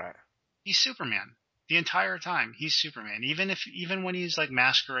movie. Right. He's Superman. The entire time he's Superman. Even when he's like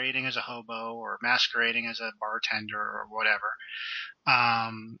masquerading as a hobo or masquerading as a bartender or whatever,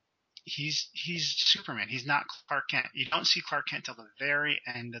 he's Superman. He's not Clark Kent. You don't see Clark Kent till the very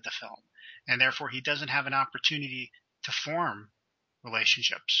end of the film, and therefore he doesn't have an opportunity to form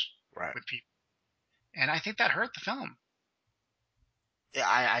relationships with people. And I think that hurt the film. Yeah,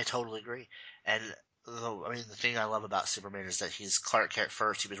 I totally agree. And the thing I love about Superman is that he's Clark Kent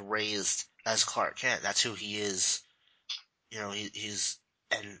first. He was raised as Clark Kent. That's who he is. He's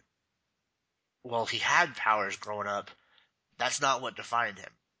and while he had powers growing up, that's not what defined him.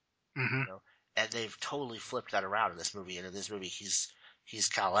 Mm-hmm. And they've totally flipped that around in this movie. And in this movie, he's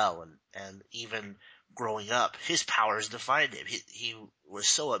Kal-El, and even growing up, his powers defined him. He was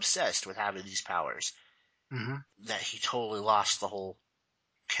so obsessed with having these powers Mm-hmm. that he totally lost the whole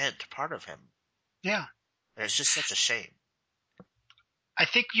Kent part of him. Yeah. And it's just such a shame. I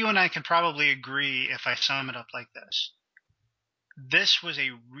think you and I could probably agree if I sum it up like this. This was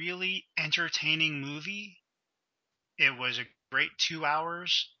a really entertaining movie. It was a great 2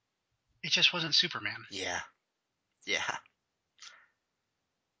 hours. It just wasn't Superman. Yeah. Yeah.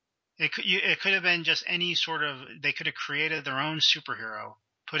 It could have been just any sort of, they could have created their own superhero,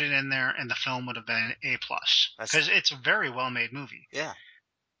 put it in there, and the film would have been A+. Because it's a very well-made movie. Yeah.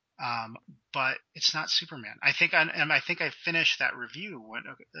 But it's not Superman. I think I finished that review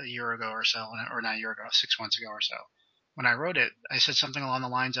a year ago or so, or not a year ago, 6 months ago or so. When I wrote it, I said something along the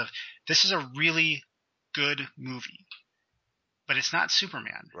lines of, this is a really good movie, but it's not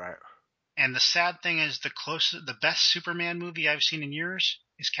Superman. Right. And the sad thing is, the best Superman movie I've seen in years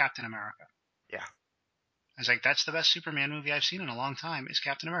is Captain America. Yeah. I was like, that's the best Superman movie I've seen in a long time, is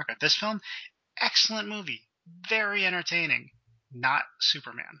Captain America. This film, excellent movie, very entertaining, not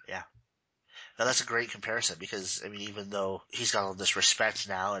Superman. Yeah. Now, that's a great comparison because, I mean, even though he's got all this respect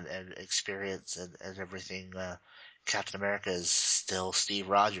now and experience and everything, Captain America is still Steve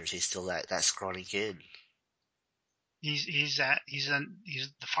Rogers. He's still that scrawny kid. He's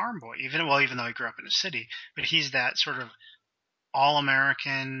the farm boy, even though he grew up in a city, but he's that sort of all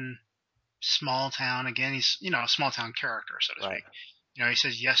American small town. Again, he's a small town character, so to Right. speak. He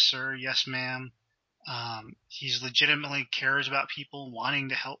says yes sir, yes ma'am. He's legitimately cares about people, wanting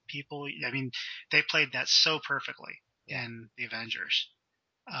to help people. I mean, they played that so perfectly Yeah. in the Avengers,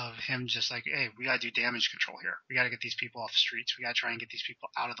 of him just like, hey, we gotta do damage control here. We gotta get these people off the streets. We gotta try and get these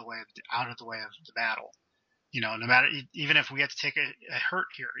people out of the way of the battle. No matter, even if we have to take a hurt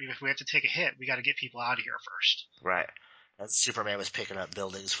here, even if we have to take a hit, we got to get people out of here first. Right. And Superman was picking up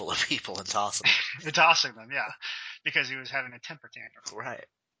buildings full of people and tossing them. Tossing them, yeah, because he was having a temper tantrum. Right.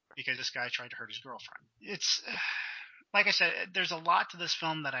 Because this guy tried to hurt his girlfriend. It's like I said, there's a lot to this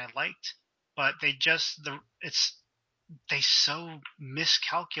film that I liked, but they so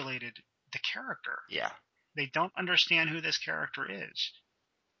miscalculated the character. Yeah. They don't understand who this character is.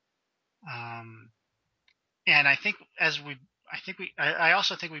 And I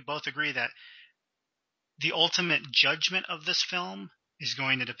also think we both agree that the ultimate judgment of this film is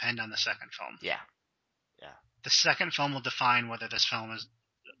going to depend on the second film. Yeah. Yeah. The second film will define whether this film is,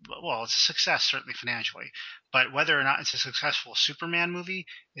 well, it's a success, certainly financially, but whether or not it's a successful Superman movie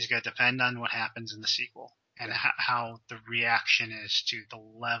is going to depend on what happens in the sequel and how the reaction is to the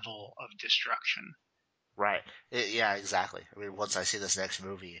level of destruction. Right. Yeah, exactly. I mean, once I see this next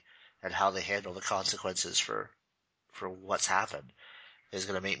movie and how they handle the consequences for what's happened is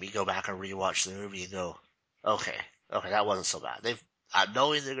going to make me go back and rewatch the movie and go, okay, that wasn't so bad.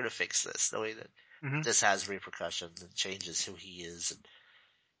 Knowing they're going to fix this, knowing that Mm-hmm. this has repercussions and changes who he is, and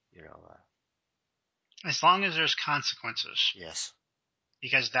As long as there's consequences. yes,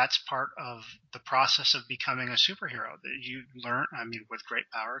 Because that's part of the process of becoming a superhero. That you learn. I mean, with great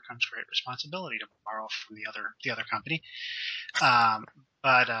power comes great responsibility, to borrow from the other company.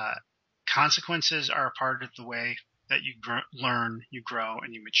 But consequences are a part of the way that you learn, you grow,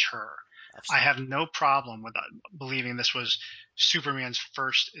 and you mature. absolutely. I have no problem with believing this was Superman's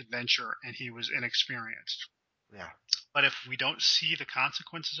first adventure and he was inexperienced. Yeah. But if we don't see the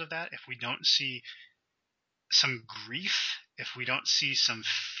consequences of that, if we don't see some grief, if we don't see some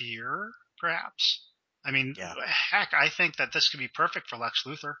fear, perhaps. I mean, Yeah. heck, I think that this could be perfect for Lex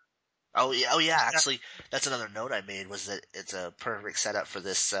Luthor. Oh yeah. Actually, that's another note I made was that it's a perfect setup for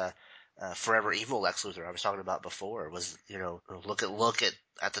this forever evil Lex Luthor I was talking about before. Was look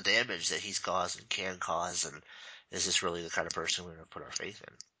at the damage that he's caused and can cause, and is this really the kind of person we're going to put our faith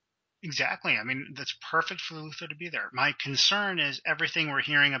in? Exactly. I mean, that's perfect for Luthor to be there. My concern is everything we're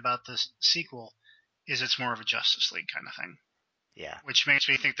hearing about this sequel is it's more of a Justice League kind of thing. Yeah. Which makes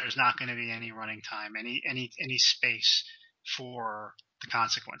me think there's not going to be any running time, any space for the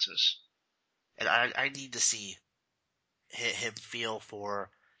consequences. And I need to see him feel for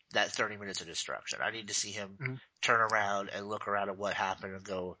that 30 minutes of destruction. I need to see him Mm-hmm. turn around and look around at what happened and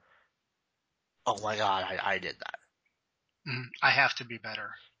go, oh my God, I did that. Mm-hmm. I have to be better.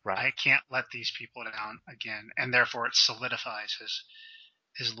 Right. I can't let these people down again, and therefore it solidifies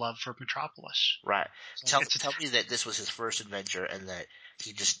his love for Metropolis. Right. So Tell me that this was his first adventure and that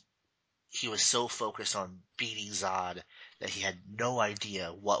he was so focused on beating Zod that he had no idea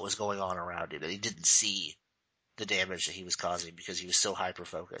what was going on around him, that he didn't see the damage that he was causing because he was so hyper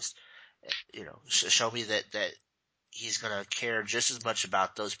focused. Show me that he's gonna care just as much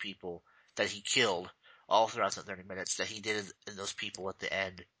about those people that he killed all throughout the 30 minutes that he did in those people at the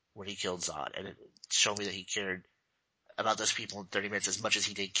end when he killed Zod, and show me that he cared about those people in 30 minutes as much as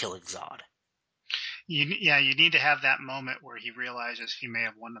he did killing Zod. you need to have that moment where he realizes he may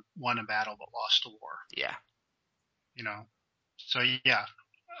have won a battle but lost a war. Yeah. So yeah.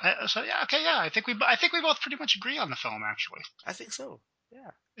 I think we both pretty much agree on the film, actually. I think so.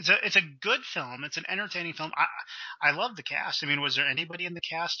 Yeah. It's a good film. It's an entertaining film. I love the cast. I mean, was there anybody in the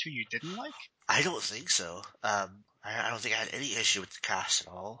cast who you didn't like? I don't think so. I don't think I had any issue with the cast at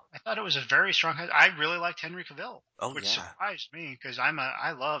all. I thought it was a very strong cast. I really liked Henry Cavill, Oh which yeah. surprised me because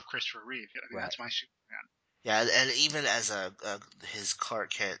I love Christopher Reeve. I mean, Right. that's my Superman. Yeah, and even as his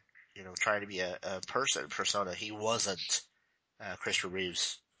Clark Kent, trying to be a persona, he wasn't Christopher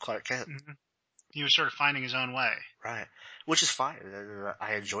Reeve's Clark Kent. Mm-hmm. He was sort of finding his own way. Right. Which is fine.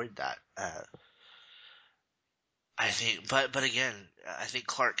 I enjoyed that. I think, but again, I think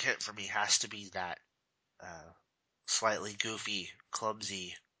Clark Kent for me has to be that, slightly goofy,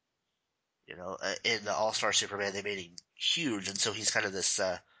 clumsy, in the All-Star Superman they made him huge, and so he's kind of this,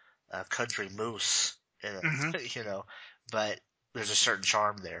 country moose, Mm-hmm. but there's a certain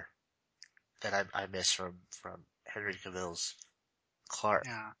charm there. that I miss from Henry Cavill's Clark.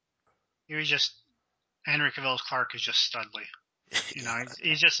 Yeah. He was just, Henry Cavill's Clark is just studly. You know, Yeah,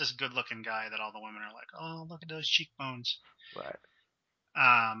 he's just this good looking guy that all the women are like, oh, look at those cheekbones. right.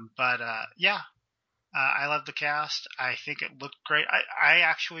 Yeah, I love the cast. I think it looked great. I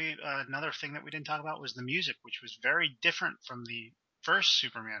actually, another thing that we didn't talk about was the music, which was very different from the first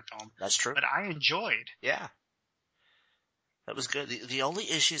Superman film, That's true. but I enjoyed. Yeah, that was good. The only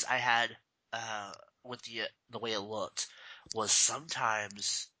issues I had with the way it looked was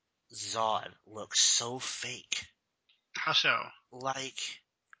sometimes Zod looked so fake. How so? Like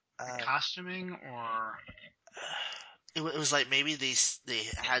The uh, costuming or? it was like maybe they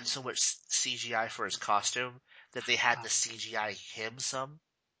had so much CGI for his costume that they had to CGI him some.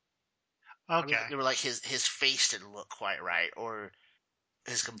 I mean, Okay. they were like his face didn't look quite right, or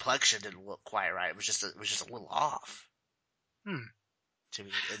his complexion didn't look quite right. It was just a little off Hmm. to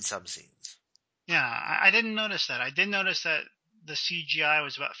me in some scenes. Yeah, I didn't notice that. I did notice that the CGI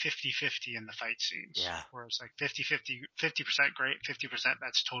was about 50-50 in the fight scenes, Yeah, where it's like 50-50, 50% great, 50%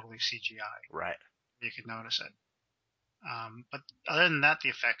 that's totally CGI. right. You could notice it. But other than that, the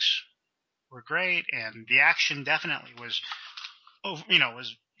effects were great, and the action definitely was,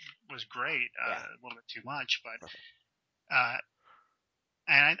 was great. Yeah, A little bit too much, but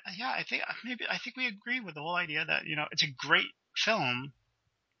and I think we agree with the whole idea that it's a great film,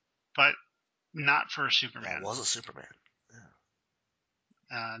 but not for yeah. It Superman. was a Superman.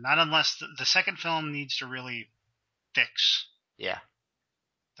 Yeah. Not unless the second film needs to really fix Yeah.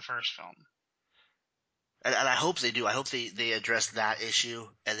 the first film. And I hope they do. I hope they address that issue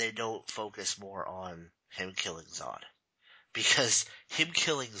and they don't focus more on him killing Zod. Because him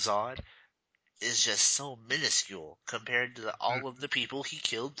killing Zod is just so minuscule compared to Mm. all of the people he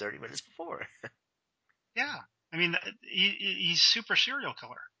killed 30 minutes before. Yeah, I mean, he's super serial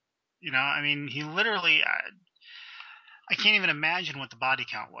killer. I mean, he literally. I can't even imagine what the body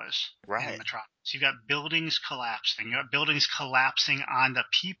count was in Right, Metropolis. You've got buildings collapsing. You got buildings collapsing on the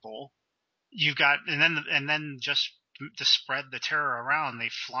people. You've got, and then just to spread the terror around, they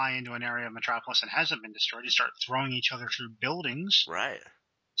fly into an area of Metropolis that hasn't been destroyed. You start throwing each other through buildings, right.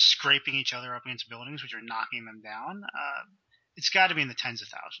 scraping each other up against buildings, which are knocking them down. It's got to be in the tens of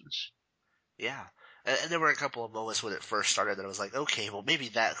thousands. Yeah. And there were a couple of moments when it first started that I was like, okay, well maybe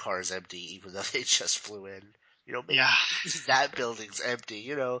that car is empty even though they just flew in. Maybe Yeah, that building's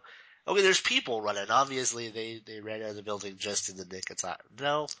empty. Okay, there's people running. Obviously they ran out of the building just in the nick of time.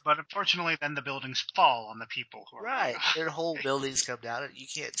 No. but unfortunately, then the buildings fall on the people who are running. Right. Their whole buildings come down and you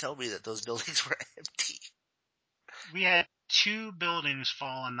can't tell me that those buildings were empty. We had two buildings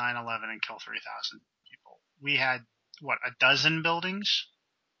fall on 9/11 and kill 3,000 people. We had what, a dozen buildings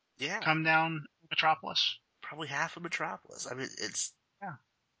Yeah. come down Metropolis. Probably half of Metropolis. I mean, Yeah.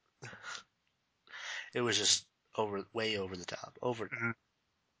 it was just way over the top. Over. Mhm.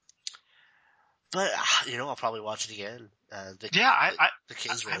 But, I'll probably watch it again. Yeah, The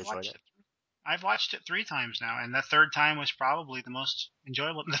kids I really enjoyed watched it. it. I've watched it 3 times now, and the third time was probably the most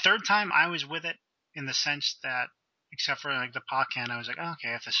enjoyable. The third time I was with it in the sense that, except for like the Pacan, I was like, oh,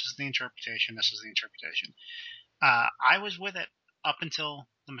 okay, if this is the interpretation, this is the interpretation. I was with it up until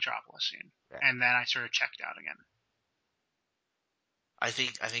the Metropolis scene, Yeah. and then I sort of checked out again. I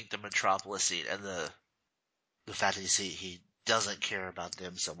think the Metropolis scene and the fact that he doesn't care about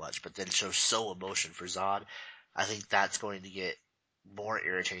them so much, but then shows so emotion for Zod, I think that's going to get more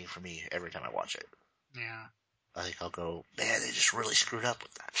irritating for me every time I watch it. Yeah. I think I'll go, man, they just really screwed up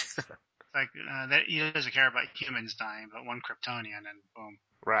with that. Like that he doesn't care about humans dying, but one Kryptonian, and boom.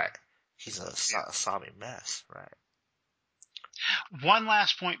 Right. He's Yeah. a sobbing mess. Right. One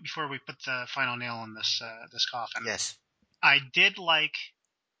last point before we put the final nail in this coffin. Yes. I did like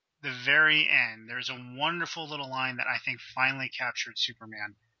the very end. There's a wonderful little line that I think finally captured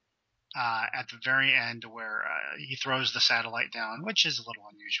Superman at the very end, where he throws the satellite down, which is a little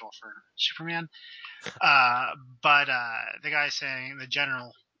unusual for Superman. Uh, but the guy saying, the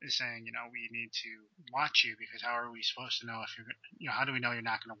general is saying, we need to watch you because how are we supposed to know if how do we know you're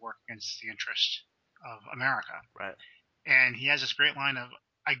not going to work against the interest of America? Right. And he has this great line of,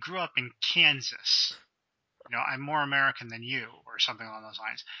 I grew up in Kansas. I'm more American than you, or something along those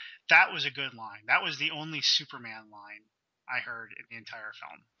lines. That was a good line. That was the only Superman line I heard in the entire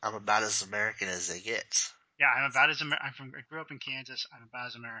film. I'm about as American as they get. Yeah, I grew up in Kansas. I'm about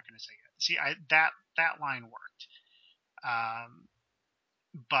as American as I get. See, that line worked. Um,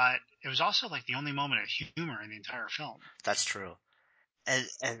 but it was also like the only moment of humor in the entire film. That's true. And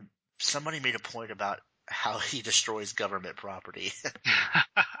somebody made a point about how he destroys government property.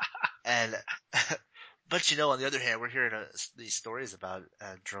 And But on the other hand, we're hearing these stories about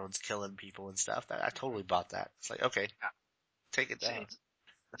drones killing people and stuff. I totally bought that. It's like, okay, Yeah. take it See, down.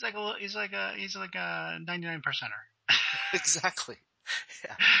 he's like a 99 percenter. Exactly.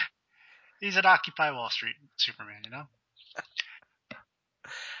 Yeah. He's an Occupy Wall Street Superman, you know?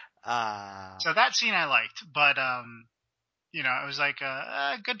 Ah. So that scene I liked, but, it was like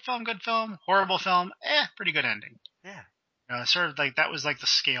good film, horrible film, pretty good ending. Yeah. Sort of like that was like the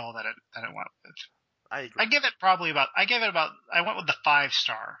scale that it went with. I agree. I went with the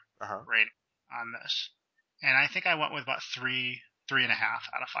 5-star Uh-huh. rating on this. And I think I went with about 3.5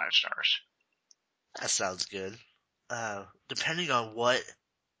 out of 5 stars. That sounds good. Depending on what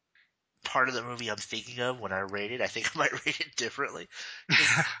part of the movie I'm thinking of when I rate it, I think I might rate it differently.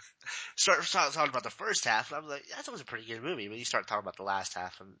 Because start talking about the first half, and I'm like, that was a pretty good movie. But you start talking about the last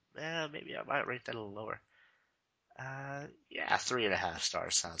half, and maybe I might rate that a little lower. Yeah, 3.5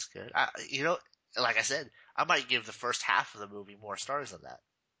 stars sounds good. Like I said, I might give the first half of the movie more stars than that.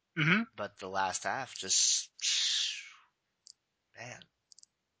 Mm-hmm. But the last half just, man.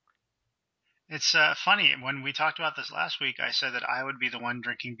 It's funny. When we talked about this last week, I said that I would be the one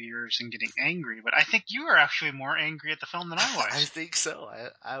drinking beers and getting angry, but I think you were actually more angry at the film than I I was. think so.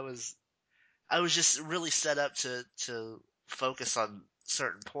 I was just really set up to focus on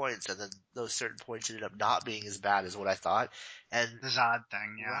certain points, and then those certain points ended up not being as bad as what I thought. And The Zod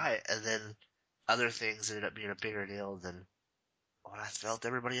thing, yeah. right, and then other things ended up being a bigger deal than what I felt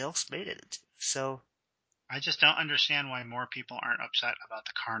everybody else made it into. So, I just don't understand why more people aren't upset about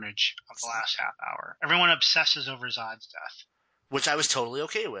the carnage of the last half hour. Everyone obsesses over Zod's death. which I was totally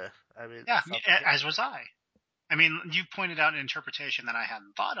okay with. I mean, I Yeah, felt as was I. I mean, you pointed out an interpretation that I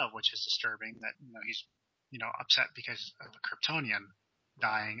hadn't thought of, which is disturbing. That he's upset because of a Kryptonian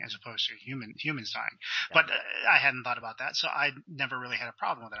dying as opposed to humans dying. yeah, But I hadn't thought about that, so I never really had a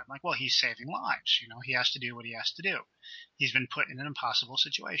problem with it. I'm like, well, he's saving lives. He has to do what he has to do. He's been put in an impossible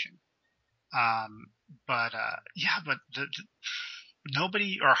situation. Um, but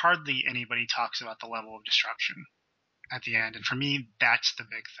nobody or hardly anybody talks about the level of destruction at the end, and for me, that's the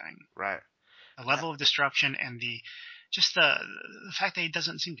big thing. right. The Uh, level of destruction and the fact that he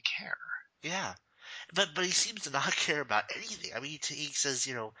doesn't seem to care. yeah, but he seems to not care about anything. I mean, he says,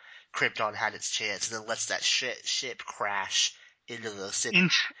 Krypton had its chance, and then lets that ship crash into the city,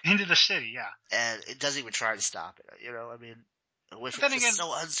 Into the city, yeah. and it doesn't even try to stop it. I mean, which But was then just again,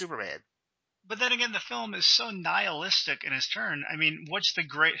 so un-Superman. the film is so nihilistic in its turn. I mean, what's the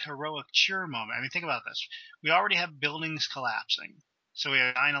great heroic cheer moment? I mean, think about this. We already have buildings collapsing. So we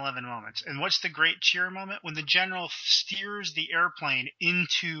have 9/11 moments. And what's the great cheer moment? When the general steers the airplane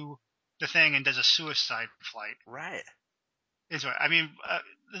into the thing and does a suicide flight. Right, I mean,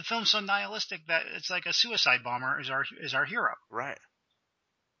 the film's so nihilistic that it's like a suicide bomber is our hero. right.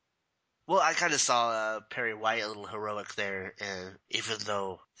 Well, I kind of saw Perry White a little heroic there, even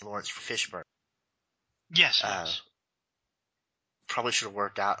though Lawrence Fishburne Yes, uh, yes. probably should have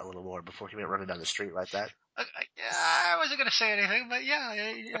worked out a little more before he went running down the street like that. I wasn't gonna say anything, but yeah,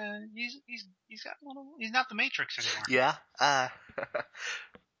 he's got a little. He's not the Matrix anymore. Yeah.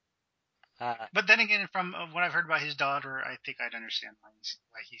 But then again, from what I've heard about his daughter, I think I'd understand why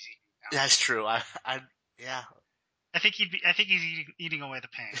he's eating now. That's true. Yeah, I think he's eating away the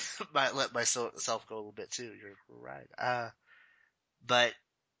pain. might let myself go a little bit too. You're right. But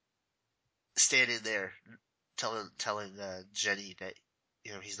standing there, telling Jenny that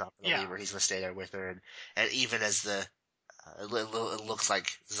he's not going to Yeah. leave her. He's going to stay there with her, and even as it looks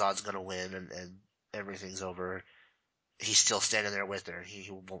like Zod's going to win and everything's over, he's still standing there with her. He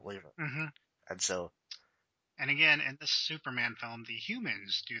won't leave her, Hmm. and so And again, in this Superman film, the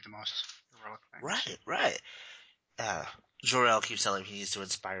humans do the most heroic things. right. Uh, Jor-El keeps telling him he needs to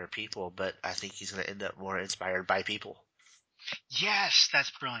inspire people, but I think he's going to end up more inspired by people. Yes,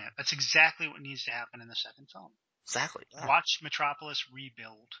 that's brilliant. That's exactly what needs to happen in the second film. Exactly. Yeah. Watch Metropolis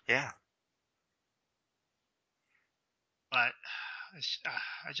rebuild. Yeah. But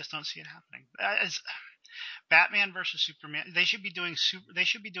I just don't see it happening. As Batman versus Superman, they should be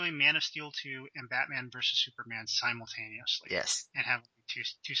doing Man of Steel 2 and Batman versus Superman simultaneously, Yes. and have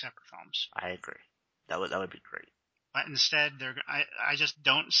two separate films. I agree. That would be great. But instead, I just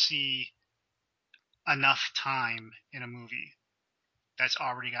don't see enough time in a movie that's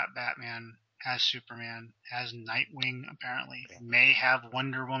already got Batman, has Superman, has Nightwing apparently, Yeah. may have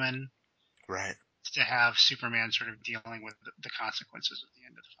Wonder Woman, Right. to have Superman sort of dealing with the consequences of the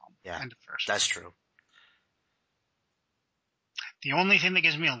end of the film. Yeah. End of the first That's film. true. The only thing that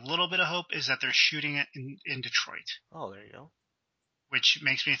gives me a little bit of hope is that they're shooting it in Detroit. Oh, there you go. which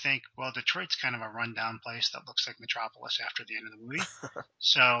makes me think, well, Detroit's kind of a rundown place that looks like Metropolis after the end of the movie.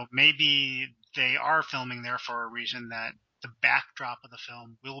 So maybe they are filming there for a reason, that the backdrop of the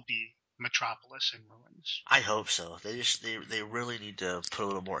film will be Metropolis in ruins. I hope so. They really need to put a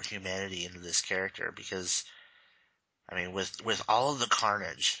little more humanity into this character because, I mean, with all of the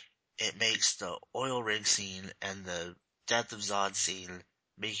carnage, it makes the oil rig scene and the death of Zod scene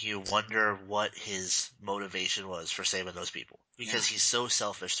make you wonder what his motivation was for saving those people. Because he's so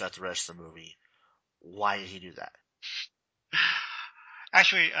selfish throughout the rest of the movie. Why did he do that?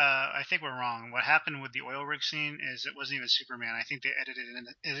 Actually, I think we're wrong. What happened with the oil rig scene is it wasn't even Superman. I think they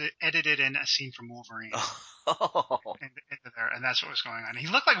edited in a scene from Wolverine Oh, into there, and that's what was going on. He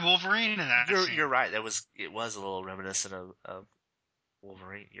looked like Wolverine in that scene. you're right. It was a little reminiscent of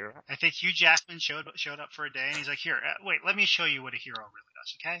Wolverine. You're right. I think Hugh Jackman showed up for a day, and he's like, "Here, wait, let me show you what a hero really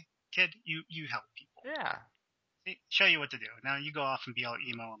does, okay? Kid, you help people. Yeah. Show you what to do. Now you go off and be all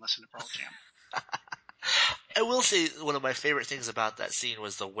emo and listen to Pearl Jam." I will say one of my favorite things about that scene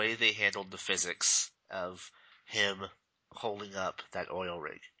was the way they handled the physics of him holding up that oil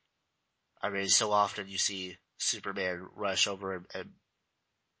rig. I mean, so often you see Superman rush over and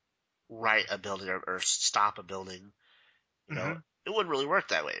right a building or stop a building. You know, Mm-hmm. it wouldn't really work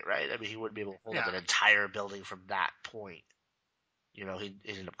that way, right? I mean, he wouldn't be able to hold up Yeah. an entire building from that point. You know, he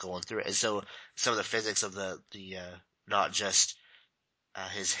ended up going through it. And so some of the physics of the not just,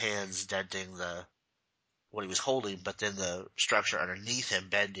 his hands denting what he was holding, but then the structure underneath him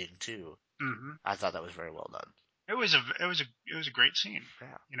bending too. Mm-hmm. I thought that was very well done. It was a great scene,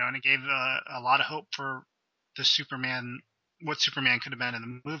 Yeah. and it gave a lot of hope for the Superman, what Superman could have been in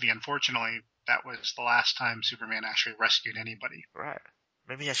the movie. Unfortunately, that was the last time Superman actually rescued anybody. Right.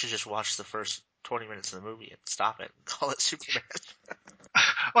 Maybe I should just watch the first 20 minutes of the movie and stop it and call it Superman.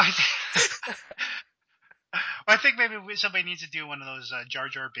 well, I think maybe somebody needs to do one of those Jar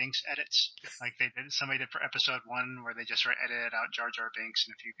Jar Binks edits, like somebody did for episode 1, where they just edited out Jar Jar Binks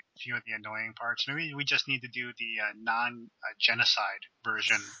and a few of the annoying parts. Maybe we just need to do the non-genocide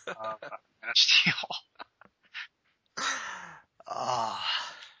version of Man of Steel. Oh,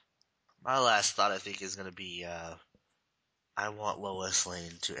 my last thought I think is going to be, I want Lois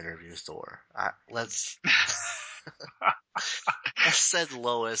Lane to interview Thor. Let's send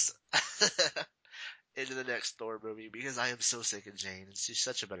Lois into the next Thor movie because I am so sick of Jane. She's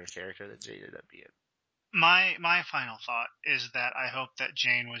such a better character than Jane ended up being. My final thought is that I hope that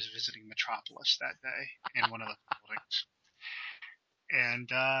Jane was visiting Metropolis that day in one of the buildings. And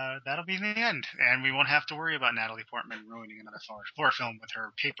that'll be the end. And we won't have to worry about Natalie Portman ruining another Thor film with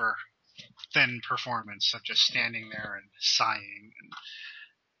her paper thin performance of just standing there and sighing and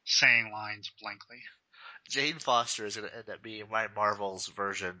saying lines blankly. Jane Foster is going to end up being my Marvel's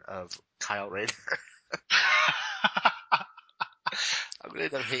version of Kyle Rayner. I'm going to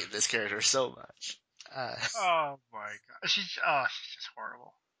end up hating this character so much. Oh my god, she's just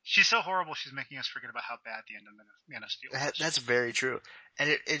horrible. She's so horrible. She's making us forget about how bad the end of Man of Steel was. That's very true, and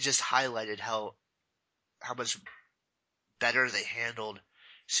it just highlighted how much better they handled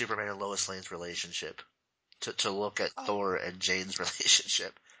Superman and Lois Lane's relationship. To look at Thor and Jane's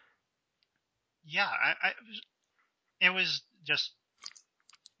relationship. Yeah, it was just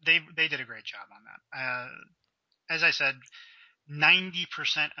they did a great job on that. As I said, 90%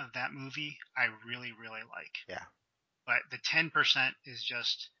 of that movie I really like. Yeah. But the 10% is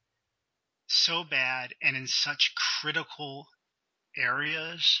just so bad and in such critical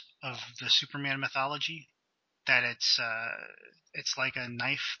areas of the Superman mythology that it's like a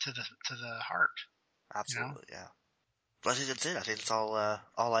knife to the heart. Absolutely, yeah. But I think that's it. I think that's all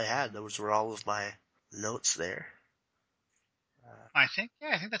I had. Those were all of my notes there. I think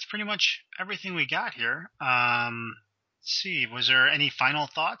that's pretty much everything we got here. Let's see, was there any final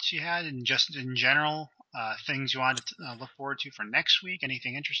thoughts you had, and just in general, things you wanted to look forward to for next week?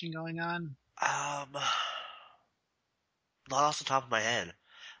 Anything interesting going on? Not off the top of my head.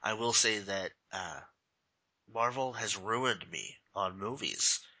 I will say that Marvel has ruined me on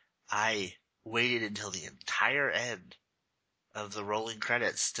movies. I waited until the entire end of the rolling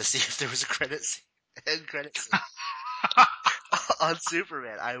credits to see if there was a end credit scene on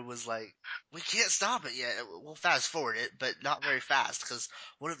Superman. I was like, we can't stop it yet. We'll fast forward it, but not very fast, because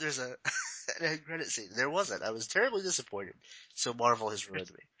what if there's an end credit scene? There wasn't. I was terribly disappointed. So Marvel has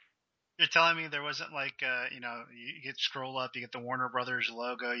ruined me. You're telling me there wasn't like, you get scroll up, you get the Warner Brothers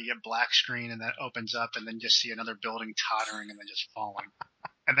logo, you get black screen, and that opens up, and then just see another building tottering and then just falling,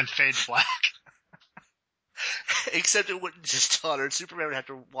 and then fade to black. Except it wouldn't just totter. Superman would have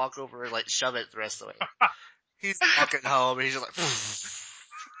to walk over and like shove it the rest of the way. He's walking home and he's just like,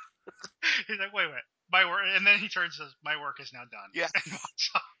 He's like, wait, My work, and then he turns and says, "My work is now done." Yeah. And walks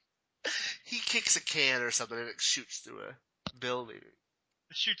off. He kicks a can or something and it shoots through a building.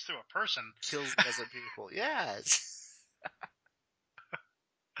 It shoots through a person. Kills a dozen people. Yeah.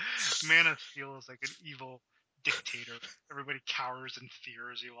 Man of Steel is like an evil dictator. Everybody cowers in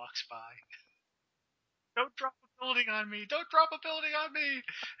fear as he walks by. Don't drop a building on me! Don't drop a building on me!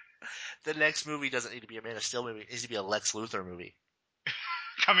 The next movie doesn't need to be a Man of Steel movie. It needs to be a Lex Luthor movie.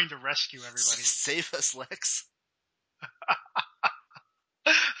 Coming to rescue everybody. Save us, Lex.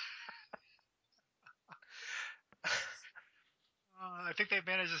 I think they've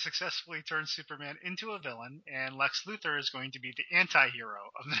managed to successfully turn Superman into a villain, and Lex Luthor is going to be the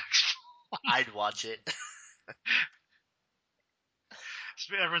anti-hero of the next film. I'd watch it.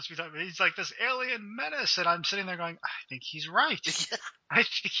 Everyone's be talking. He's like this alien menace, and I'm sitting there going, I think he's right. Yeah, I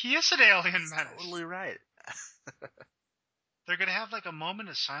think he is an alien menace. totally right. They're going to have like a moment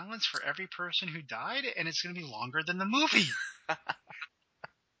of silence for every person who died, and it's going to be longer than the movie.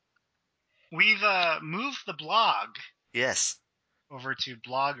 We've moved the blog Yes. over to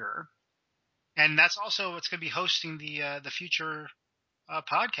Blogger, and that's also what's going to be hosting the future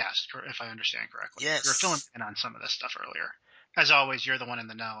podcast, if I understand correctly. Yes. You were filling in on some of this stuff earlier. As always, you're the one in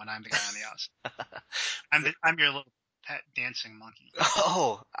the know, and I'm the guy on the outside. I'm your little pet dancing monkey.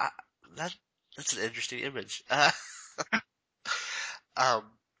 Oh, that's an interesting image. I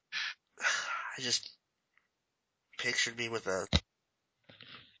just pictured me with a.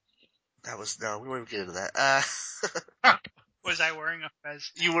 We won't even get into that. Was I wearing a fez?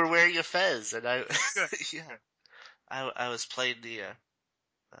 You were wearing a fez, and I. Good. Yeah. I was playing the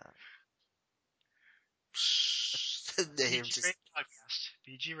name PG just rated podcast.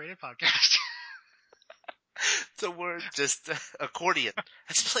 PG rated podcast. the word just accordion. I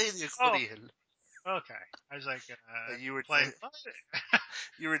was playing the accordion. Oh, okay. I was like, You were playing what?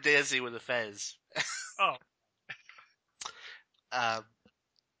 You were dancing with a fez. Oh.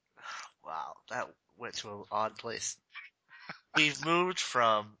 Wow, that went to an odd place. We've moved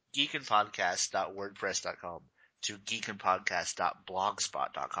from geekandpodcast.wordpress.com to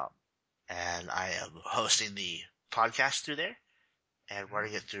geekandpodcast.blogspot.com. And I am hosting the podcast through there and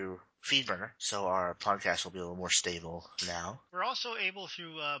running it through Feedburner, so our podcast will be a little more stable now. We're also able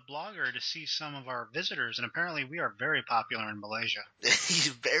through Blogger to see some of our visitors, and apparently we are very popular in Malaysia. He's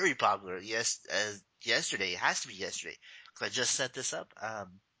very popular. Yes, yesterday, it has to be yesterday, because I just set this up.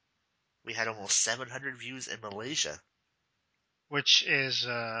 We had almost 700 views in Malaysia. Which is,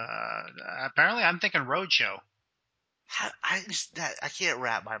 apparently I'm thinking Roadshow. I can't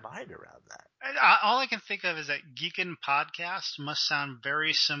wrap my mind around that. All I can think of is that Geekin' Podcast must sound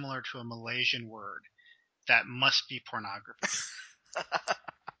very similar to a Malaysian word that must be pornography.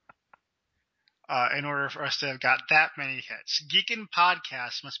 In order for us to have got that many hits. Geekin'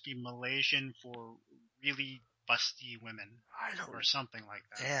 Podcast must be Malaysian for really busty women. Or something like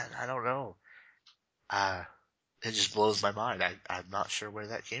that. Man, I don't know. It just blows my mind. I'm not sure where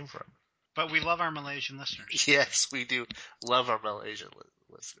that came from. But we love our Malaysian listeners. Yes, we do love our Malaysian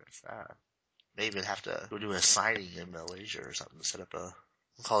listeners. Maybe we'd have to go do a signing in Malaysia or something. Set up we'll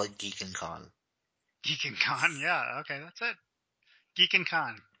call it Geekin' Con. Geekin' Con, yeah, okay, that's it. Geekin'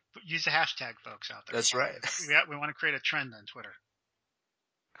 Con. Use the hashtag, folks, out there. That's right. We want to create a trend on Twitter.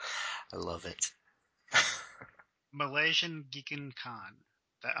 I love it. Malaysian Geekin' Con.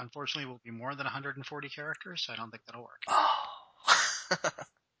 That unfortunately will be more than 140 characters, so I don't think that'll work. Oh.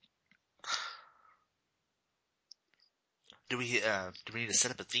 Do we need to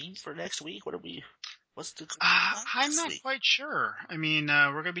set up a theme for next week? What's the I'm not quite sure. I mean,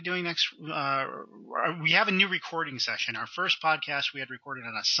 we're going to be doing we have a new recording session. Our first podcast we had recorded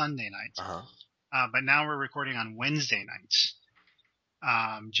on a Sunday night. But now we're recording on Wednesday nights.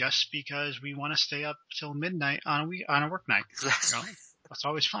 Just because we want to stay up till midnight on a work night. Exactly. You know? That's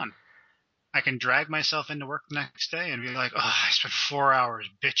always fun. I can drag myself into work the next day and be like, oh, I spent 4 hours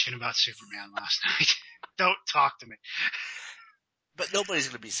bitching about Superman last night. Don't talk to me. But nobody's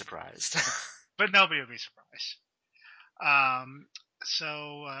going to be surprised. But nobody will be surprised.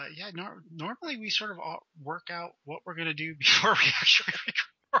 Normally we sort of work out what we're going to do before we actually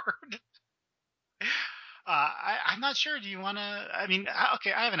record. I'm not sure. Do you want to? I mean,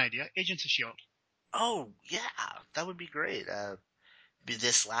 okay, I have an idea. Agents of S.H.I.E.L.D. Oh, yeah. That would be great.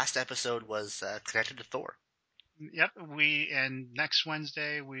 This last episode was connected to Thor. Yep. And next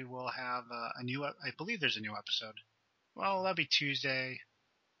Wednesday we will have a new. I believe there's a new episode. Well, that'll be Tuesday.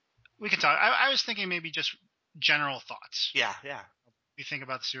 We can talk. I was thinking maybe just general thoughts. Yeah. We think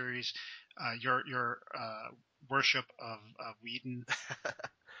about the series, your worship of Whedon.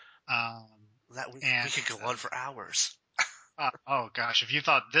 We could go on for hours. Oh gosh, if you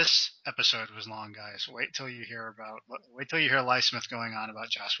thought this episode was long, guys, wait till you hear Lysmith going on about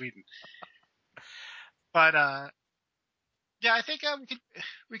Joss Whedon. But yeah, I think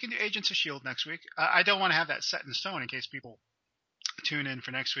we can do Agents of Shield next week. I don't want to have that set in stone in case people tune in for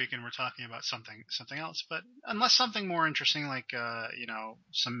next week and we're talking about something else. But unless something more interesting, like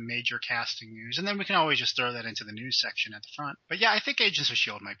some major casting news, and then we can always just throw that into the news section at the front. But yeah, I think Agents of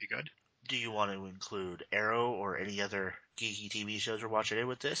Shield might be good. Do you want to include Arrow or any other geeky TV shows we're watching in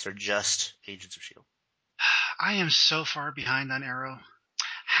with this, or just Agents of Shield? I am so far behind on Arrow.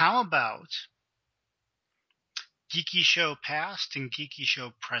 How about Geeky Show Past and Geeky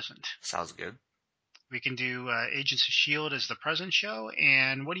Show Present? Sounds good. We can do Agents of S.H.I.E.L.D. as the present show.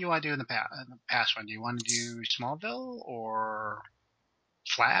 And what do you want to do in the past one? Do you want to do Smallville or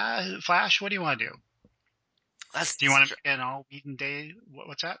Flash? What do you want to do? Do you want to make an all Whedon day?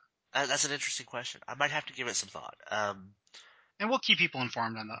 What's that? That's an interesting question. I might have to give it some thought. And we'll keep people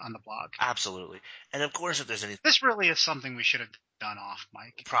informed on the blog. Absolutely. And of course, if there's any... This really is something we should have done off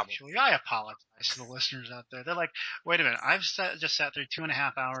mic. Probably. Actually, I apologize to the listeners out there. They're like, wait a minute, I've just sat through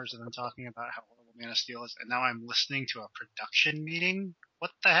 2.5 hours of them talking about how horrible Man of Steel is, and now I'm listening to a production meeting?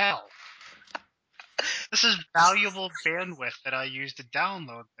 What the hell? This is valuable bandwidth that I use to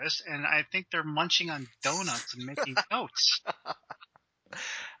download this, and I think they're munching on donuts and making notes.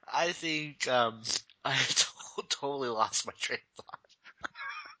 I think I totally lost my train of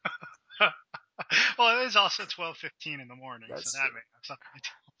thought. Well, it is also 12:15 in the morning, That's so that true. may have something to do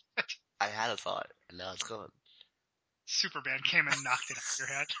with it. I had a thought, and now it's gone. Superman came and knocked it out of your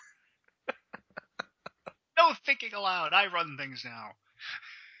head. No thinking aloud. I run things now.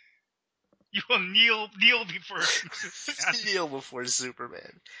 You will kneel before Superman. Kneel before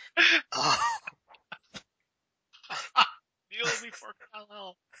Superman. Oh. Kneel before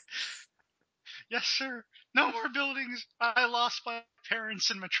Kal-El. Yes, sir. No more buildings. I lost my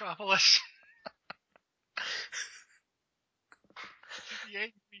parents in Metropolis. The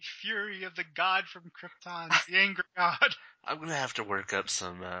angry fury of the god from Krypton, the angry god. I'm gonna have to work up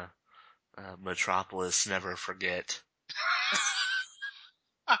some Metropolis Never Forget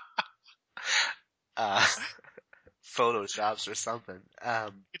photoshops or something.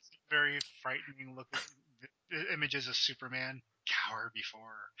 It's very frightening looking images of Superman. Cower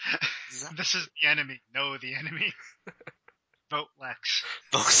before. Exactly. This is the enemy. Know the enemy. Vote Lex.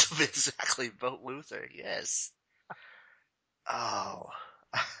 Exactly. Vote Luther. Yes. Oh.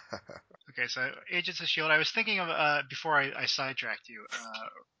 Okay, so Agents of S.H.I.E.L.D. I was thinking of, before I sidetracked you,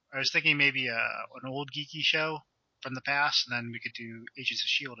 I was thinking maybe an old geeky show from the past, and then we could do Agents of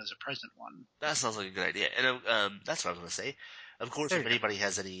S.H.I.E.L.D. as a present one. That sounds like a good idea. And that's what I was going to say. Of course, if anybody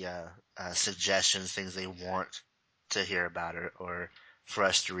has any suggestions, things they want to hear about or for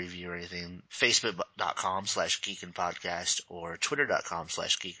us to review or anything, Facebook.com/geekinpodcast or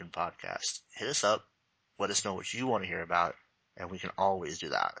Twitter.com/geekinpodcast. Hit us up. Let us know what you want to hear about, and we can always do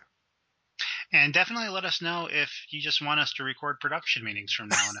that. And definitely let us know if you just want us to record production meetings from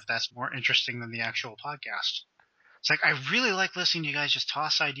now on, if that's more interesting than the actual podcast. It's like, I really like listening to you guys just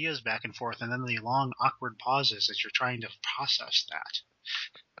toss ideas back and forth and then the long, awkward pauses as you're trying to process that.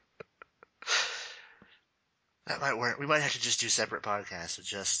 That might work. We might have to just do separate podcasts.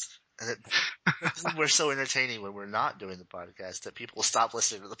 We're so entertaining when we're not doing the podcast that people will stop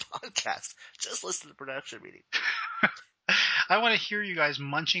listening to the podcast. Just listen to the production meeting. I want to hear you guys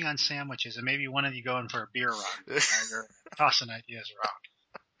munching on sandwiches and maybe one of you going for a beer run while you're tossing ideas around.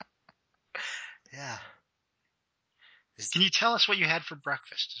 Yeah. Can you tell us what you had for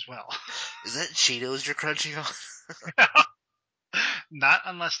breakfast as well? Is that Cheetos you're crunching on? Not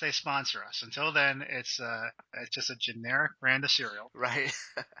unless they sponsor us. Until then, it's just a generic brand of cereal. Right.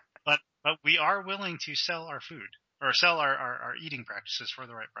 But we are willing to sell our food or sell our eating practices for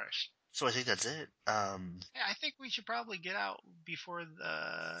the right price. So I think that's it. Yeah, I think we should probably get out before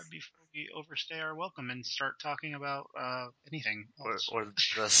we overstay our welcome and start talking about anything else. Or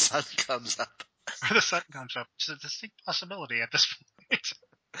the sun comes up. Or the sun comes up. It's a distinct possibility at this point.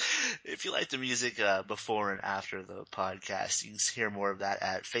 If you like the music before and after the podcast, you can hear more of that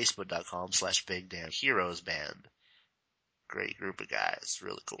at facebook.com/BigDamnHeroesBand. Great group of guys.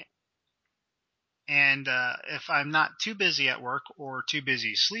 Really cool. And if I'm not too busy at work or too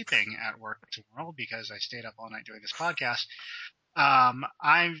busy sleeping at work tomorrow because I stayed up all night doing this podcast,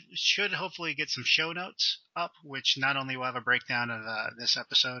 I should hopefully get some show notes up, which not only will have a breakdown of this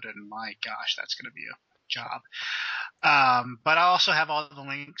episode, and my gosh, that's going to be a job. But I'll also have all the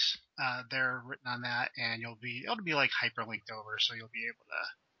links there written on that, and it'll be like hyperlinked over, so you'll be able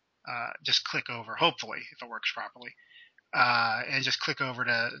to just click over, hopefully, if it works properly. and just click over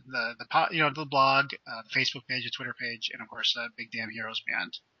to the blog, the Facebook page, the Twitter page, and of course, Big Damn Heroes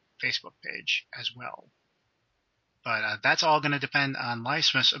Band Facebook page as well. But that's all going to depend on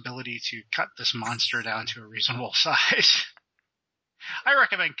Livesmith's ability to cut this monster down to a reasonable size. I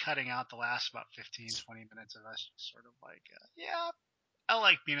recommend cutting out the last about 15, 20 minutes of us just sort of like, yeah, I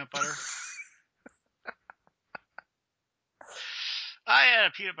like peanut butter. I had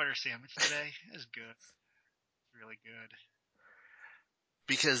a peanut butter sandwich today. It was good. It's really good.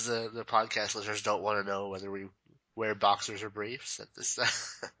 Because the podcast listeners don't want to know whether we wear boxers or briefs at this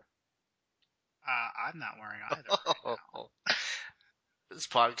time. I'm not wearing either right now. This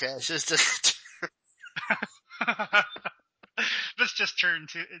podcast just This just turned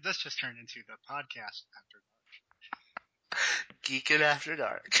into the podcast after dark. Geeking After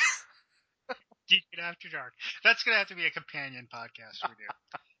Dark. Geeking After Dark. That's gonna have to be a companion podcast we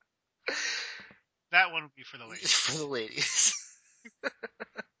do. That one will be for the ladies. For the ladies.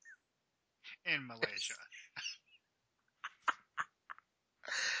 In Malaysia.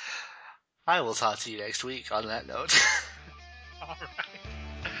 I will talk to you next week on that note. All right.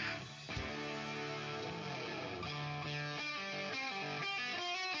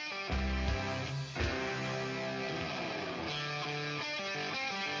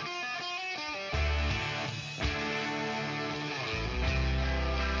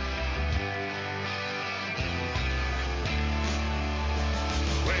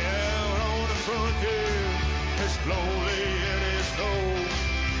 Lonely and it's cold,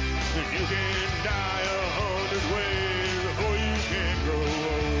 then you can die 100 ways before you can grow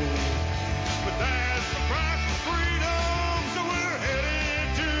old.